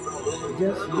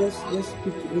 Just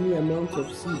pick any amount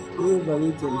of seed, pray over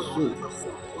it and sow.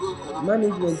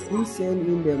 Management, please send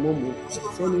in the Momo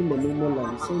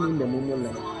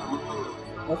line.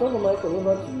 I thought the mic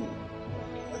over to you.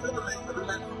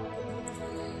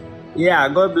 Yeah,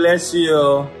 God bless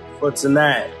you for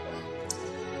tonight.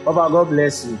 Papa, God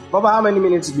bless you. Papa, how many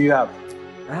minutes do you have?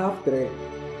 I have 3.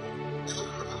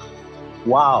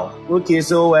 Wow. Okay,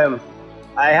 so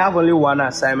I have only one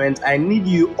assignment. I need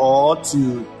you all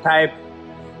to type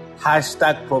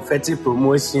 #prophetic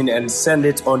promotion and send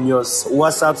it on your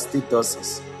WhatsApp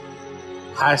statuses.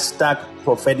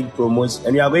 #prophetic promotion.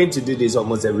 And you are going to do this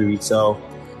almost every week. So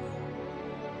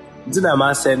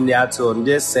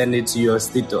just send it to your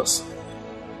status.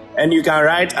 And you can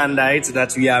write under it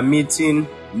that we are meeting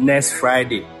next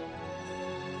Friday.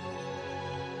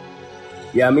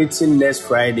 We are meeting next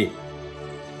Friday.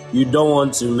 You don't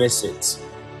want to miss it.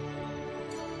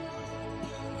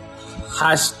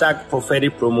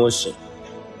 #prophetic promotion.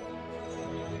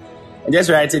 And just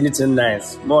write anything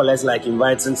nice, more or less like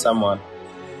inviting someone.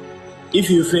 If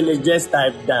you finish, just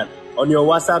type done on your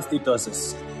WhatsApp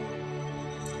statuses.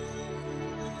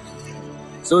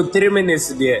 So 3 minutes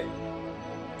there.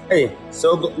 Hey,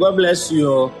 so God bless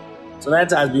you.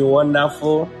 Tonight has been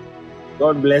wonderful.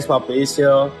 God bless Papa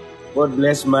Essel. God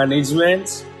bless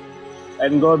management.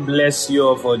 And God bless you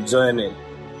all for joining.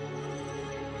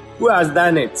 Who has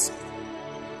done it?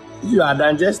 If you are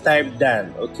done, just type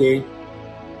done, okay?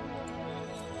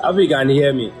 I hope you can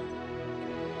hear me.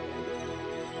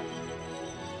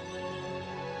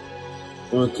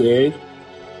 Okay.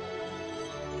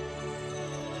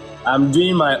 I'm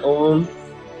doing my own.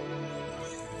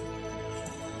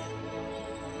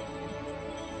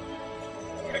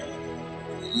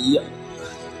 Yeah.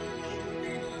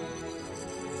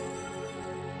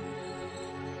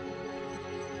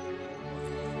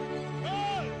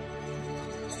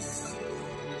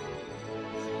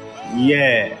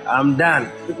 Yeah, I'm done.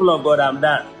 People of God, I'm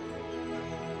done.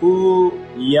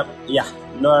 Yeah.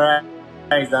 Nora,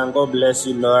 and God bless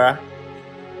you, Nora.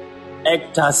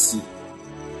 Ecstasy.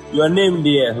 Your name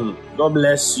there. God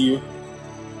bless you.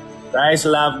 Christ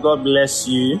love, God bless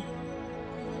you.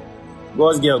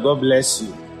 God's girl, God bless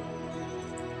you.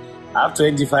 I have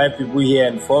 25 people here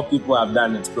and 4 people have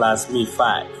done it, plus me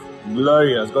 5.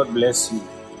 Glorious, God bless you.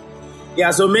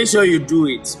 Yeah, so make sure you do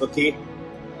it, okay?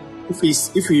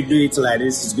 If you do it like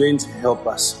this, it's going to help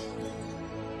us.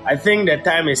 I think the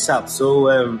time is up,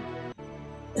 so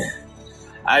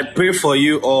I pray for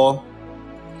you all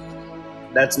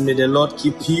that may the Lord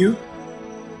keep you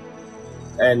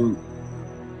and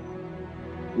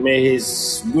may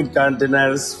His good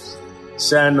countenance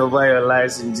shine over your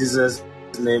lives in Jesus'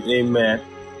 name, amen.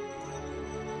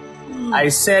 I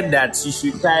said that you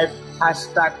should type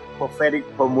hashtag prophetic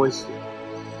promotion.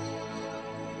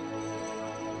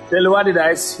 Tell you, what did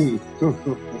I see?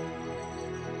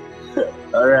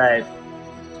 All right.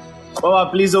 Oh,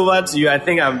 please, over to you. I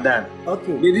think I'm done.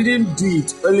 Okay. They didn't do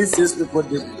it. Only 6 people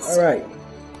did it. All right.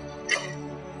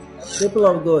 People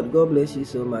of God, God bless you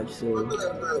so much. So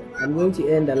I'm going to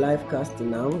end the live cast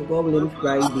now. God willing,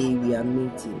 Friday we are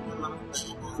meeting.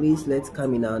 Please let's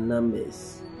come in our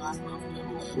numbers.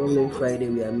 God willing, Friday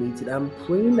we are meeting. I'm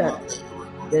praying that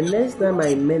the next time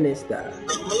I minister,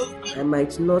 I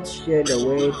might not share the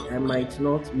word. I might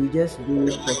not. We just do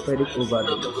prophetic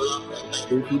overdose.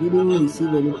 So if you didn't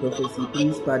receive any prophecy,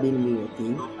 please pardon me,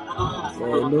 okay?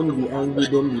 Don't be angry,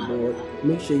 don't be bored.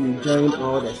 Make sure you join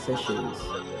all the sessions.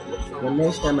 The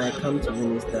next time I come to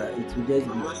minister, it will just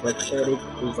be prophetic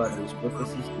overdose,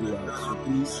 prophecies throughout. So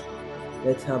please,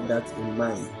 let's have that in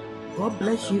mind. God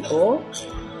bless you all.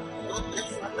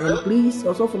 And please,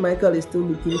 also for Michael is still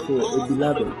looking for a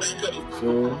beloved.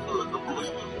 So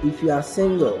if you are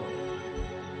single,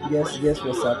 just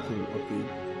WhatsApp him, okay?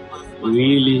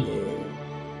 Really?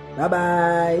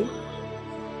 Bye-bye.